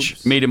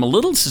 which made him a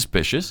little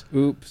suspicious.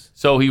 Oops.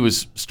 So he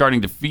was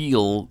starting to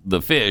feel the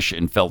fish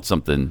and felt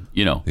something,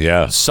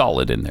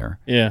 solid in there.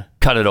 Yeah.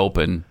 Cut it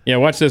open. Yeah,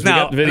 watch this. We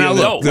got the video. We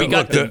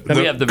have the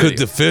video. Could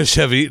the fish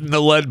have eaten the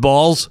lead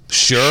balls?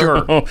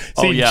 Sure.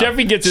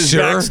 Jeffy gets his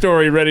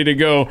backstory ready to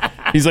go.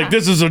 He's like,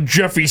 this is a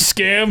Jeffy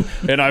scam,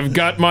 and I've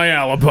got my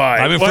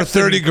alibi. For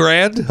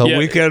 $30,000? A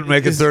weekend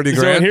making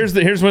 $30,000?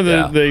 So here's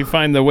when they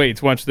find the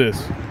weights. Watch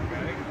this.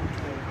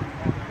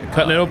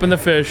 Cutting it open, the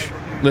fish.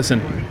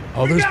 Listen.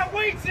 We got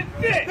weights and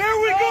fish.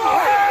 There we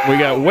go. We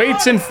got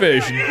weights and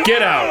fish.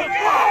 Get out.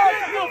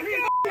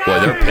 Boy,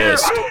 they're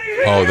pissed.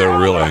 Oh, they're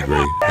real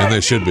angry. And they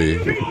should be.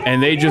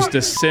 And they just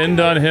descend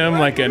on him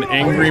like an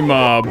angry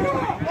mob.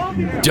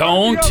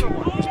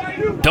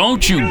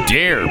 Don't you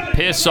dare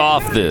piss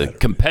off the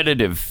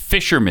competitive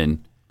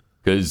fishermen,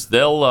 because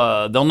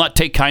they'll not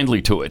take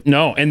kindly to it.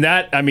 No, and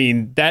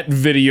that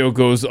video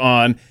goes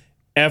on.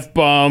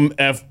 F-bomb,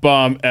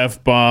 F-bomb,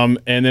 F-bomb.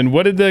 And then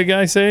what did the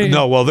guy say?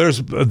 No, well, there's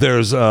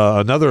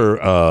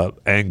another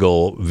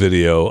angle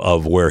video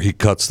of where he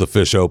cuts the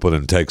fish open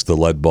and takes the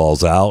lead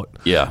balls out.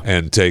 Yeah.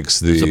 And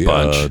takes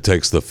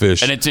the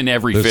fish. And it's in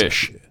every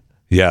fish.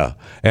 Yeah.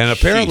 And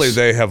apparently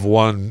they have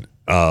won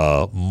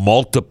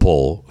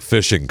multiple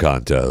fishing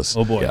contests.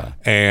 Oh boy! Yeah.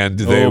 And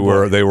they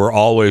were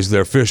always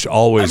their fish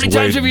always weighed more. How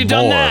many times have you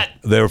done that?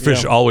 Their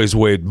fish always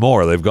weighed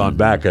more. They've gone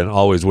back and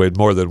always weighed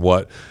more than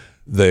what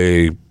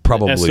they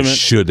probably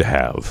should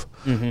have.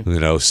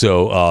 Mm-hmm.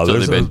 So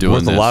they've been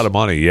doing worth a lot of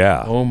money.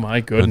 Yeah. Oh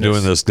my goodness! Been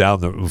doing this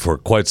down for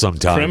quite some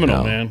time. Criminal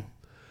now. Man.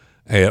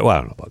 Hey, well, I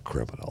don't know about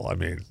criminal. I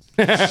mean,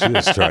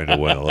 she's trying to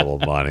win a little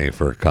money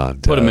for a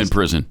contest. Put him in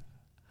prison.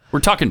 We're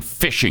talking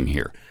fishing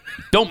here.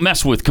 Don't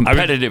mess with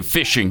competitive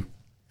fishing.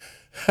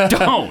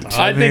 Don't.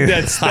 I think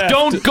that's theft.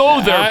 Don't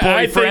go there,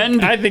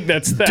 boyfriend. I think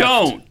that's theft.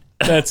 Don't.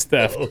 That's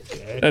theft.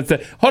 Okay. That's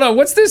theft. Hold on.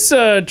 What's this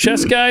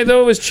chess guy,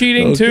 though, was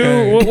cheating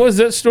too? What was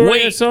that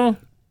story I saw?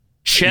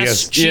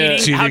 Chess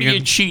cheating? Yeah. How do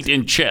you cheat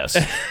in chess?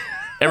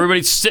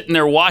 Everybody's sitting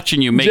there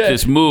watching you make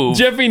this move.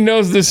 Jeffy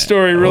knows this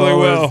story really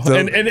well.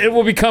 And it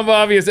will become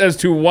obvious as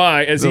to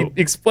why as he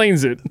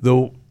explains it.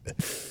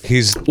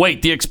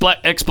 Wait, the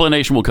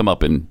explanation will come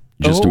up in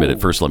just a minute.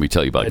 First, let me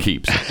tell you about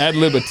Keeps. Ad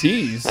lib a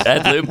tease.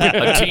 Ad lib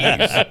a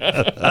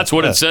tease. That's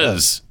what it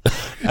says.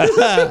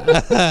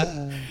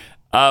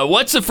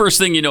 What's the first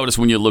thing you notice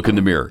when you look in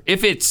the mirror?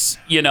 If it's,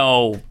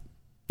 your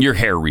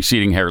hair,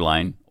 receding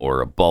hairline, or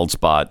a bald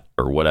spot,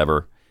 or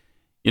whatever,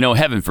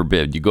 heaven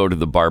forbid, you go to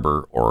the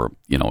barber or,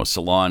 a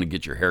salon and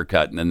get your hair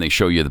cut, and then they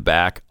show you the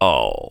back.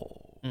 Oh,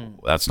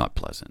 that's not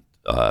pleasant.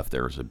 If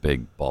there's a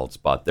big bald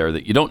spot there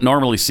that you don't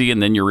normally see,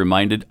 and then you're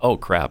reminded, oh,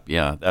 crap,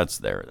 yeah, that's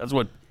there. That's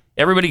what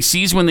everybody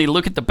sees when they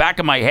look at the back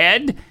of my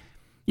head.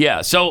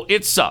 Yeah, so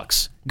it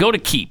sucks. Go to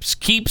Keeps,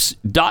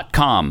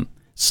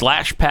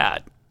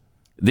 keeps.com/Pat.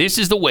 This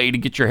is the way to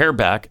get your hair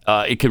back.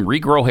 It can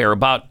regrow hair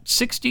about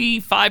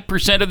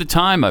 65% of the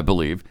time, I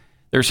believe.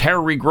 There's hair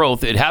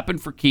regrowth. It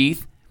happened for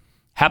Keith.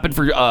 Happened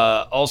for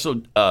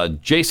also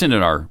Jason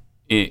and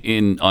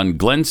on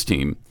Glenn's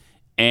team.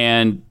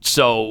 And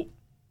so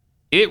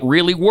it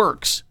really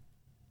works.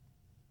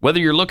 Whether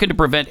you're looking to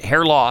prevent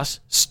hair loss,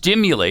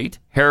 stimulate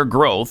hair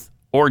growth,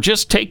 or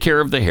just take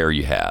care of the hair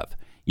you have,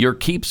 your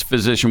Keeps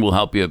physician will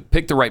help you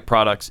pick the right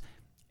products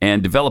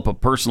and develop a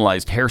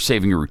personalized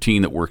hair-saving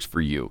routine that works for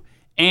you.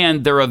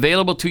 And they're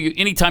available to you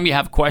anytime you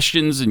have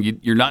questions and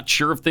you're not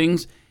sure of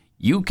things.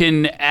 You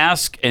can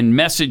ask and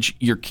message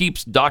your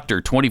Keeps doctor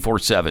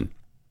 24/7.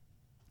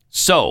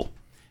 So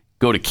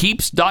go to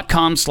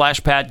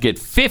keeps.com/Pat. Get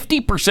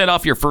 50%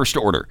 off your first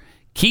order.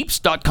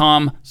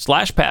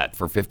 Keeps.com/Pat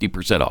for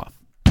 50% off.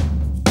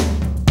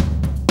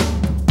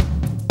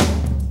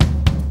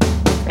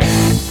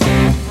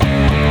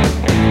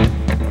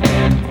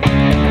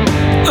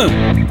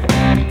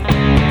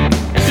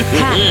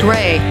 Pat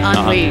Gray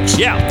Unleashed.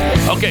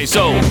 Yeah. Okay,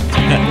 so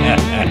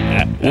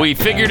we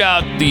figured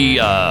out the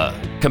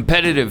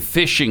competitive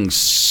fishing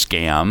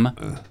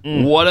scam.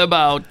 What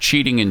about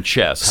cheating in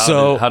chess?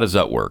 How does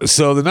that work?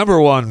 So the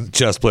number one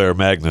chess player,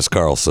 Magnus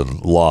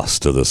Carlsen,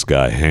 lost to this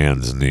guy,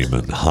 Hans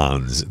Niemann.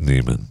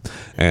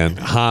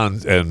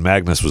 And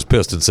Magnus was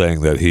pissed and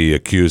saying that he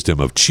accused him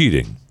of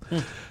cheating.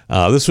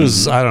 This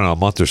was, I don't know, a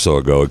month or so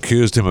ago.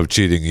 Accused him of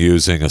cheating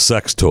using a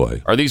sex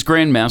toy. Are these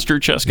grandmaster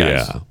chess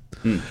guys?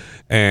 Yeah.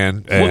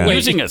 And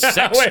using a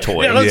sex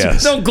toy. Yeah,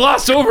 don't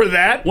gloss over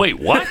that. Wait,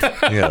 what?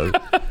 Yeah.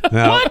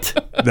 Now,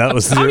 what? That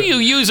was How do you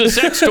use a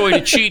sex toy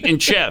to cheat in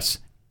chess?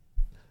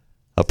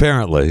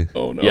 Apparently.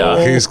 Oh, no.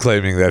 Yeah. He's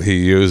claiming that he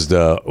used,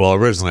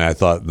 originally I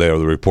thought the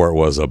report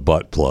was a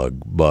butt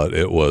plug, but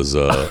it was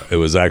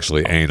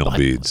actually anal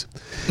beads.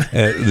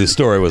 The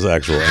story was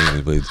actual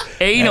anal beads.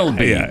 Anal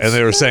beads. Yeah, and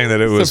they were saying that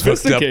it was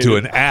hooked up to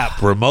an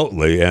app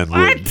remotely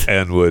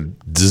and would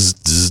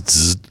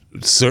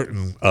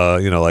certain,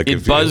 like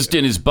it buzzed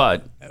in his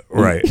butt.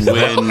 Right.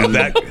 And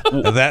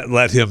that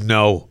let him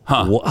know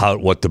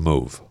what to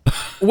move.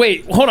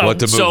 Wait, hold on. What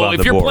to move so on if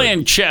the you're board.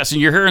 playing chess and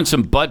you're hearing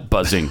some butt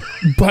buzzing,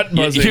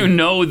 you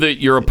know that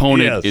your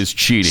opponent is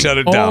cheating. Shut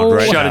it down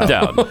right now. Shut it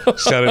down.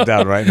 Shut it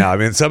down right now. I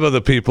mean, some of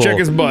the people check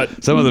his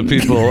butt. Some of the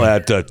people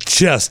at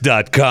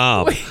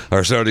chess.com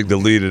are starting to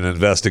lead an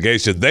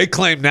investigation. They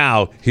claim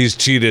now he's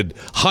cheated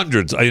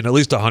hundreds, at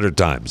least 100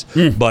 times.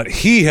 But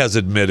he has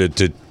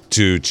admitted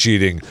to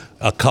cheating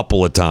a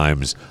couple of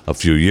times a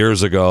few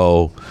years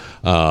ago.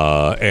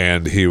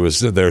 And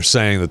they're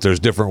saying that there's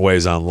different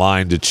ways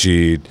online to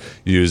cheat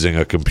using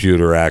a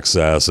computer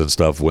access and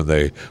stuff when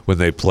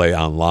they play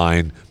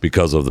online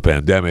because of the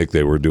pandemic.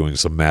 They were doing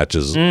some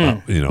matches,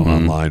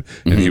 online,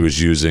 and he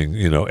was using,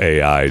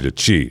 AI to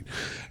cheat.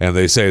 And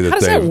they say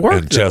that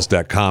and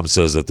chess.com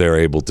says that they're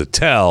able to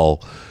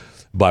tell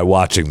by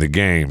watching the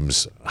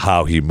games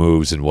how he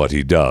moves and what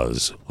he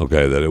does.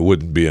 Okay, that it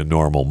wouldn't be a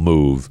normal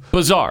move.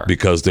 Bizarre.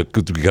 Because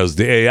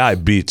the AI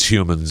beats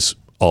humans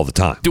all the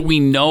time. Do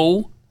we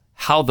know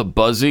how the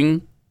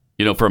buzzing,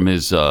 from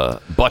his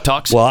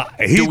buttocks? Well,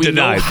 he do we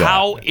denied know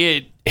how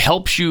it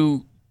helps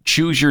you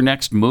choose your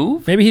next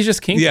move? Maybe he's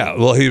just kinky. Yeah,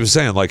 well, he was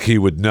saying like he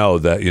would know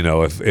that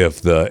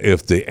if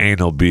the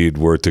anal bead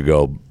were to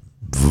go,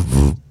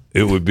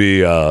 it would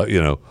be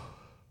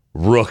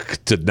rook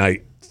to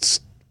knight.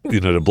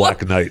 To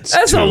black knights.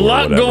 That's a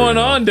lot going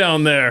on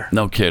down there.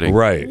 No kidding.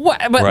 Right. What?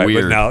 Right.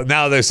 But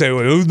now they say,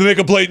 well, make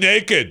a play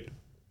naked.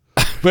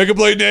 Make him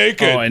play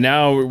naked. Oh, and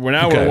now we're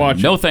Okay.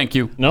 watching. No, thank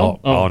you. No.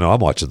 Oh no, I'm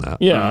watching that.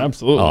 Yeah,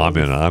 absolutely. Oh, I'm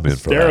in for that.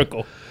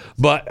 Hysterical.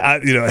 But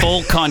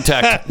full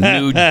contact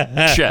nude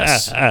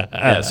chess.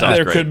 Yeah, sounds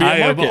There great. could be a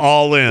market. I am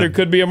all in. There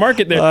could be a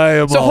market there. I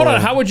am so all hold on.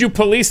 in. How would you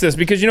police this?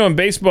 Because in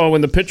baseball,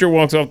 when the pitcher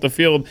walks off the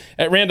field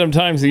at random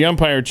times, the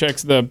umpire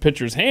checks the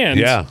pitcher's hands.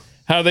 Yeah.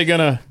 How are they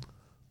gonna?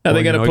 How are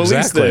they Well, gonna police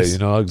exactly, this? You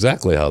know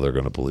exactly how they're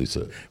going to police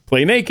it.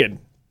 Play naked.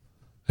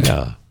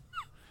 Yeah.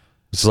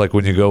 It's like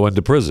when you go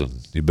into prison,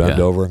 you bend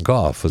over and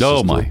cough. It's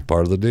just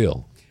part of the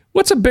deal.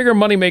 What's a bigger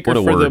moneymaker What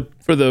a word.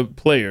 for the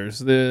players?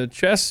 The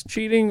chess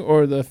cheating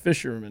or the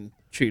fisherman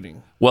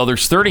cheating? Well,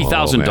 there's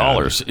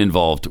 $30,000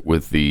 involved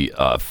with the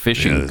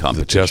fishing competition.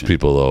 The chess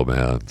people, though,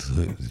 man,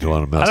 you don't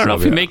want to mess. I don't know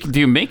if you make. Do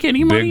you make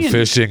any money? big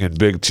fishing and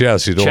big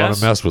chess? You don't want Chess?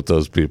 to mess with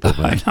those people,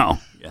 man. I know.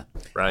 Yeah,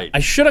 right. I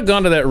should have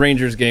gone to that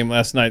Rangers game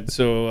last night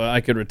so I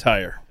could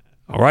retire.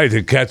 All right,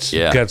 to catch our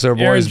Aaron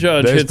boys.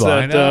 Judge hits baseball.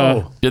 I that.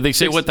 know. Did they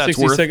say what that's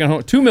worth? 60-second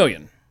home. $2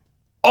 million.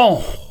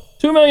 Oh,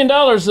 $2 million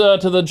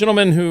to the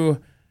gentleman who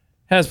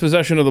has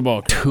possession of the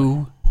ball.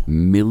 $2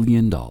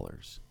 million.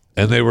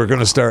 And they were going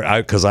to start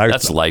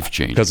that's life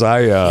changing. Because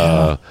I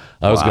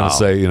was going Wow. to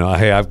say,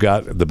 hey, I've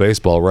got the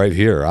baseball right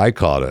here. I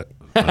caught it.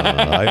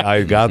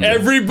 I got them.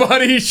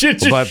 Everybody should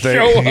just But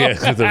show up.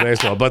 yeah, the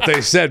baseball. But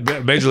they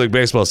said Major League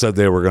Baseball said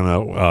they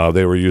were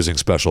they were using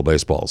special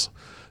baseballs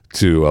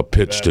to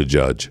pitch to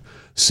Judge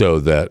so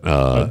that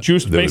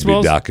juiced that would be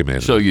baseballs?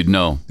 documented. So you'd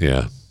know.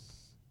 Yeah.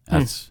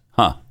 That's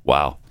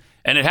wow.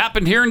 And it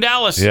happened here in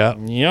Dallas. Yeah.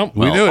 Yep.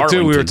 We knew it too.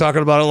 We were Arlington.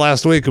 talking about it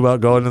last week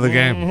about going to the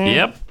game.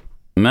 Yep.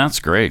 And that's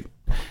great.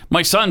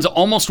 My sons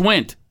almost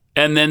went,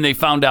 and then they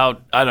found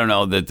out, I don't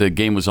know, that the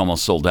game was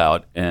almost sold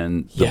out,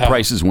 and the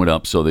prices went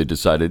up, so they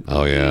decided,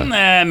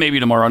 maybe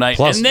tomorrow night.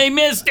 Plus- and they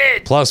missed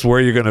it. Plus, where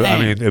you're going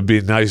to, it'd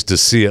be nice to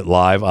see it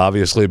live,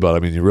 obviously,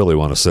 but you really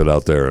want to sit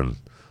out there and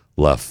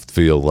left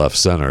field, left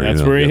center.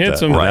 That's where he get hits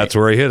that. them. Right. That's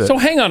where he hit it. So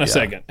hang on a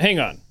second. Hang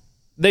on.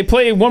 They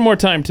play one more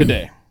time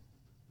today.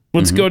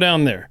 Let's go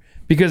down there.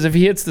 Because if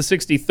he hits the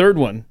 63rd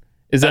one,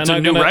 is That's that a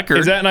not new gonna, record.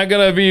 Is that not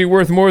going to be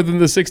worth more than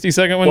the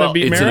 62nd one that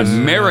beat it's Maris?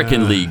 an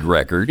American League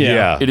record.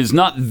 Yeah. It is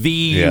not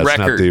the it's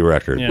record. not the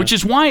record. Yeah. Which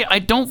is why I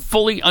don't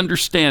fully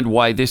understand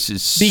why this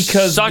is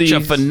such a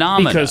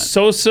phenomenon. Because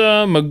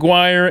Sosa,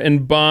 McGuire,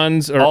 and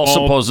Bonds are all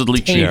supposedly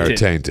tainted. They're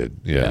tainted.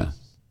 Yeah.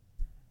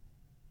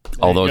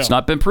 Although you it's go.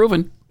 not been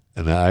proven.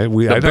 And I know The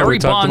we Barry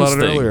talked Bonds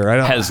about it thing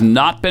earlier. has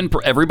not been.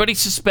 Everybody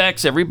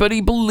suspects. Everybody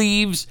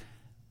believes,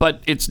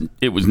 but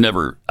it was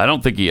never. I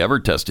don't think he ever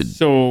tested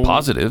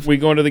positive. We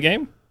going to the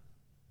game?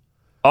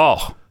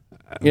 Oh,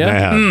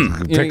 yeah.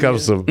 Man, pick up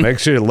some. Make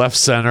sure you're left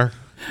center.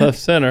 Left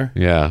center.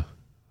 Yeah,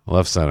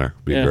 left center.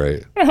 Be Yeah.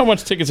 great. I don't know how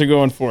much tickets are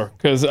going for.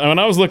 Because when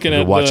I was looking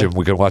at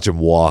We can watch him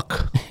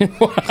walk.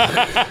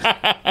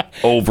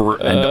 over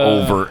and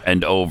over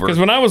and over. Because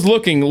when I was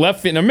looking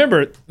left field, now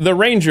remember the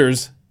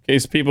Rangers, in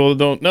case people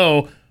don't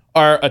know,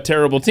 are a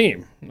terrible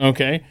team.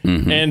 Okay,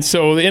 and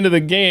so the end of the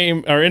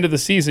game or end of the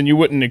season, you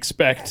wouldn't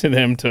expect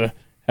them to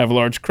have a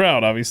large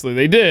crowd. Obviously,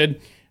 they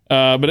did,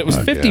 but it was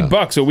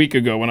 $50 a week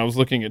ago when I was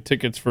looking at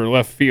tickets for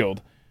left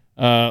field.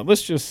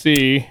 Let's just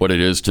see what it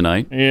is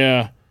tonight.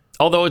 Yeah.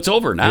 Although it's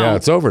over now. Yeah,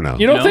 it's over now.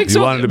 You don't think so?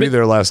 You wanted to be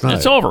there last night.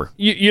 It's over.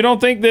 You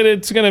don't think that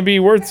it's going to be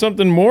worth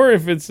something more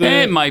if it's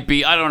It might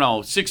be. I don't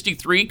know.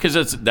 63 because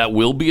that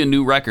will be a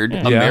new record,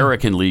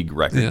 American League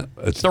record. Yeah,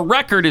 the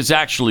record is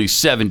actually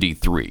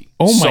 73.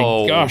 Oh my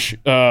So- gosh!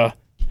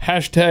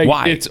 Hashtag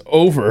Why? it's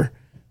over.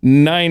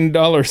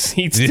 $9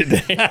 seats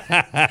today.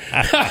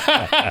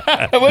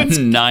 Let's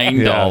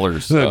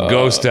 $9. Yeah.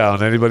 Ghost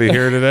town. Anybody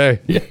here today?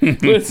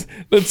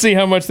 let's see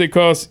how much they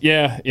cost.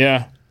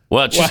 Yeah.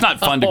 Well, it's just Wow. not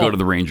fun to go to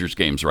the Rangers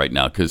games right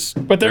now because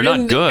But they're not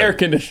in good. air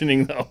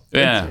conditioning though.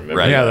 Yeah, Remember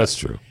right. Yeah, that. that's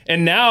true.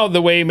 And now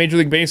the way Major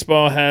League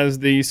Baseball has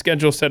the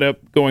schedule set up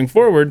going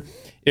forward,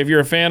 if you're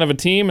a fan of a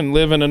team and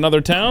live in another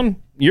town,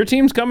 your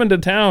team's coming to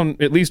town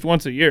at least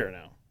once a year now.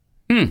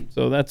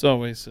 So that's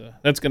always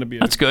that's going to be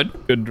That's good.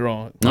 Good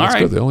draw. That's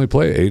good. They only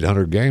play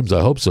 800 games. I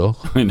hope so.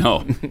 I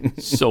know.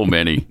 So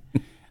many.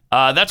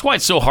 That's why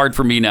it's so hard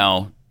for me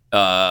now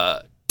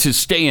to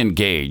stay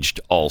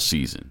engaged all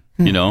season,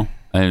 you know?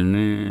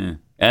 And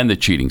the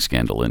cheating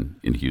scandal in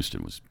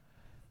Houston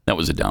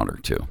was a downer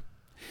too.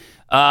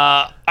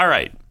 All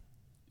right.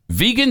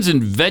 Vegans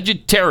and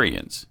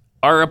vegetarians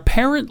are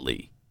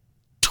apparently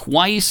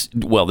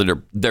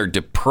they're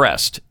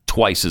depressed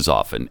twice as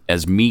often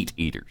as meat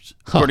eaters,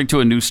 according to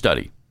a new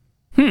study.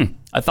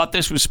 I thought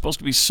this was supposed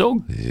to be so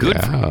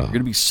good for you. You're going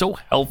to be so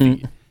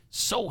healthy,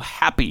 so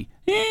happy.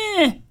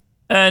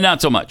 Not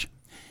so much.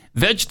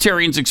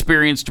 Vegetarians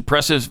experience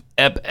depressive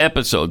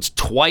episodes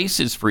twice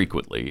as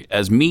frequently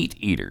as meat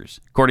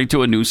eaters, according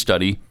to a new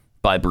study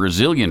by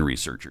Brazilian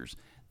researchers.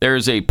 There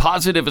is a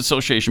positive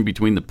association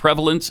between the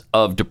prevalence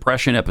of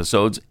depression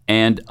episodes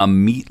and a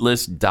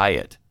meatless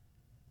diet.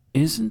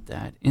 Isn't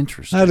that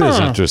interesting? That is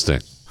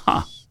interesting.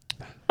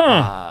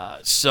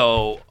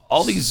 So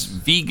all these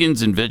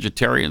vegans and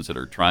vegetarians that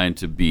are trying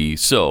to be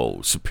so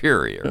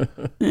superior.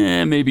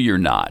 Maybe you're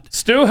not.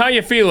 Stu, how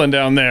you feeling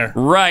down there?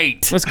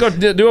 Right. Let's go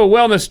do a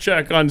wellness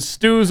check on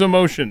Stu's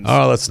emotions.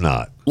 Oh, let's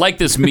not. Like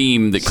this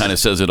meme that kind of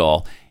says it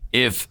all.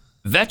 If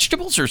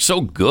vegetables are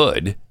so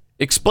good,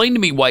 explain to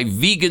me why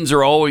vegans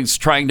are always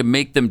trying to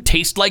make them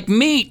taste like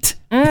meat.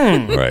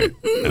 Right.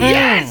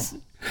 Yes.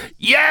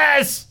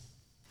 Yes.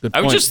 Good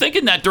I was point. just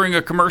thinking that during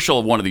a commercial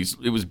of one of these.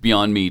 It was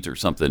Beyond Meat or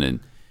something,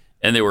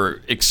 and they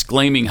were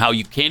exclaiming how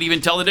you can't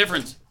even tell the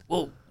difference.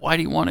 Well, why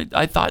do you want it?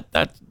 I thought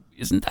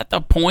isn't that the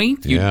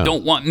point? You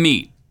don't want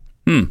meat.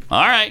 All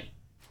right.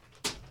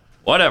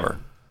 Whatever.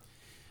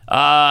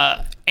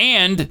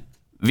 And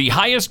the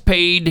highest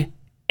paid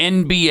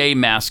NBA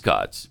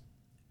mascots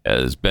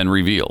has been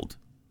revealed.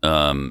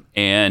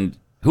 And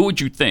who would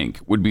you think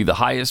would be the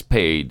highest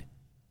paid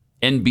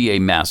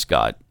NBA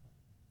mascot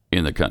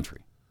in the country?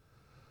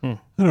 I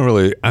don't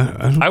really.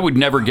 I would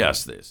never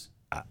guess this.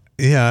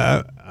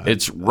 Yeah.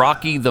 It's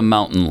Rocky the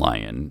Mountain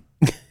Lion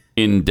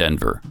in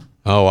Denver.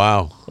 Oh,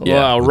 wow.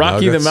 Wow,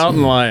 Rocky the Nuggets.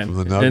 Mountain Lion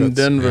The Nuggets, in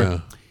Denver. yeah.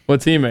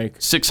 What's he make?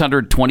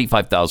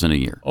 $625,000 a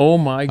year. Oh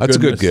my That's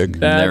goodness. a good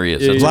gig. There he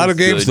is. That's a lot of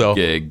games, good though.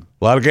 Gig.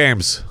 A lot of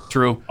games.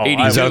 True. Oh,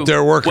 82. He's out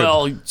there working.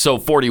 Well, so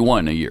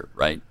 41 a year,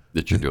 right?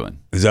 That you're doing.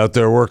 He's out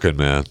there working,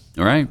 man.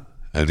 All right.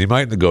 And he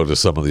might go to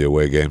some of the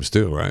away games,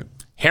 too, right?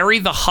 Harry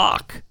the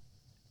Hawk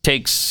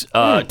takes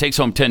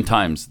home 10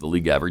 times the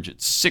league average.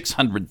 It's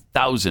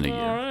 $600,000 a year.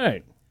 All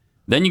right.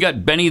 Then you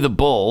got Benny the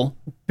Bull,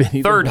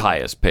 third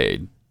highest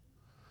paid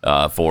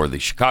for the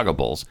Chicago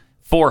Bulls,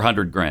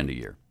 $400,000 a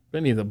year.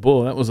 Benny the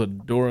Bull. That was a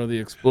Dora the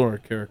Explorer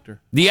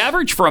character. The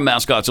average for a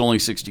mascot's only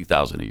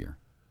 $60,000 a year.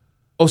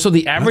 Oh, so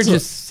the average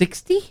is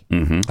 60?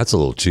 Mm-hmm. That's a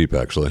little cheap,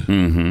 actually.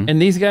 Mm-hmm.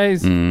 And these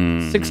guys,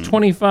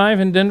 625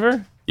 in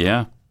Denver?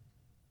 Yeah.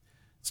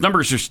 These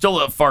numbers are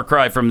still a far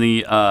cry from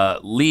the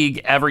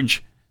league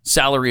average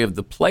salary of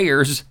the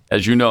players,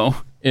 as you know.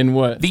 In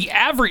what? The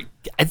average.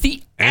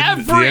 The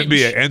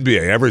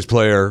NBA average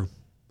player,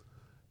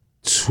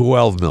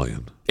 $12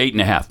 million.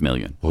 $8.5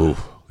 million. Ooh,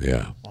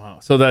 yeah. Wow.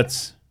 So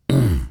that's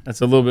a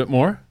little bit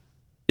more?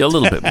 A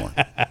little bit more.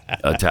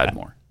 A tad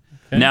more.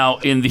 Okay. Now,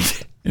 in the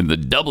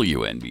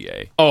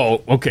WNBA.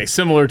 Oh, okay.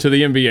 Similar to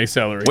the NBA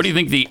salary. What do you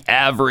think the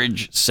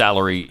average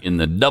salary in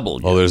the WNBA?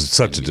 Oh, there's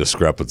such a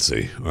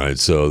discrepancy, right?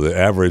 So the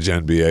average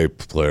NBA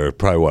player,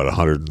 probably what,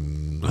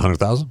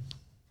 100,000?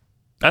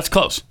 That's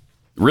close.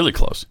 Really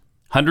close.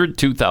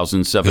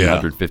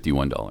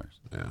 $102,751.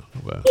 Yeah.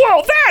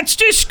 Well, that's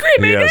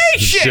discrimination. Yes, it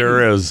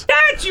sure is.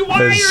 That's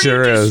why It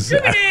sure you're is.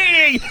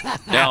 discriminating.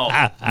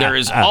 Now, there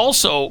is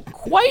also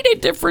quite a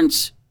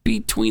difference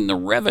between the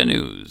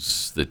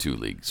revenues the two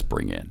leagues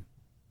bring in.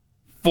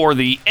 For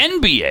the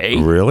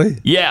NBA. Really?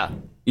 Yeah.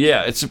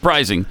 Yeah, it's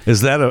surprising. Is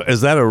that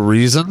a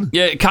reason?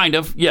 Yeah, kind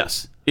of,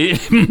 yes.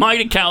 It might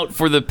account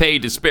for the pay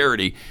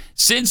disparity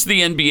since the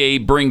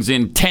NBA brings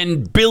in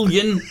 $10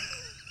 billion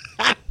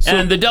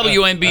and the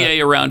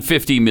WNBA around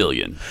 $50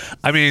 million.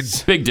 I mean,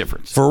 big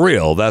difference. For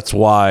real, that's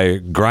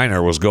why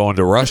Griner was going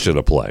to Russia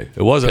to play.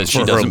 It wasn't Because she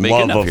for her doesn't make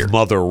love enough of here.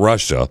 Mother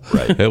Russia.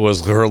 Right. It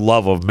was her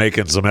love of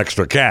making some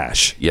extra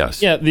cash.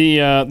 Yes. Yeah,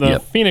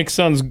 the Phoenix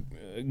Suns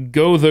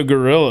Go the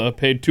Gorilla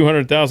paid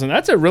 $200,000.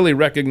 That's a really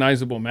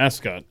recognizable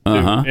mascot. Too.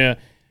 Uh-huh. Yeah.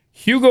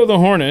 Hugo the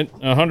Hornet,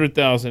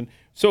 $100,000.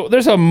 So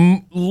there's a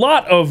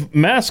lot of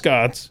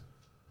mascots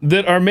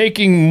that are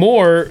making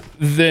more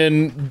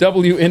than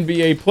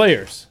WNBA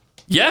players.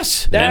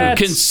 Yes, and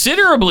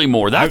considerably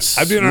more. That's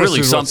I'd be interested really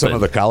in what something. some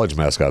of the college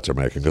mascots are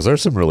making, because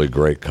there's some really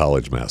great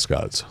college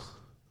mascots.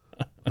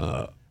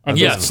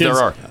 Yes, there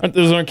are.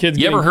 Those aren't kids.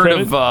 You ever heard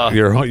of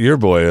your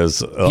boy is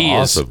he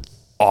awesome. Is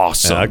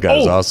awesome. Yeah, that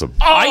guy's awesome.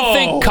 I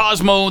think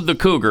Cosmo the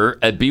Cougar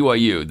at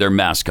BYU, their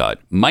mascot,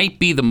 might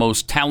be the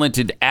most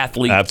talented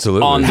athlete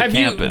on the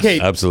campus.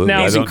 Absolutely.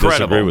 Now, I don't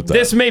disagree with that.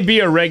 This may be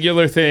a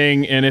regular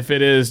thing, and if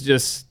it is,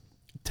 just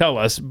tell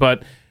us.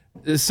 But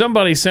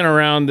somebody sent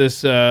around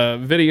this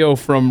video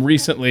from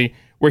recently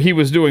where he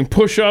was doing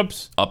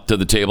push-ups. Up to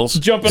the tables,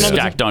 Jumping on the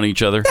stacked on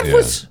each other. That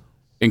was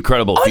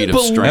incredible feat of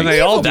strength. And they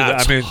all do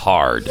That's that. I mean,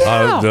 hard.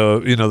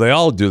 They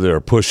all do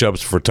their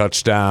push-ups for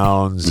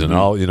touchdowns and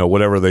all,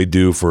 whatever they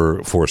do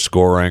for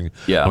scoring.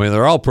 Yeah. I mean,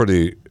 they're all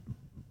pretty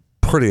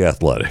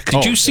athletic.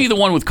 Did you see the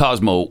one with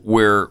Cosmo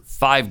where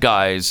five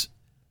guys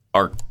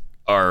are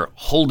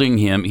holding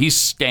him? He's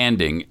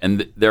standing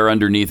and they're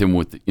underneath him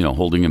with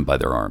holding him by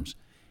their arms.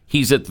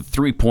 He's at the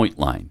 3-point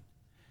line.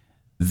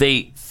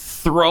 They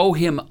throw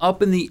him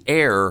up in the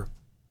air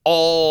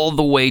all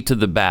the way to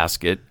the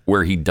basket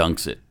where he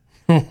dunks it.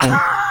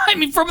 I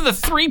mean, from the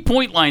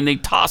 3-point line, they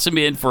toss him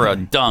in for a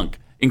dunk.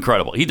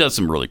 Incredible. He does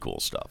some really cool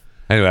stuff.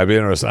 Anyway, I'd be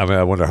interested. I mean,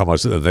 I wonder how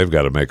much they've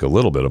got to make a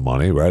little bit of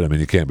money, right? I mean,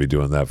 you can't be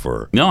doing that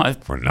for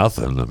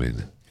nothing. I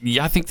mean,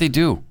 yeah, I think they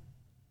do.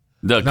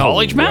 The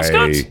college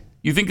mascots?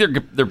 You think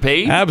they're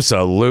paid?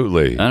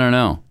 Absolutely. I don't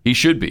know. He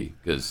should be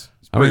because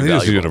I mean,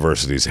 these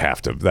universities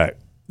have to.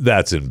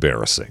 That's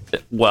embarrassing.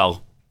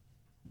 Well,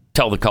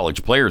 tell the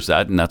college players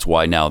that, and that's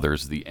why now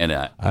there's the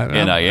NIL.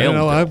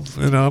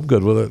 I'm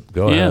good with it.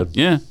 Go ahead.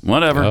 Yeah,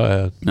 whatever. Go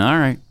ahead. All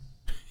right.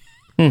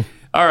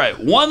 All right.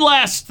 One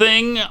last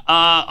thing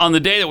on the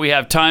day that we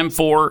have time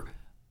for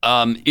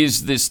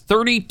is this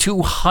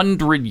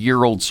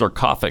 3,200-year-old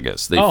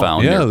sarcophagus they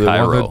found near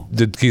Cairo.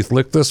 Did Keith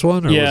lick this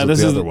one, or was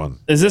it the other one?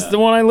 Is this the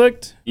one I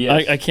licked?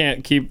 Yes. I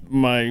can't keep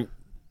my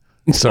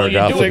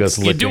sarcophagus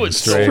you do it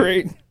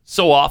straight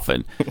so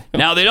often.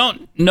 Now, they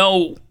don't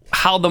know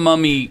how the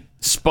mummy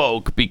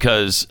spoke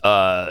because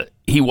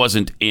he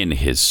wasn't in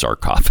his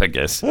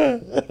sarcophagus.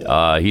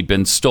 He'd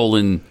been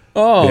stolen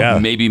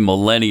maybe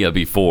millennia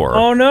before.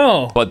 Oh,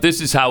 no. But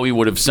this is how he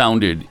would have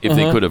sounded if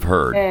they could have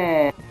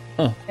heard.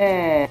 Oh,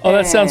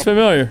 that sounds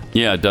familiar.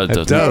 Yeah, it does.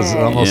 It does. It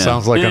almost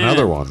sounds like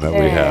another one that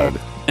we had.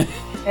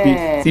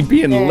 Is he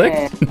being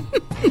licked?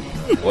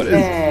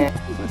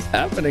 What's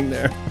happening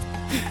there?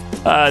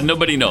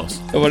 Nobody knows.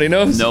 Nobody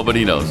knows?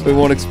 Nobody knows. We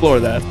won't explore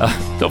that.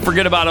 Don't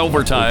forget about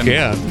overtime. We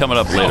can. Coming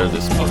up later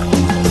this month.